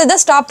 இப்போ அந்த இதை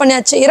ஸ்டாப்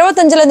பண்ணியாச்சு.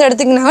 25லேருந்து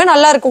எடுத்திங்கன்னாவே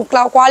நல்லா இருக்கும்,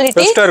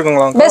 குவாலிட்டி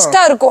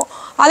பெஸ்ட்டாக இருக்கும்.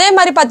 அதே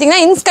மாதிரி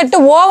பார்த்தீங்கன்னா இன்ஸ்கர்ட்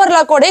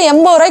ஓவர்லாக்கோட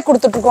 80 ரூபாய்க்கு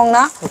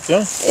கொடுத்துட்ருக்கோங்கண்ணா.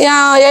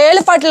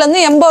 7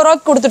 பாட்டிலேருந்து 80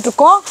 ரூபாய்க்கு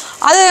கொடுத்துட்ருக்கோம்.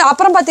 அது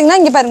அப்புறம் பார்த்தீங்கன்னா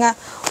இங்கே பாருங்கள்,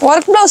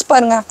 ஒர்க் ப்ளவுஸ்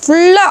பாருங்கள்,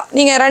 ஃபுல்லாக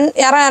நீங்கள்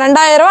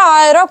 2000 ரூபா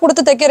 1000 ரூபா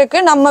கொடுத்து தைக்கிறதுக்கு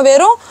நம்ம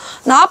வெறும்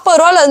 40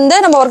 ரூபாலேருந்து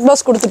நம்ம ஒர்க்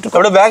ப்ளவுஸ்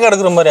கொடுத்துட்ருக்கோம். பேக்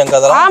எடுக்கிற மாதிரி.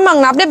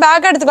 ஆமாங்கண்ணா, அப்படியே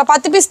பேக் எடுத்துக்கலாம்.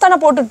 10 பீஸ் தானே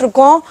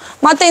போட்டுட்ருக்கோம்.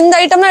 மற்ற இந்த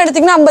ஐட்டம்லாம்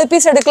எடுத்திங்கன்னா 50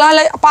 பீஸ் எடுக்கலாம்,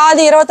 இல்லை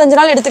பாதி 25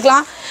 நாள்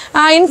எடுத்துக்கலாம்.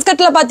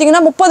 இன்ஸ்கர்ட்டில்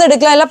பார்த்தீங்கன்னா 30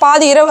 எடுக்கலாம், இல்லை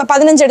பாதி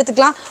 15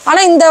 எடுத்துக்கலாம்.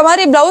 ஆனால் இந்த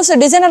மாதிரி ப்ளவுஸ்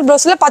டிசைனர்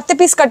ப்ளவுஸில் 10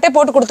 பீஸ் கட்டே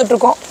போட்டு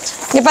கொடுத்துட்ருக்கோம்.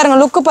 இங்கே பாருங்கள்,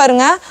 லுக்கு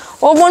பாருங்கள்,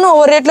 ஒவ்வொன்றும்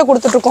ஒவ்வொரு ரேட்டில்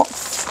கொடுத்துட்ருக்கோம்.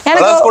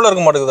 எனக்கு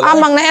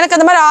ஆமாங்கண்ணா, எனக்கு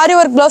அந்த மாதிரி ஆரி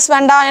ஒர்க் ப்ளவுஸ்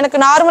வேண்டாம், எனக்கு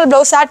நார்மல்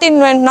ப்ளவுஸ் சாட்டின்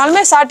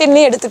வேணும்னாலுமே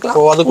சாட்டின்லேயும் எடுத்துக்கலாம்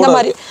இந்த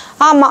மாதிரி.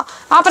 ஆமாம்,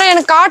 அப்புறம்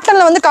எனக்கு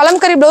காட்டனில் வந்து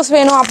கலம்கரி ப்ளவுஸ்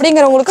வேணும்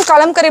அப்படிங்கிறவங்களுக்கு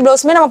கலம்கரி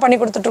ப்ளவுஸுமே நம்ம பண்ணி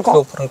கொடுத்துட்ருக்கோம்.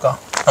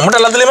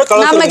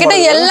 நம்ம கிட்ட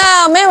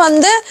எல்லாமே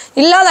வந்து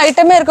இல்லாத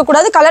ஐட்டமே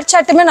இருக்கக்கூடாது, கலர்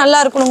சார்ட்டுமே நல்லா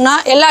இருக்கணும்னா,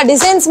 எல்லா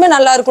டிசைன்ஸுமே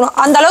நல்லா இருக்கணும்.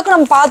 அந்த அளவுக்கு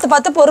நம்ம பார்த்து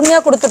பார்த்து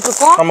பொறுமையாக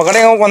கொடுத்துட்ருக்கோம்.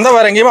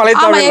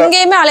 ஆமாம்,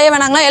 எங்கேயுமே அலைய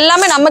வேணாங்கண்ணா,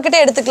 எல்லாமே நம்ம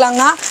கிட்டே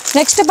எடுத்துக்கலாங்கண்ணா.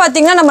 நெக்ஸ்ட்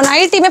பார்த்தீங்கன்னா நம்ம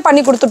நைட்டியுமே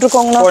பண்ணி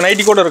கொடுத்துட்ருக்கோங்கண்ணா.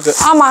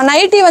 ஆமாம்,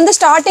 நைட்டி வந்து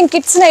ஸ்டார்டிங்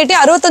கிட்ஸ் நைட்டி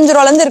 65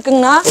 ரூபாலேருந்து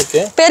இருக்குங்கண்ணா.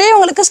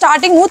 பெரியவங்களுக்கு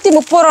ஸ்டார்டிங்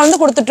 130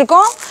 ரூபாலேருந்து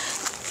கொடுத்துட்ருக்கோம்.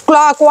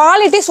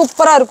 குவாலிட்டி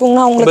சூப்பராக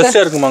இருக்குங்கண்ணா, உங்களுக்கு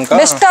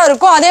பெஸ்ட்டாக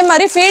இருக்கும். அதே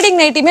மாதிரி ஃபீடிங்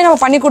நைட்டியுமே நம்ம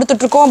பண்ணி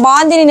கொடுத்துட்ருக்கோம்.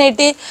 Bandhani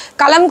nightie,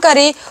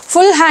 kalamkari,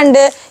 full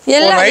hand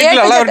எல்லாம்.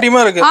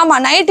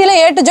 ஆமாம், நைட்டியில்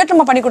A to Z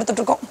நம்ம பண்ணி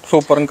கொடுத்துட்ருக்கோம்.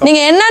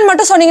 நீங்கள் என்னன்னு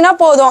மட்டும் சொன்னீங்கன்னா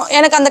போதும்,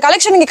 எனக்கு அந்த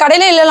கலெக்ஷன் நீங்கள்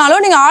கடையில்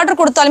இல்லைனாலும் நீங்கள்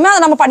ஆர்டர் கொடுத்தாலுமே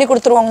அதை நம்ம பண்ணி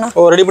கொடுத்துருவோங்கண்ணா.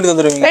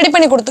 ரெடி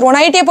பண்ணி கொடுத்துருவோம்.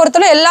 நைட்டியை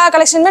பொறுத்தவரை எல்லா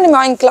கலெக்ஷனுமே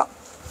நீங்கள் வாங்கிக்கலாம்.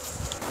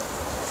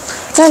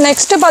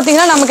 நெக்ஸ்ட்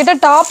பார்த்தீங்கன்னா நம்மக்கிட்ட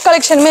டாப்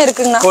கலெக்ஷனுமே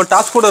இருக்குங்கண்ணா.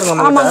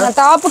 ஆமாங்கண்ணா,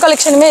 டாப்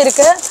கலெக்ஷனுமே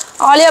இருக்குது.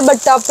 Alia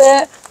but top,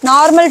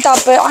 normal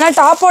top. ஆனால்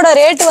டாப்போட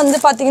ரேட் வந்து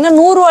பார்த்தீங்கன்னா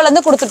 100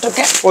 ரூபாலேருந்து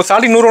கொடுத்துட்ருக்கேன்.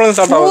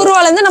 100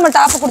 ரூபாலேருந்து நம்ம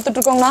டாப்பு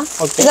கொடுத்துட்ருக்கோங்கண்ணா.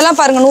 இதெல்லாம்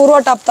பாருங்கள், 100 ரூபா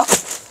டாப் தான்.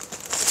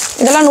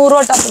 இதெல்லாம் 100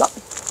 ரூபா டாப் தான்.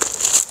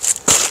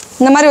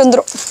 இந்த மாதிரி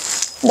வந்துடும்.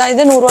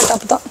 இது 100 ரூபா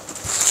டாப் தான்.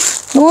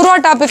 100 ரூபா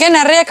டாப்புக்கே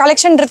நிறைய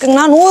கலெக்ஷன்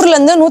இருக்குங்கண்ணா.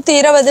 100லேருந்து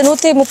 120,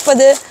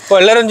 130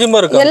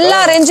 எல்லா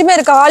ரேஞ்சுமே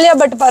இருக்குது. ஆலியா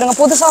பட் பாருங்கள்,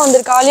 புதுசாக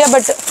வந்திருக்கு ஆலியா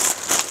பட்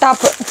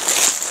டாப்பு.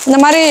 இந்த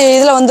மாதிரி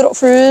இதில் வந்துடும்,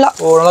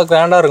 ஃபுல்லாக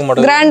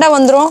கிராண்டாக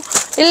வந்துடும்.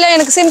 இல்ல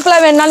எனக்கு சிம்பிளா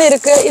வேணாலும்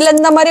இருக்கு, இல்ல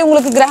இந்த மாதிரி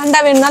உங்களுக்கு கிராண்டா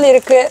வேணாலும்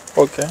இருக்கு.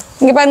 ஓகே,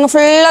 இங்க பாருங்க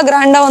ஃபுல்லா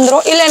கிராண்டா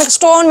வந்துரும். இல்ல எனக்கு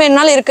ஸ்டோன்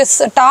வேணாலும் இருக்கு.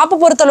 டாப்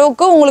பொறுத்த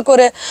அளவுக்கு உங்களுக்கு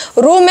ஒரு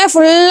ரூமே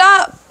ஃபுல்லா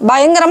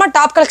பயங்கரமா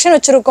டாப் கலெக்ஷன்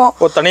வச்சிருக்கோம்.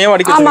 தனியாவே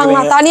அடிக்க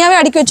ஆமாங்கண்ணா, தனியாவே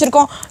அடிக்க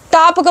வச்சிருக்கோம்.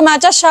 டாப்புக்கு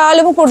மேட்சா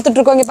ஷாலும் கொடுத்துட்டு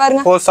இருக்கோம். இங்க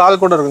பாருங்க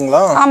ஷால் கூட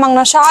இருக்குங்களா?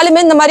 ஆமாங்கண்ணா,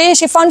 ஷாலுமே இந்த மாதிரி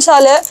ஷிஃபான்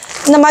ஷாலு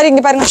இந்த மாதிரி.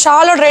 இங்க பாருங்க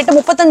ஷாலோட ரேட்டு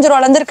 35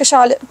 ரூபால இருந்து இருக்கு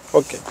ஷாலு.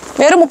 ஓகே,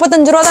 வெறும்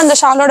 35 ரூபா தான் அந்த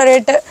ஷாலோட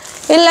ரேட்டு.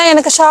 இல்ல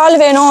எனக்கு ஷால்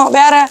வேணும்,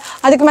 வேற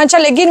அதுக்கு மேட்சா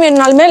லெகின்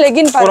வேணும்னாலுமே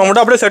லெகின் பாருங்க.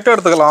 மட்டும் அப்படியே செட்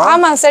எடுத்துக்கலாம்.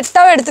 ஆமா,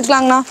 செட்டாவே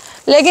எடுத்துக்கலாங்கண்ணா.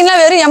 லெகின்ல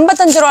வெறும்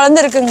 85 ரூபால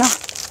இருந்து இருக்குங்கண்ணா.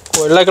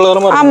 எல்லா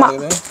கலருமே இருக்கு. ஆமா,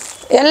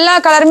 எல்லா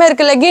கலருமே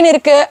இருக்கு. லெகின்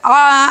இருக்கு,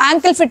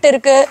 ஆங்கிள் ஃபிட்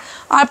இருக்கு,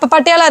 அப்ப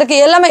பட்டியாலா இருக்கு,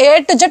 எல்லாமே A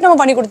to Z நம்ம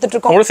பண்ணி கொடுத்துட்டு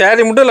இருக்கோம். உங்களுக்கு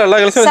saree மட்டும் இல்ல, எல்லா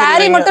கலெக்ஷனும்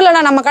saree மட்டும்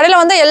இல்ல, நம்ம கடையில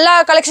வந்து எல்லா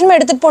கலெக்ஷனுமே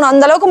எடுத்துட்டு போணும்.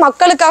 அந்த அளவுக்கு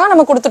மக்களுக்காக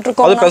நம்ம கொடுத்துட்டு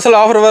இருக்கோம். அது ஸ்பெஷல்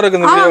ஆஃபர் வேற இருக்கு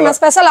இந்த வீடியோல.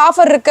 ஸ்பெஷல்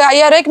ஆஃபர் இருக்கு.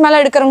 5000 ரூபாய்க்கு மேல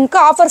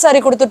எடுக்கிறவங்களுக்கு ஆஃபர்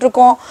saree கொடுத்துட்டு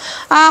இருக்கோம்.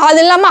 அது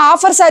இல்லாம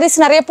ஆஃபர் sarees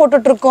நிறைய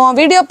போட்டுட்டு இருக்கோம்.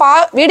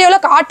 வீடியோல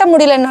காட்ட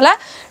முடியலனால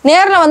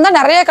நேர்ல வந்தா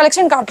நிறைய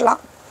கலெக்ஷன்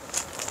காட்டலாம்.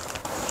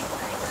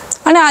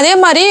 ஆனால் அதே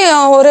மாதிரி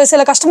ஒரு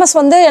சில கஸ்டமர்ஸ்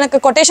வந்து எனக்கு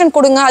கொட்டேஷன்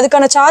கொடுங்க,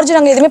 அதுக்கான சார்ஜ்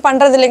நாங்கள் எதுவுமே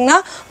பண்ணுறது இல்லைங்கன்னா,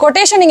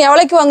 கொட்டேஷன் நீங்கள்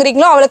எவ்வளோக்கு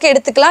வாங்குறீங்களோ அவ்வளோக்கு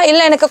எடுத்துக்கலாம்.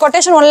 இல்லை எனக்கு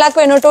கொட்டேஷன் 1 lakh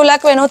வேணும், 2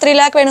 lakh வேணும், 3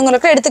 lakh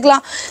வேணுங்கிறதுக்கு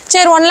எடுத்துக்கலாம்.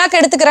 சரி 1 lakh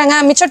எடுத்துக்கிறாங்க,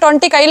 மிச்சம்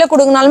 20 கையில்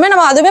கொடுங்கனாலுமே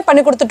நம்ம அதுவே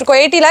பண்ணி கொடுத்துட்ருக்கோம்.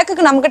 80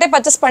 lakhக்கு நம்மகிட்டே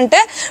பர்ச்சேஸ் பண்ணிட்டு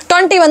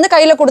 20 வந்து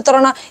கையில்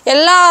கொடுத்துறோம்னா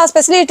எல்லா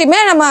ஸ்பெசிலிட்டியுமே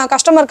நம்ம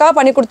கஸ்டமருக்காக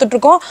பண்ணி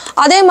கொடுத்துட்ருக்கோம்.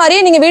 அதே மாதிரி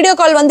நீங்கள் வீடியோ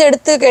கால் வந்து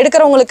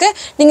எடுக்கிறவங்களுக்கு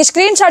நீங்கள்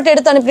ஸ்க்ரீன்ஷாட்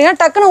எடுத்து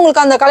அனுப்பினீங்கன்னா டக்குன்னு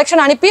உங்களுக்கு அந்த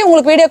கலெக்ஷன் அனுப்பி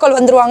உங்களுக்கு வீடியோ கால்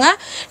வந்துருவாங்க.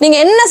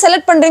 நீங்கள் என்ன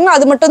செலக்ட் பண்ணுறீங்களோ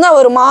அது மட்டும் தான்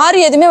ஒரு மாறி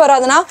எதுவுமே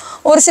வராதுன்னா.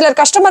 ஒரு சிலர்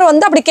கஸ்டமர்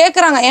வந்து அப்படி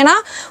கேட்குறாங்க. ஏன்னா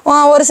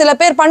ஒரு சில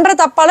பேர் பண்ணுற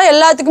தப்பால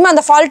எல்லாத்துக்குமே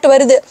அந்த ஃபால்ட்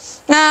வருது.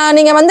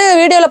 நீங்கள் வந்து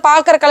வீடியோவில்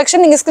பார்க்குற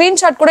கலெக்ஷன் நீங்கள்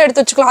ஸ்க்ரீன்ஷாட் கூட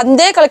எடுத்து வச்சுக்கலாம்.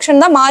 அதே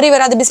கலெக்ஷன் தான் மாறி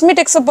வராது. பிஸ்மி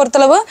டெக்ஸை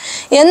பொறுத்தளவு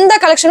எந்த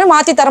கலெக்ஷனும்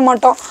மாற்றி தர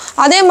மாட்டோம்.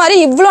 அதே மாதிரி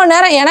இவ்வளோ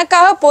நேரம்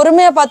எனக்காக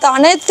பொறுமையாக பார்த்த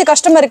அனைத்து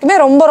கஸ்டமருக்குமே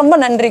ரொம்ப ரொம்ப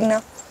நன்றிங்கண்ணா.